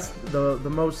the best, the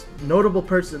most notable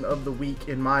person of the week,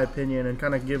 in my opinion, and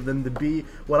kind of give them the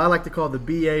what I like to call the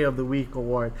BA of the week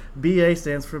award. BA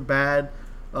stands for bad,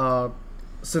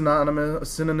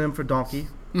 synonym for donkey.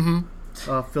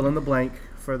 Mm-hmm. Fill in the blank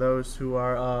for those who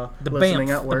are The listening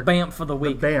BAMF. at work. The BAMF for the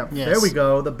week. The BAMF. Yes. There we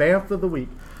go. The BAMF of the week.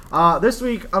 This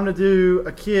week I'm gonna do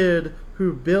a kid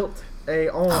who built a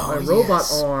robot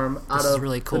yes. arm out This is of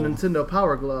really cool. the Nintendo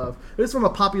Power Glove. This is from a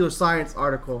Popular Science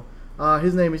article.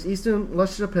 His name is Easton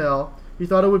LaChapelle. He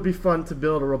thought it would be fun to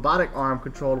build a robotic arm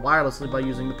controlled wirelessly by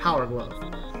using the Power Glove.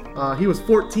 He was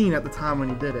 14 at the time when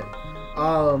he did it.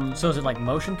 So is it like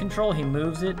motion control? He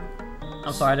moves it?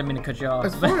 I'm sorry, I didn't mean to cut you off.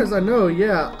 As far as I know,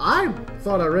 yeah. I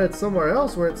thought I read somewhere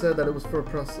else where it said that it was for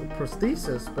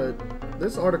prosthesis, but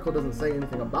this article doesn't say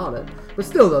anything about it. But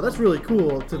still, though, that's really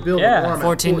cool to build an arm.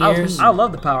 14 at years. I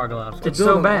love the Power Glove. It's build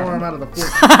so an bad. arm out of the 14.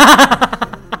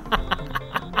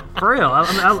 For real,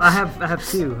 I have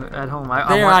two at home.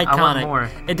 They're I iconic. want more.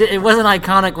 It wasn't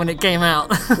iconic when it came out.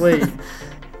 Wait.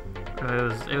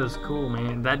 It was cool,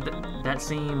 man. That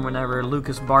scene whenever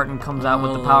Lucas Barton comes out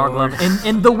with the Power Glove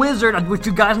and the Wizard, which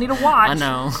you guys need to watch. I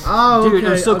know. Oh, Dude, it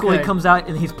was so cool. He okay. comes out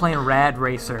and he's playing Rad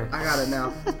Racer. I got it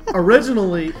now.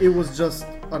 Originally, it was just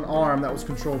an arm that was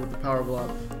controlled with the Power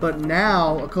Glove. But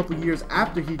now, a couple years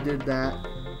after he did that,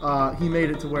 he made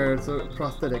it to where it's a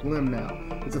prosthetic limb now.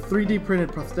 It's a 3D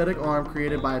printed prosthetic arm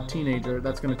created by a teenager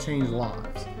that's going to change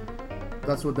lives.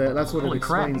 That's what it Holy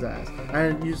explains crap. as.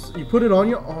 And you put it on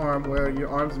your arm where your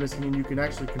arm's missing, and you can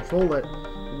actually control it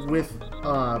with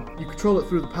you control it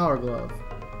through the Power Glove.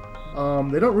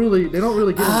 They don't really get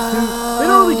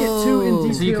too in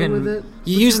detail So you can- with it.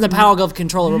 You're using the Power Glove to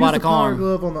control a You robotic use the Power arm.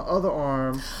 Glove on the other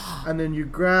arm, and then you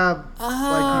grab like you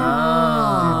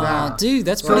do that. Dude,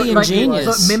 that's So pretty it- like, ingenious.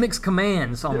 So it mimics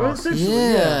commands almost. Essentially,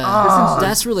 Yeah. Essentially.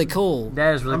 That's really cool.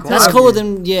 That is really cool. That's telling cooler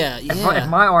you. than If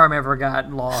my arm ever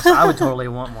got lost, I would totally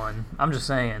want one. I'm just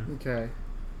saying. Okay.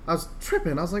 I was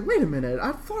tripping. I was like, wait a minute.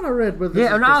 I thought I read where this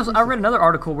Yeah, is and I read another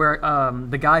article where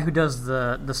the guy who does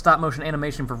the stop motion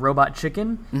animation for Robot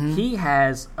Chicken, he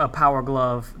has a Power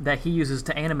Glove that he uses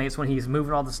to animate. So when he's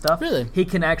moving all the stuff, Really? he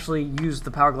can actually use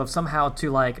the Power Glove somehow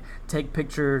to like take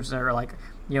pictures or like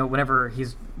whenever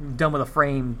he's done with a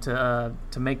frame to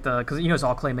make because it's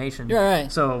all claymation. You're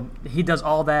right. So he does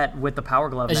all that with the Power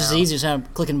Glove. It's now. just easier to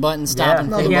have clicking buttons, Yeah, stopping,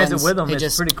 clicking he has it buttons. with him. It's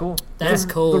just- pretty cool. That's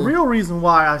cool. The real reason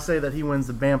why I say that he wins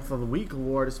the Bamf of the Week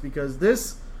award is because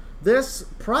this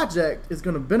project is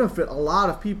going to benefit a lot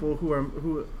of people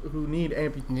who need Yeah,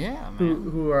 man.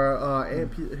 who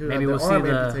have Maybe their we'll see arm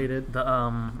amputated.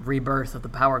 the rebirth of the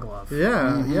Power Glove.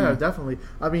 Yeah, yeah, definitely.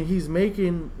 I mean, he's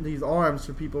making these arms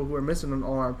for people who are missing an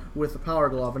arm with the Power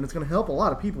Glove, and it's going to help a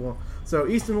lot of people. So,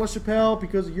 Easton LaChapelle,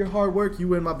 because of your hard work, you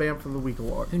win my Bamf of the Week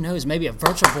award. Who knows? Maybe a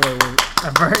Virtual Boy will.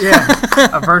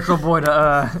 A Virtual Boy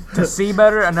to see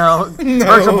better. No,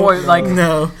 Virtual Boy like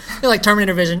No. You're like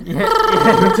Terminator Vision.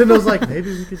 Nintendo's like, maybe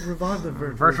we could revive the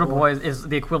Virtual Boy is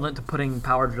the equivalent to putting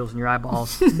power drills in your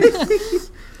eyeballs.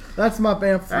 That's my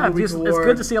Bamf of the Week it's award.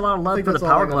 good to see a lot of I love think for the that's all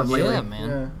I Power gotta Glove say. lately. Yeah,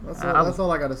 man. Yeah, that's all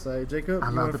I got to say. Jacob,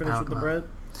 you love want the to finish Power with the Glove.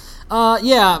 bread?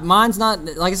 Yeah, mine's not.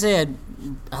 Like I said,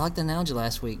 I like the analogy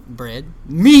last week. Bread,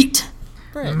 meat.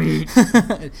 Bread. Meat.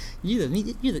 You're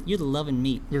the loving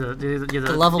meat. You're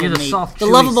the Lovable you're the meat. soft, the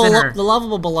chewy lovable, center, the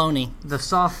lovable bologna. the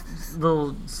soft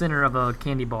little center of a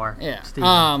candy bar. Yeah. Steve.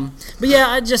 But yeah,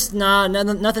 I just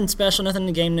nothing special, nothing in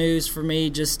the game news for me.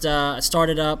 Just I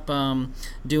started up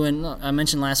doing. I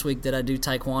mentioned last week that I do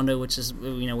Taekwondo, which is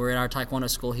we're at our Taekwondo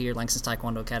school here, Langston's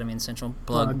Taekwondo Academy in Central.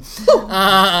 Plug.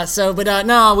 I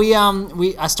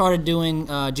started doing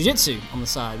jiu-jitsu on the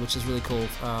side, which is really cool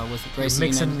with Gracie.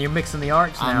 You're mixing the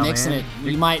arts now, I'm mixing man.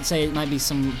 it. You might say it might be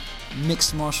some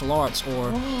mixed martial arts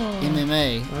or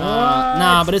MMA.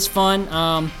 But it's fun.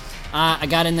 I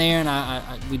got in there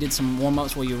and we did some warm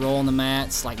ups where you roll on the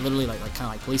mats, like literally like kind of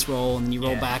like police roll, and then you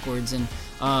roll backwards, and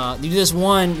you do this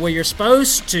one where you're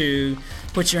supposed to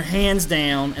put your hands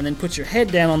down and then put your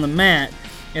head down on the mat.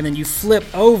 And then you flip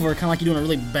over, kind of like you're doing a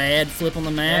really bad flip on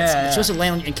the mats. Yeah. You're supposed to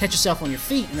land and catch yourself on your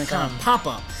feet, and then kind of pop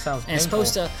up. Sounds and it's painful.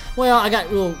 supposed to. Well, I got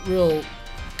real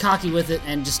cocky with it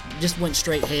and just went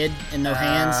straight head and no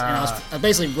hands, and I was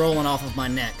basically rolling off of my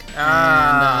neck.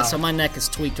 And so my neck is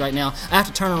tweaked right now. I have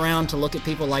to turn around to look at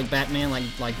people like Batman, like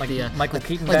the Michael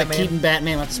Keaton like Batman? the Keaton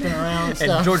Batman, like to spin around and And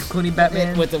stuff. George Clooney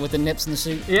Batman. with the nips in the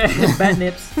suit. Yeah, bat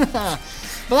nips.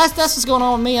 But that's what's going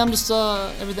on with me. I'm just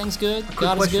everything's good.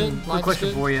 God is good. Quick Life is question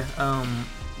good. for you.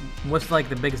 What's like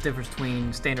the biggest difference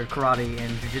between standard karate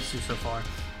and jiu-jitsu so far?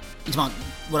 You talking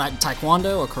about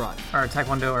Taekwondo or karate? Or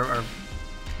taekwondo or whatever.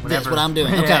 That's what I'm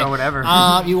doing. Yeah, Okay. or whatever.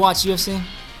 You watch UFC?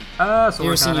 So You we're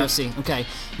ever seen kinda- UFC? Okay.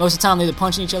 Most of the time they're either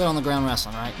punching each other on the ground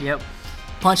wrestling, right? Yep.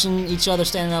 Punching each other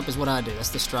standing up is what I do. That's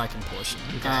the striking portion.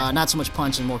 Okay. Not so much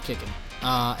punching, more kicking.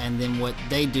 and then what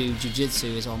they do, jiu-jitsu,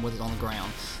 is on the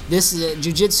ground. This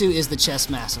jiu-jitsu is the chess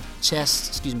match of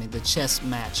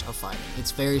fighting.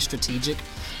 It's very strategic.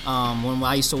 When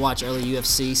I used to watch early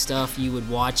UFC stuff, you would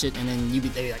watch it, and then they'd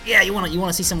be like, "Yeah, you want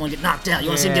to see someone get knocked out? You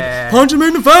want to see them punch him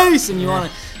in the face?" And you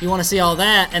want to see all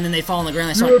that, and then they fall on the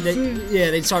ground.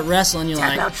 They start wrestling. You're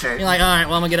like, all right,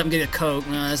 well, I'm gonna get up and get a Coke.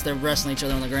 They're wrestling each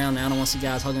other on the ground now. I don't want to see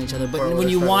guys hugging each other. But when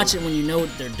you watch it, when you know what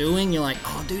they're doing, you're like,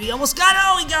 "Oh, dude, he almost got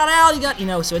out. He got out.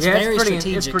 So it's very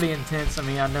strategic. It's pretty intense. I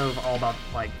mean, I know all about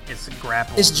it's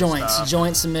grapples. It's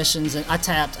joint submissions, and I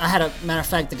had a matter of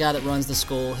fact, the guy that runs the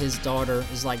school, his daughter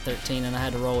is like 13, and I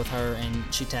had to roll with her, and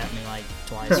she tapped me like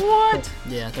twice. What?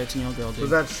 Yeah, 13-year-old girl, dude. Was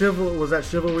that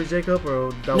chivalry, Jacob,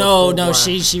 or that no? was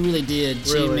She really did.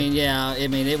 Really?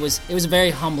 It was a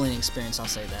very humbling experience. I'll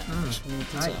say that.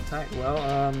 Tight.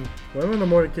 Well, women are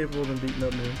more capable than beating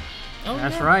up men. Oh,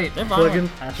 that's yeah. right. They're violent.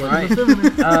 That's right.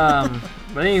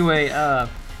 But anyway,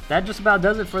 that just about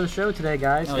does it for the show today,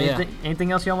 guys.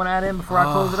 Anything else y'all want to add in before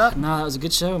I close it up? No, that was a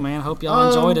good show, man. Hope y'all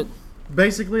enjoyed it.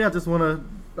 Basically, I just want to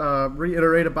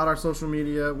reiterate about our social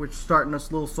media. We're starting this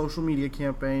little social media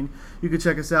campaign. You can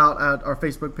check us out at our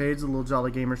Facebook page, the Little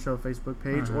Jolly Gamer Show Facebook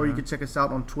page, or you can check us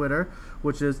out on Twitter,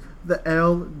 which is the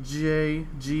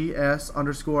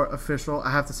LJGS_official.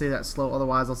 I have to say that slow,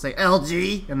 otherwise I'll say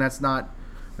LG, and that's not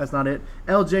it.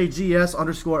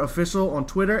 LJGS_official on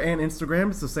Twitter and Instagram.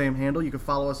 It's the same handle. You can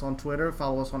follow us on Twitter,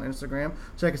 follow us on Instagram.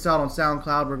 Check us out on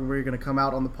SoundCloud, where we're going to come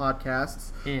out on the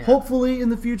podcasts. Yeah. Hopefully, in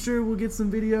the future, we'll get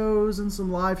some videos and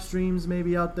some live streams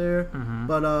maybe out there.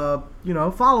 But,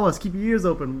 follow us. Keep your ears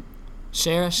open.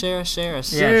 Share us. Share.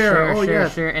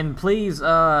 And please,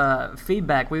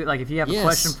 feedback. If you have a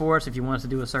question for us, if you want us to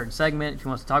do a certain segment, if you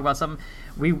want us to talk about something,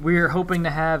 we're hoping to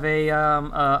have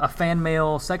a fan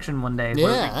mail section one day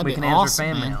where we can answer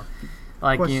fan mail.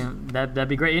 That'd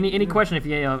be great. Any question if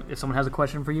someone has a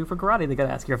question for you for karate, they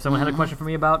gotta ask you. If someone had a question for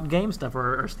me about game stuff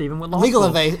or Stephen with law legal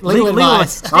advice.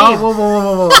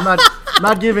 Whoa! I'm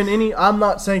not giving any. I'm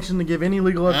not sanctioned to give any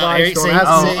legal advice.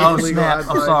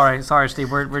 Snap! Sorry,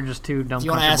 Steve. We're just too dumb. If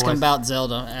you want to ask him about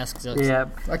Zelda, ask Zelda. Yeah,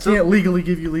 I can't legally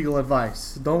give you legal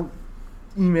advice. Don't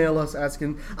email us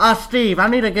asking, Steve, I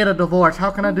need to get a divorce.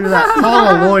 How can I do that?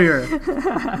 Call a lawyer.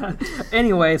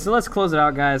 Anyway, so let's close it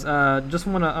out, guys. Just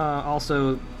want to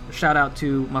also shout out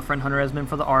to my friend Hunter Esmond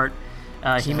for the art.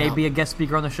 He may be a guest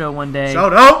speaker on the show one day.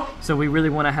 Shout out! So we really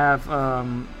want to have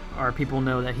our people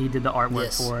know that he did the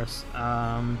artwork for us.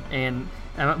 And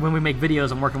when we make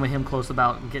videos, I'm working with him close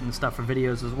about getting stuff for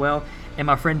videos as well. And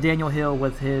my friend Daniel Hill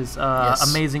with his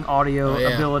amazing audio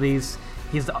abilities.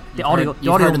 He's the audio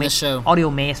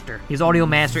master. He's audio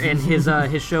master, and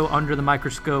his show Under the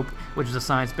Microscope, which is a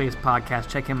science-based podcast.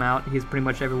 Check him out. He's pretty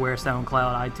much everywhere: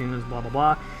 SoundCloud, iTunes, blah blah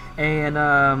blah. And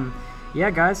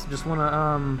guys, just want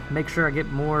to make sure I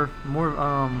get more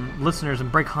listeners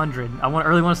and break 100. I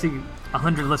really want to see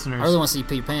 100 listeners. I really want to see you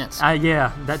pee your pants.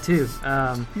 Yeah, that too.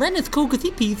 Brandon's cool because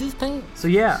he pees his pants. So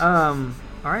all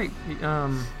right.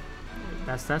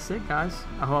 That's it, guys.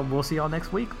 I hope we'll see y'all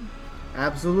next week.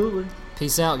 Absolutely.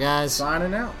 Peace out, guys.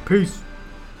 Signing out. Peace.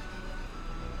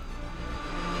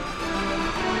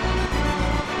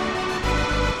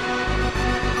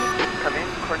 Come in,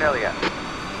 Cornelia.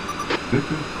 This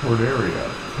is Cornelia.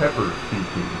 Pepper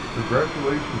speaking.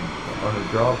 Congratulations on a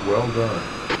job well done.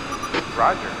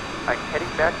 Roger. I'm heading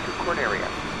back to Cornelia.